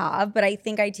we all have, but I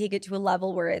think I take it to a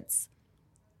level where it's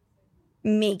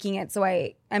making it so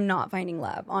I am not finding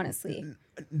love. Honestly,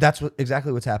 that's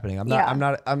exactly what's happening. I'm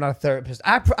not a therapist.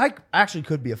 I actually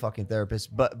could be a fucking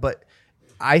therapist, but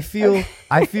I feel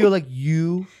like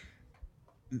you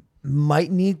might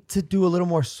need to do a little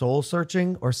more soul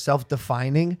searching or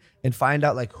self-defining and find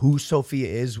out like who Sophia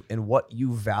is and what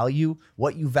you value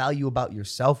about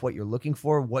yourself, what you're looking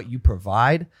for, what you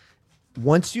provide.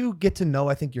 Once you get to know,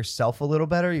 I think, yourself a little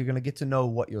better, you're going to get to know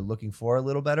what you're looking for a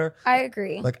little better. I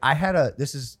agree. Like I had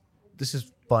this is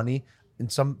funny,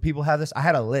 and some people have this. I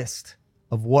had a list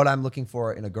of what I'm looking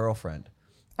for in a girlfriend.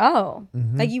 Oh,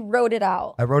 like you wrote it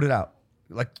out. I wrote it out.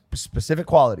 Like specific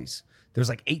qualities. There's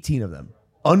like 18 of them.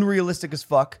 Unrealistic as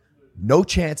fuck. No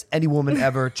chance any woman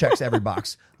ever checks every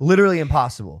box. Literally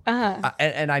impossible.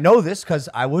 And I know this because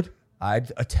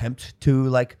I'd attempt to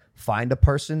like find a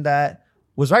person that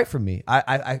was right for me.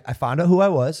 I found out who I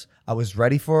was. I was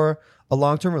ready for a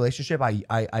long-term relationship.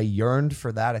 I yearned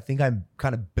for that. I think I'm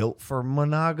kind of built for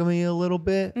monogamy a little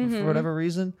bit for whatever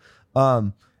reason.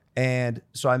 And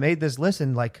so I made this list,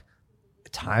 and like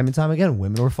time and time again,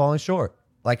 women were falling short.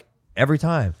 Like every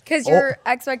time. Because your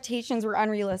expectations were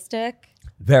unrealistic.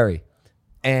 Very.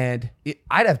 And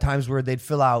I'd have times where they'd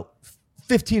fill out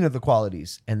 15 of the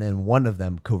qualities, and then one of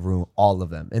them could ruin all of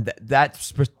them. And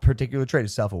that particular trait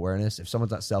is self-awareness. If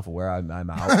someone's not self-aware, I'm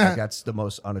out. Like, that's the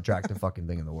most unattractive fucking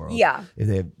thing in the world. Yeah. If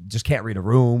they just can't read a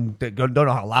room, they don't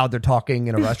know how loud they're talking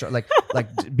in a restaurant.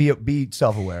 Like be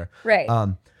self-aware. Right.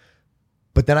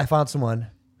 But then I found someone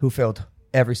who filled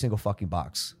every single fucking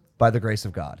box by the grace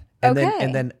of God. And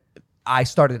then I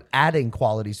started adding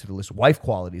qualities to the list, wife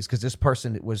qualities, because this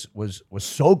person was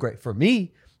so great for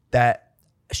me that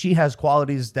she has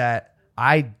qualities that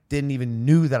I didn't even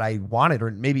knew that I wanted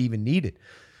or maybe even needed.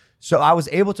 So I was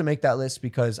able to make that list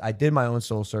because I did my own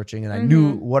soul searching and I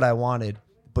knew what I wanted.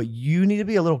 But you need to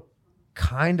be a little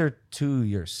kinder to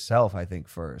yourself, I think,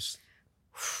 first.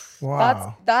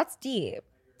 Wow. That's deep.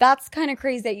 That's kind of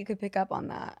crazy that you could pick up on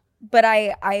that. But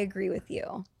I agree with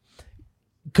you.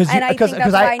 And I think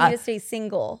that's why I need to stay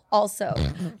single also.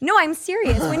 No, I'm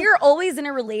serious. When you're always in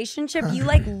a relationship, you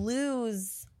like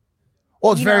lose.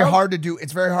 Well, it's very hard to do.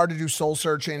 It's very hard to do soul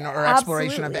searching or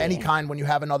exploration of any kind when you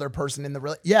have another person in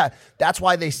the yeah, that's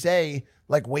why they say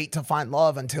like wait to find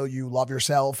love until you love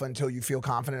yourself, until you feel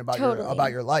confident about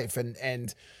your life.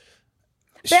 And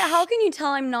But how can you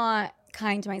tell I'm not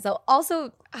kind to myself?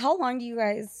 Also, how long do you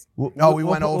guys? We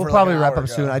went over. We'll probably wrap up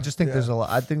soon. I just think there's a lot.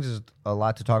 I think there's a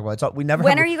lot to talk about. So we never.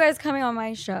 When are you guys coming on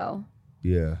my show?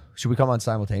 Yeah, should we come on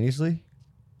simultaneously?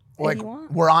 Like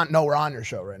we're on your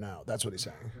show right now. That's what he's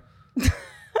saying.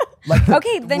 Like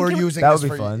okay, then we're using that this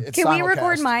would be for fun. Can we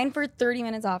record mine for 30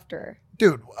 minutes after?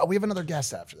 Dude, we have another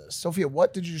guest after this. Sophia,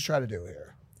 what did you just try to do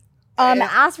here?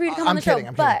 Ask for you to come on the show.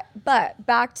 I'm kidding. But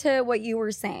back to what you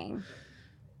were saying.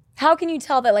 How can you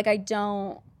tell that like I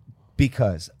don't?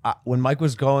 Because when Mike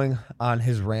was going on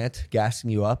his rant, gassing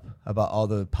you up about all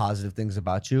the positive things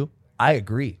about you, I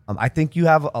agree. I think you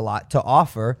have a lot to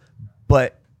offer,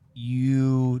 but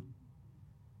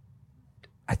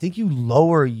I think you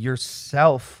lower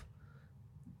yourself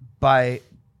by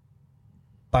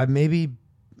maybe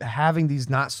having these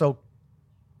not so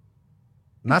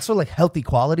like healthy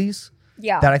qualities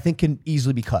that I think can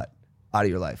easily be cut. out of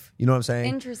your life. You know what I'm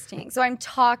saying? Interesting. So I'm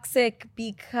toxic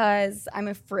because I'm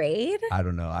afraid. I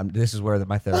don't know. This is where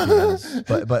my therapy is.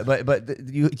 But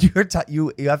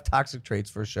you have toxic traits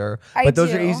for sure. But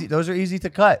those are easy. Those are easy to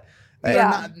cut.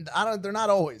 Yeah. They're not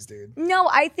always, dude. No,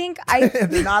 I think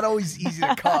they're not always easy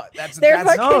to cut. That's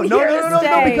no.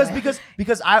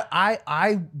 Because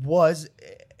I was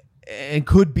and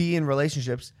could be in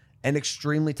relationships an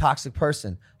extremely toxic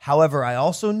person. However, I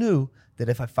also knew that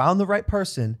if I found the right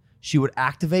person, she would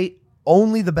activate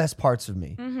only the best parts of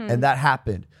me. Mm-hmm. And that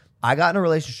happened. I got in a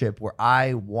relationship where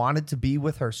I wanted to be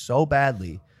with her so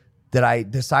badly that I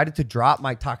decided to drop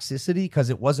my toxicity because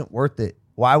it wasn't worth it.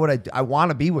 Why would I want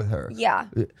to be with her? Yeah.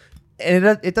 And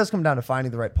it does come down to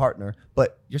finding the right partner,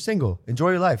 but you're single. Enjoy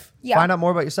your life. Yeah. Find out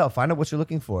more about yourself. Find out what you're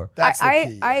looking for. That's the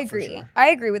key. I agree. Sure. I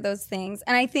agree with those things.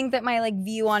 And I think that my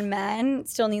view on men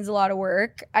still needs a lot of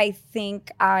work. I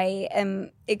think I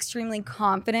am extremely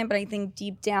confident, but I think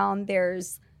deep down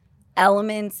there's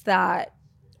elements that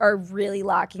are really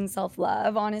lacking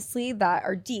self-love, honestly, that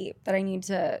are deep that I need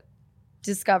to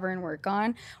discover and work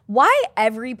on. Why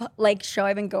every show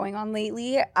I've been going on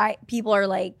lately, people are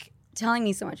telling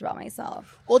me so much about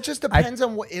myself. Well, it just depends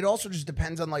on what. It also just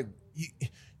depends on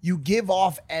you give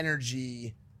off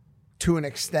energy to an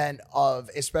extent of,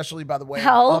 especially by the way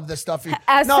of the stuff.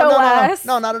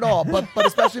 No, not at all. But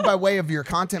especially by way of your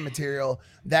content material,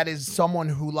 that is someone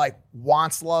who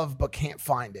wants love but can't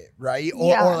find it, right?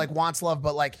 Or wants love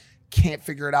but can't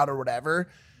figure it out or whatever.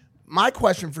 My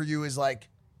question for you is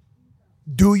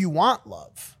do you want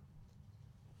love?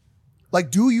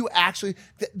 Do you actually,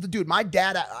 dude, my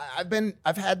dad,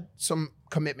 I've had some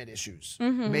commitment issues,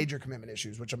 major commitment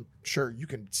issues, which I'm sure you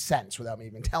can sense without me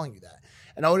even telling you that.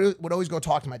 And I would always go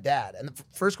talk to my dad. And the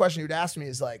first question he would ask me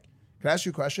is can I ask you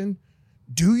a question?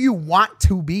 Do you want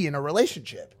to be in a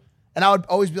relationship? And I would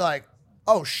always be like,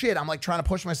 oh shit, I'm trying to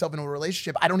push myself into a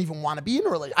relationship. I don't even want to be in a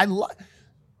relationship.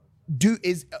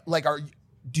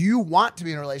 Do you want to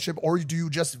be in a relationship, or do you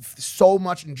just so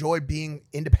much enjoy being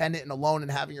independent and alone and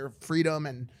having your freedom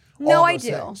and all those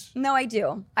things? No, I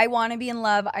do. I want to be in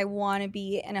love. I want to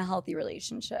be in a healthy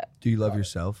relationship. Do you love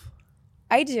yourself?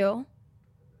 I do.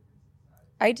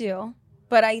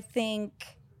 But I think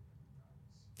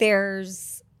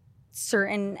there's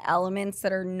certain elements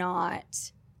that are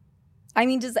not. I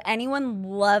mean, does anyone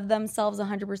love themselves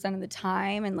 100% of the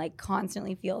time and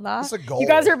constantly feel that? That's a goal. You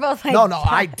guys are both No,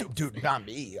 I do. Dude, not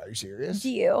me. Are you serious? Do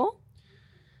you?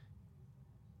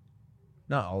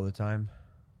 Not all the time.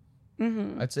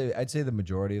 Mm-hmm. I'd say the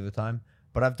majority of the time.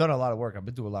 But I've done a lot of work. I've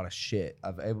been through a lot of shit.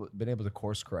 Been able to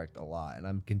course correct a lot, and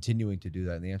I'm continuing to do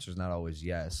that. And the answer is not always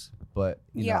yes. But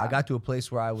you know, I got to a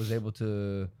place where I was able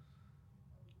to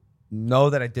know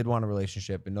that I did want a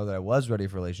relationship and know that I was ready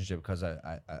for a relationship because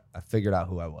I figured out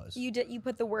who I was. You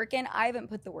put the work in. I haven't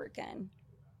put the work in.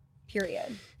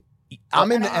 Period. I'm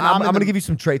going to give you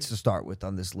some traits to start with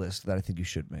on this list that I think you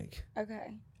should make.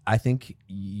 Okay. I think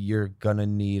you're gonna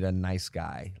need a nice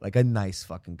guy, a nice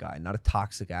fucking guy, not a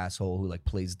toxic asshole who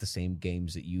plays the same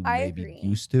games that you maybe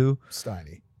used to.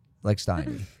 Steiny.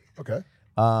 Steiny. Okay.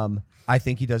 I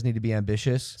think he does need to be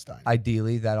ambitious. Steiny.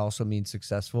 Ideally, that also means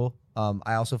successful.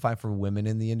 I also find for women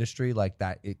in the industry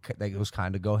that it goes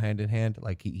kind of go hand in hand.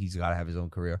 He's got to have his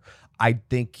own career. I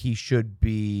think he should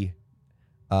be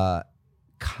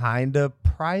kind of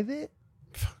private.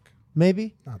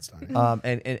 Maybe not Steiny.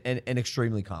 And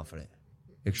extremely confident.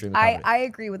 Extremely confident. I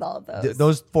agree with all of those.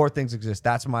 Those four things exist.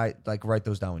 That's my write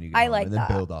those down when you get home, and then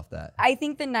build off that. I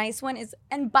think the nice one is,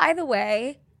 and by the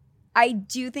way, I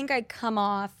do think I come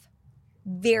off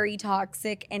very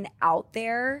toxic and out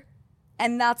there,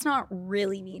 and that's not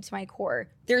really me to my core.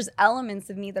 There's elements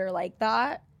of me that are like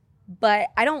that, but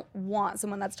I don't want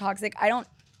someone that's toxic. I don't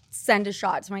send a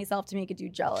shot to myself to make a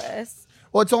dude jealous.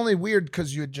 Well, it's only weird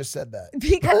because you had just said that.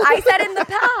 Because I said in the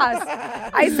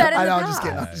past.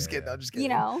 I'm just kidding. You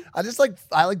know? I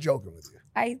like joking with you.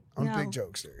 I'm a big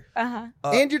jokester. Uh-huh.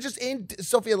 And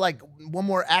Sofia, one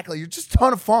more accolade. You're just a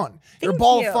ton of fun. You're a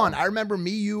ball of fun. I remember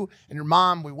you and your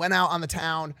mom, we went out on the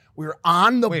town. We were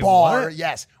on the bar. What?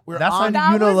 Yes. We were That's on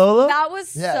Lola? That was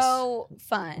so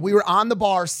fun. We were on the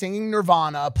bar singing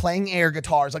Nirvana, playing air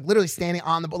guitars, literally standing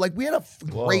on the bar. We had a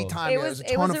great time. It was a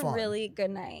ton of fun. Really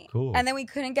good night. Cool. And then we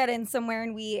couldn't get in somewhere,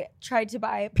 and we tried to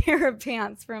buy a pair of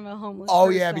pants from a homeless person. Oh,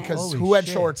 yeah, because who had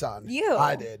shorts on? You.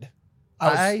 I did.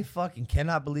 I fucking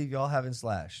cannot believe y'all haven't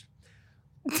slashed.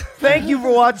 Thank you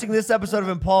for watching this episode of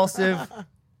Impulsive.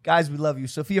 Guys, we love you.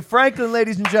 Sofia Franklyn,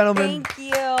 ladies and gentlemen. Thank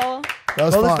you. That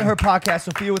was fun. Listen to her podcast,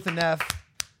 Sofia with an F.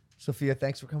 Sofia,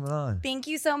 thanks for coming on. Thank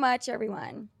you so much,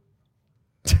 everyone.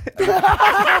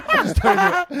 Just turned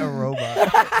into a robot.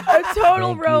 A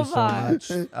total Thank robot. you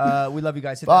so much. We love you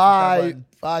guys. Hit that subscribe Bye. button.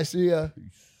 Bye. See ya.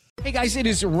 Hey guys, it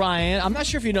is Ryan. I'm not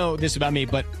sure if you know this about me,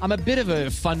 but I'm a bit of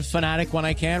a fun fanatic when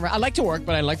I can. I like to work,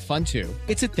 but I like fun too.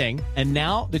 It's a thing. And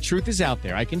now the truth is out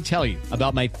there. I can tell you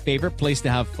about my favorite place to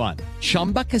have fun.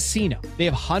 Chumba Casino. They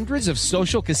have hundreds of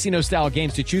social casino style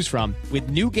games to choose from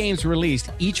with new games released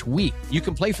each week. You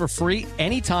can play for free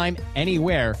anytime,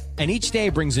 anywhere. And each day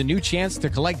brings a new chance to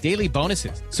collect daily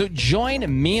bonuses. So join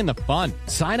me in the fun.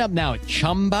 Sign up now at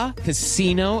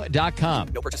ChumbaCasino.com.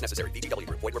 No purchase necessary. VGW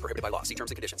Group. Void where prohibited by law. See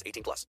terms and conditions. 18+.